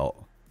yellow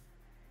belt.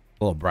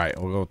 A little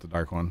bright. We'll go with the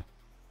dark one.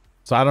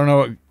 So I don't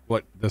know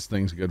what this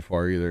thing's good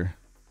for either.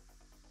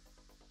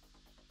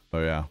 So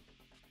yeah.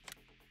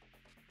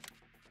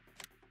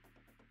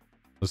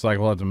 Looks like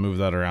we'll have to move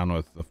that around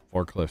with the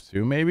forklift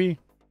too, maybe?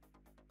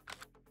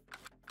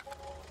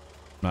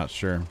 Not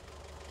sure.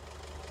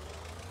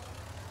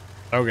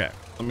 Okay,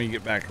 let me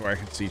get back where I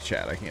can see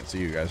chat. I can't see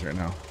you guys right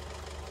now.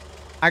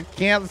 I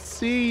can't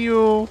see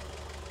you.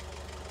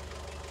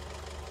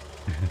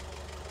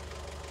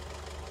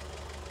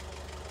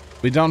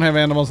 We don't have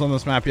animals on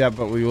this map yet,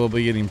 but we will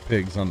be getting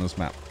pigs on this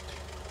map.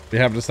 We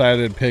have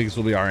decided pigs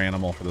will be our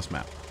animal for this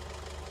map.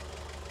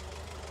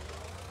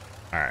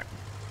 All right.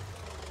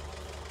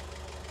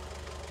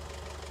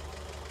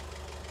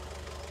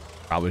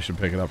 Probably should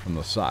pick it up from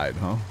the side,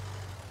 huh?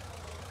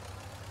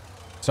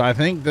 So I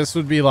think this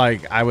would be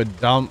like, I would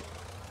dump.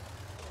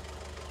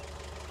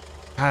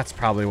 That's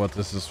probably what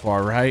this is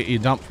for, right? You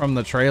dump from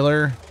the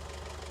trailer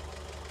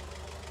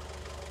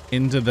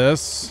into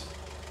this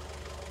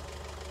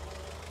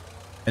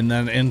and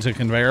then into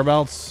conveyor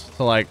belts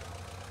to like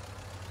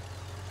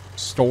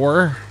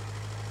store.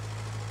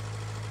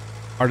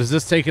 Or does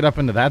this take it up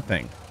into that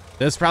thing?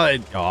 This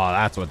probably, oh,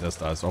 that's what this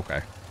does.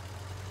 Okay.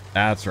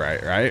 That's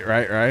right,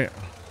 right.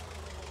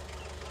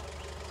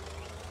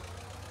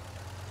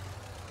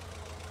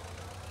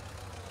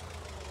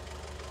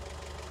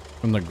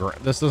 From the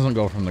this doesn't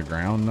go from the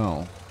ground,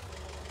 no.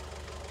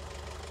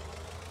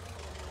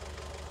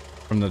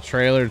 From the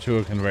trailer to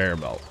a conveyor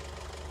belt.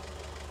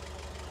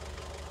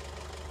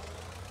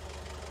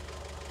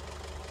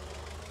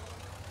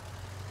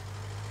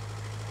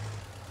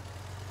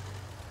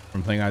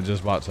 From thing I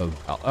just bought to the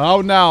belt.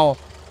 Oh no!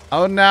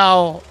 Oh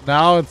no!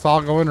 Now it's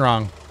all going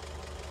wrong.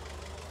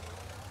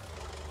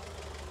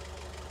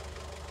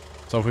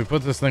 So if we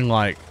put this thing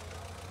like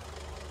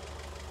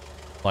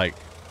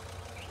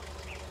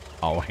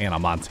oh, Hannah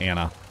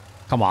Montana.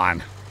 Come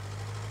on.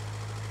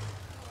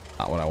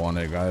 Not what I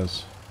wanted,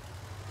 guys.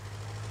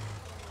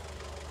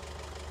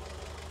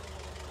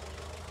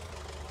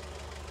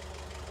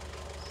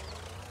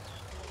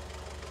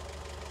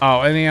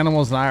 Oh, any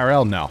animals in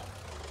IRL? No.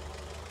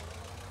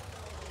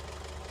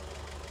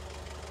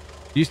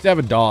 Used to have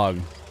a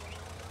dog.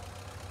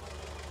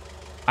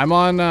 I'm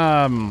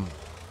on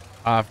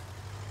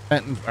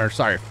Fenton, or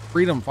sorry,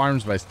 Freedom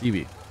Farms by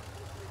Stevie.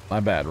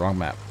 My bad, wrong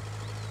map.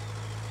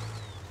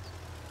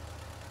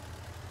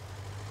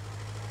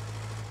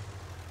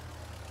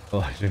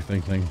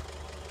 Electric thing.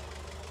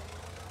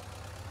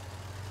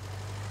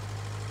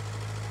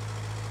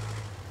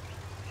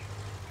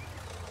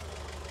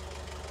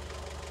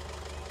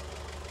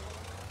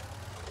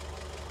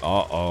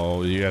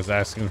 Uh-oh, you guys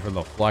asking for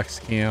the flex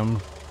cam?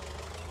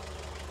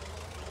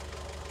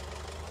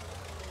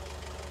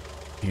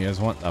 You guys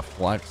want the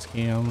flex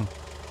cam? All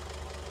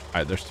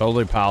right, there's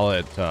totally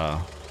pallet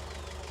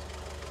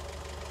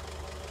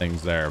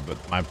things there,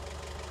 but my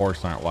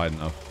forks aren't wide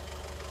enough.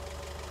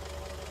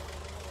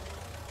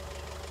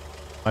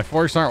 My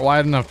forks aren't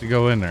wide enough to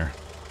go in there.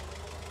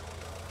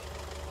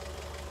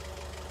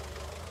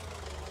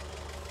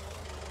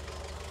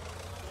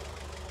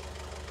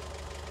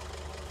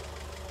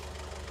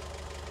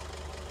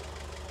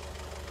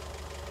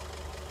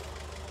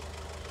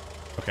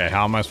 Okay,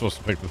 how am I supposed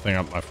to pick the thing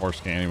up? My forks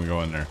can't even go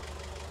in there.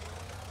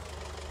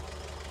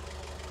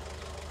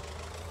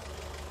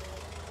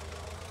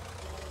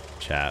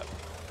 Chat.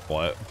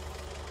 What?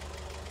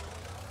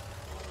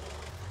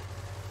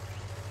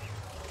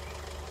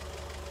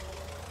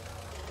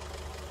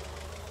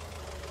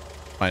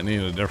 Might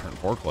need a different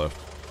forklift.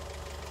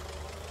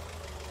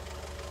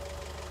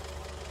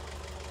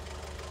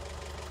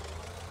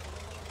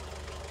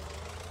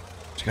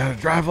 Just gotta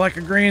drive like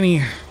a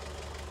granny.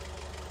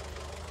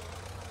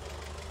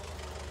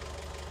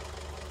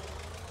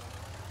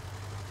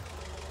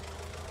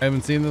 I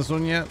haven't seen this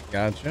one yet.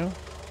 Gotcha.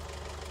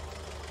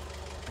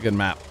 Good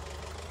map.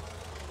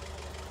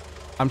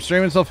 I'm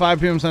streaming until 5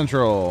 p.m.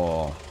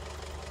 Central.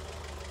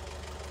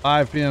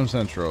 5 p.m.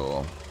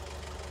 Central.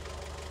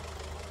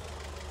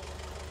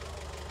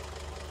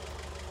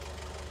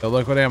 Yo,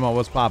 liquid ammo,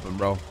 what's popping,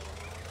 bro?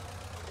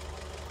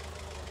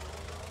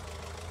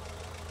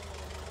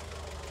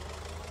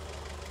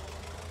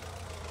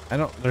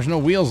 There's no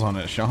wheels on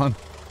it, Sean.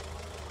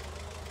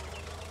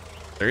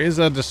 There is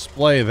a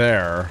display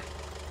there.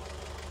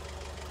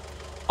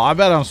 Oh, I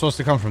bet I'm supposed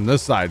to come from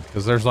this side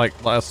because there's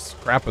like less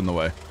crap in the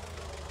way.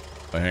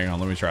 But hang on,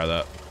 let me try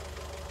that.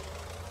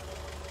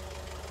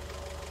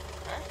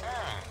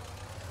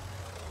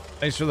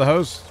 Thanks for the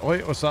host. Oh,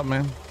 wait, what's up,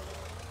 man?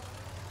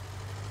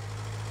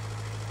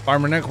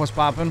 Farmer Nick, what's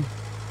popping?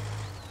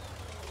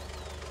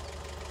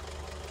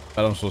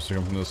 Bet I'm supposed to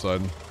come from this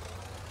side.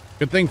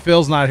 Good thing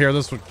Phil's not here.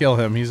 This would kill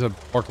him. He's a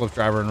forklift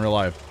driver in real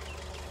life.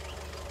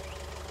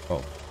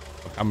 Oh,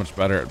 look how much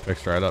better it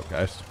picks right up,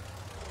 guys.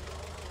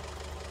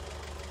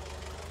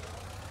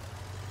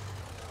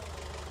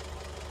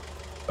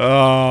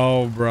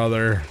 Oh,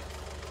 brother.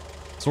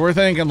 So we're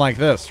thinking like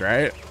this,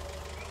 right?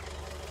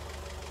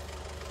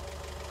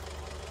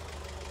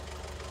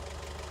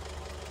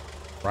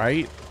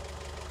 Right?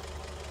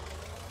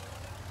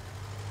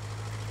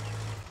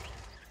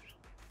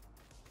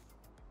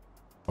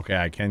 Okay,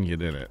 I can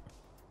get in it.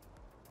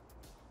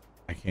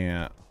 I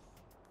can't.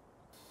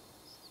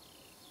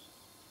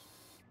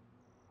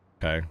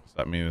 Okay, does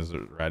that mean is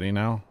it ready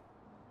now?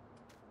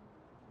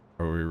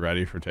 Are we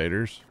ready for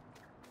taters?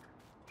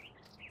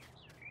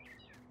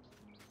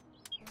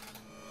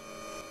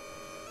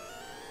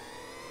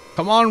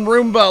 Come on,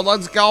 Roomba,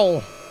 let's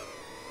go.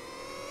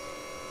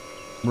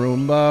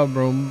 Roomba,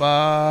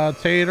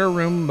 Roomba, tater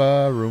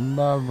Roomba,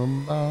 Roomba,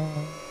 Roomba.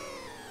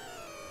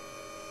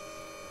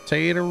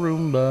 Tater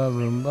Roomba,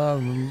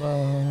 Roomba,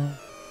 Roomba.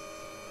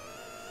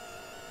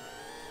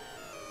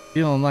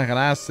 Feeling like an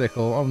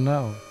icicle. Oh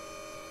no.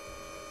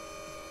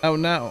 Oh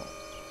no.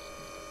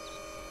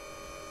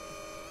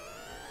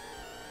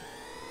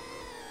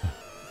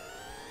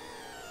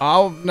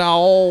 Oh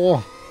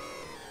no.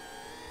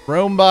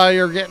 Roomba,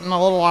 you're getting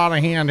a little out of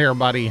hand here,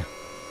 buddy.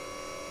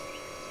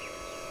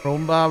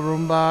 Roomba,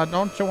 Roomba,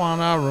 don't you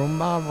wanna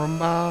Roomba,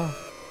 Roomba?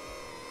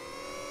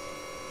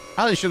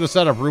 Probably should have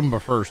set up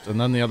Roomba first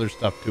and then the other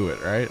stuff to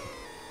it, right?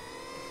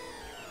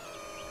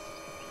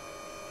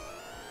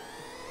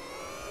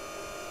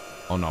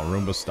 Oh no,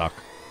 Roomba's stuck.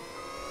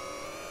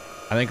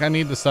 I think I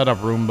need to set up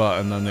Roomba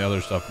and then the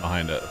other stuff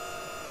behind it.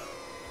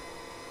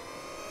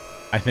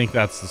 I think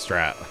that's the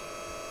strat.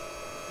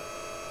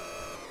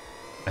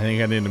 I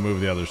think I need to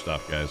move the other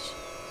stuff, guys.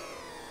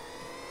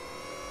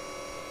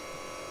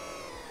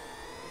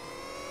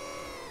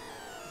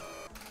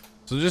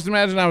 So just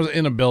imagine I was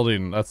in a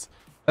building. That's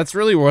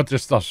really what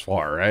this stuff's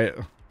for, right?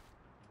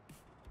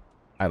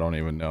 I don't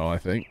even know, I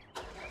think.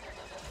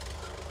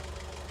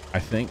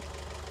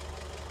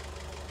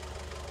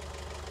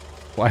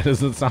 Why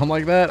does it sound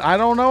like that? I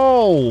don't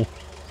know.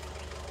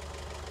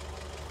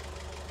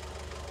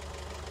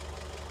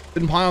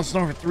 Been plowing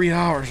snow for 3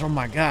 hours. Oh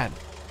my god.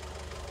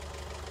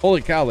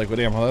 Holy cow, liquid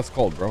ammo. That's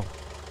cold, bro.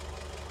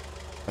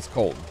 That's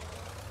cold.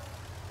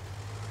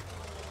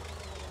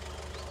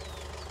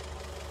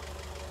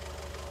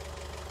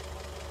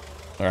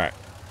 Alright.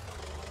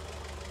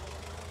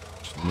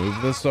 Just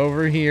move this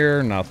over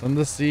here. Nothing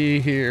to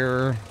see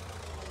here.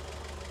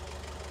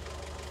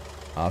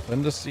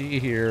 Nothing to see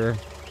here.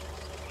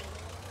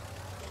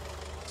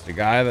 It's the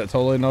guy that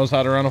totally knows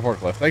how to run a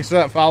forklift. Thanks for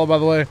that follow, by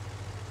the way.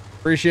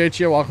 Appreciate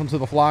you. Welcome to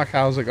the flock.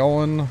 How's it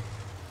going?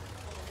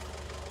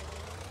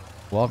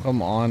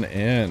 Welcome on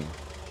in.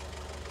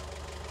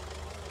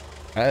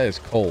 That is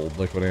cold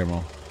liquid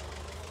ammo.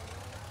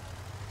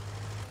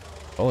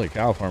 Holy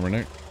cow, Farmer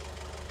Nick.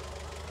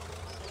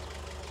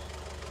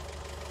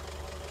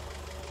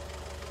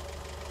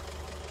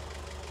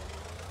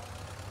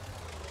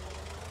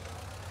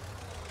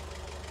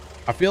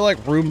 I feel like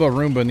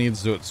Roomba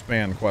needs to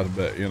expand quite a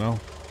bit, you know?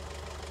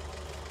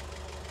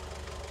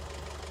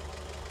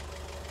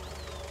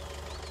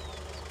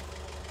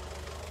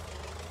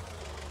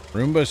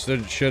 Roomba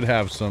should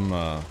have some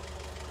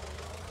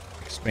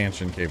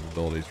expansion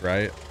capabilities,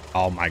 right?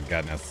 Oh my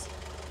goodness.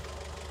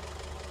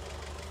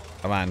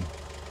 Come on.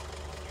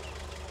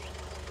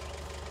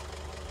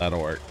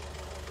 That'll work.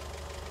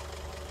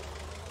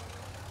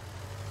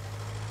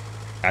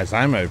 Guys,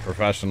 I'm a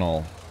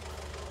professional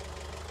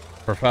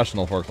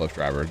forklift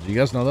driver. Do you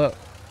guys know that?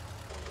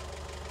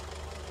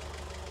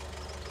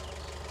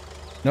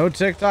 No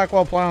TikTok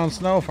while plowing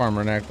snow,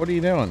 Farmer Nick. What are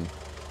you doing?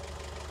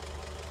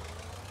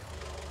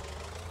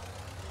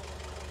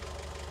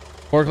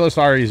 Forklifts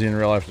are easy in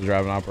real life to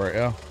drive and operate,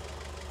 yeah.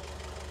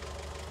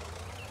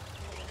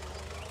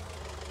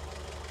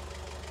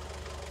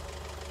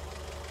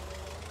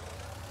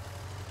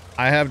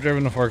 I have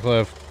driven a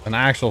forklift, an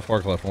actual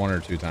forklift, 1 or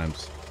 2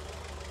 times.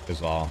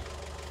 Is all.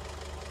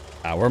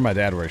 Where my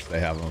dad works, they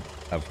have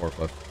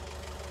forklifts.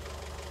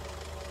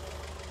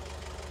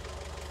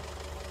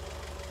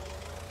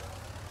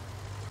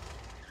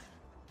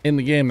 In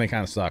the game, they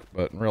kind of suck,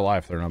 but in real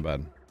life, they're not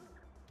bad.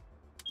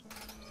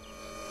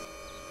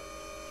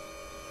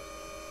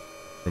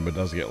 But it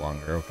does get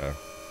longer, okay.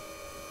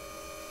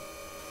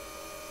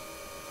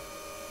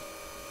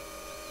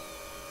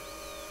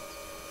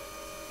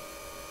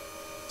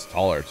 It's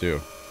taller, too.